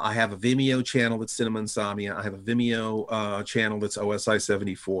 I have a Vimeo channel that's Cinema Insomnia. I have a Vimeo channel that's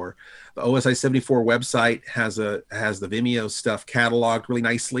OSI74. The OSI74 website has the Vimeo stuff cataloged really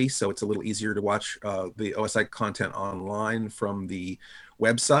nicely, so it's a little easier to watch the OSI content online from the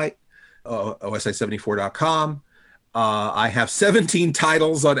website, OSI74.com. I have 17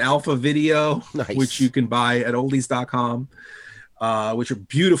 titles on Alpha Video, nice, which you can buy at oldies.com, which are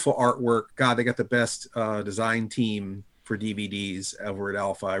beautiful artwork. God, they got the best design team for DVDs over at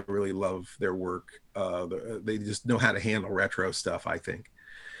Alpha. I really love their work. They just know how to handle retro stuff, I think.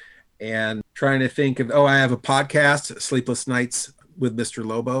 And trying to think of, I have a podcast, Sleepless Nights with Mr.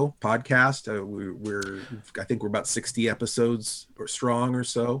 Lobo podcast. I think we're about 60 episodes or strong or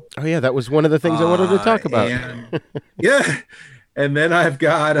so. Oh yeah, that was one of the things I wanted to talk about. Yeah. And then I've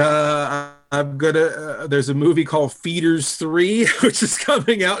got there's a movie called Feeders 3, which is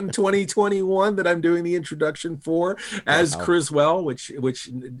coming out in 2021 that I'm doing the introduction for as Criswell, which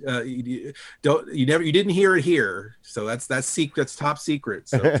you didn't hear it here. So that's top secret.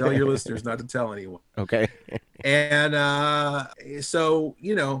 So tell your listeners not to tell anyone. Okay. And so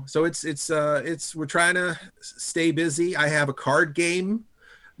it's we're trying to stay busy. I have a card game,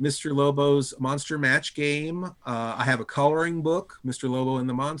 Mr. Lobo's Monster Match Game. I have a coloring book, Mr. Lobo and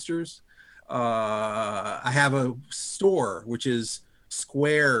the Monsters. I have a store, which is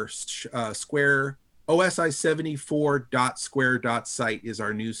Square OSI74.square.site is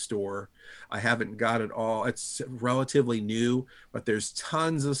our new store. I haven't got it all. It's relatively new, but there's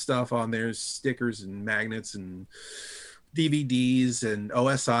tons of stuff on there, stickers and magnets and DVDs and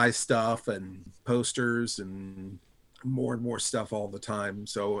OSI stuff and posters and more stuff all the time.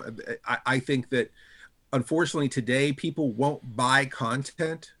 So I think that unfortunately today people won't buy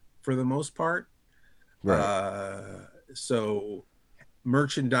content for the most part. Right. So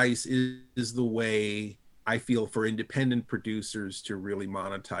merchandise is the way I feel for independent producers to really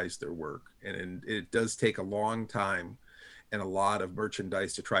monetize their work. And it does take a long time and a lot of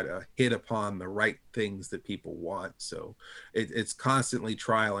merchandise to try to hit upon the right things that people want. So it's constantly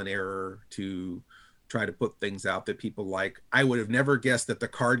trial and error to try to put things out that people like. I would have never guessed that the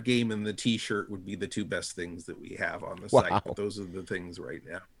card game and the t-shirt would be the two best things that we have on the site. But those are the things right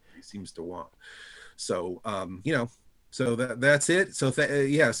now he seems to want. So, so that's it. So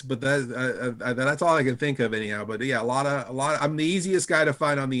yes, but that's all I can think of anyhow. But yeah, a lot of, I'm the easiest guy to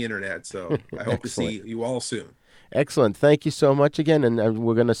find on the internet. So I hope to see you all soon. Excellent. Thank you so much again. And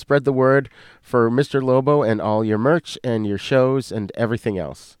we're going to spread the word for Mr. Lobo and all your merch and your shows and everything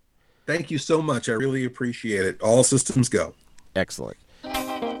else. Thank you so much. I really appreciate it. All systems go. Excellent.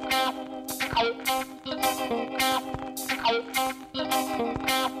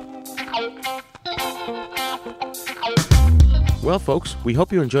 Well, folks, we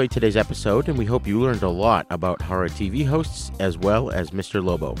hope you enjoyed today's episode, and we hope you learned a lot about horror TV hosts as well as Mr.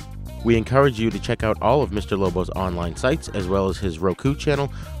 Lobo. We encourage you to check out all of Mr. Lobo's online sites as well as his Roku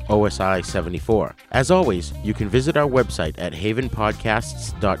channel, OSI74. As always, you can visit our website at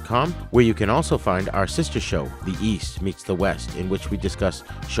havenpodcasts.com, where you can also find our sister show, The East Meets the West, in which we discuss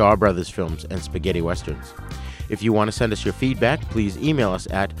Shaw Brothers films and spaghetti westerns. If you want to send us your feedback, please email us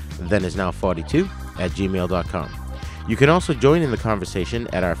at thenisnow42@gmail.com. You can also join in the conversation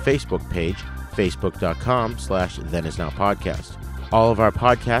at our Facebook page, facebook.com/thenisnowpodcast. All of our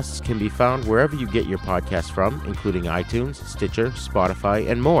podcasts can be found wherever you get your podcasts from, including iTunes, Stitcher, Spotify,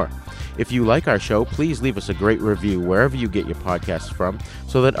 and more. If you like our show, please leave us a great review wherever you get your podcasts from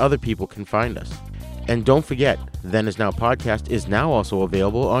so that other people can find us. And don't forget, Then Is Now Podcast is now also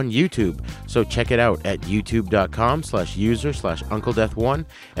available on YouTube, so check it out at youtube.com/user/UncleDeath1,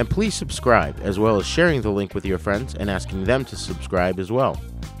 and please subscribe, as well as sharing the link with your friends and asking them to subscribe as well.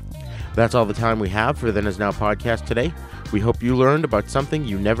 That's all the time we have for Then Is Now Podcast today. We hope you learned about something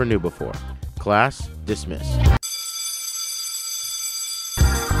you never knew before. Class dismissed.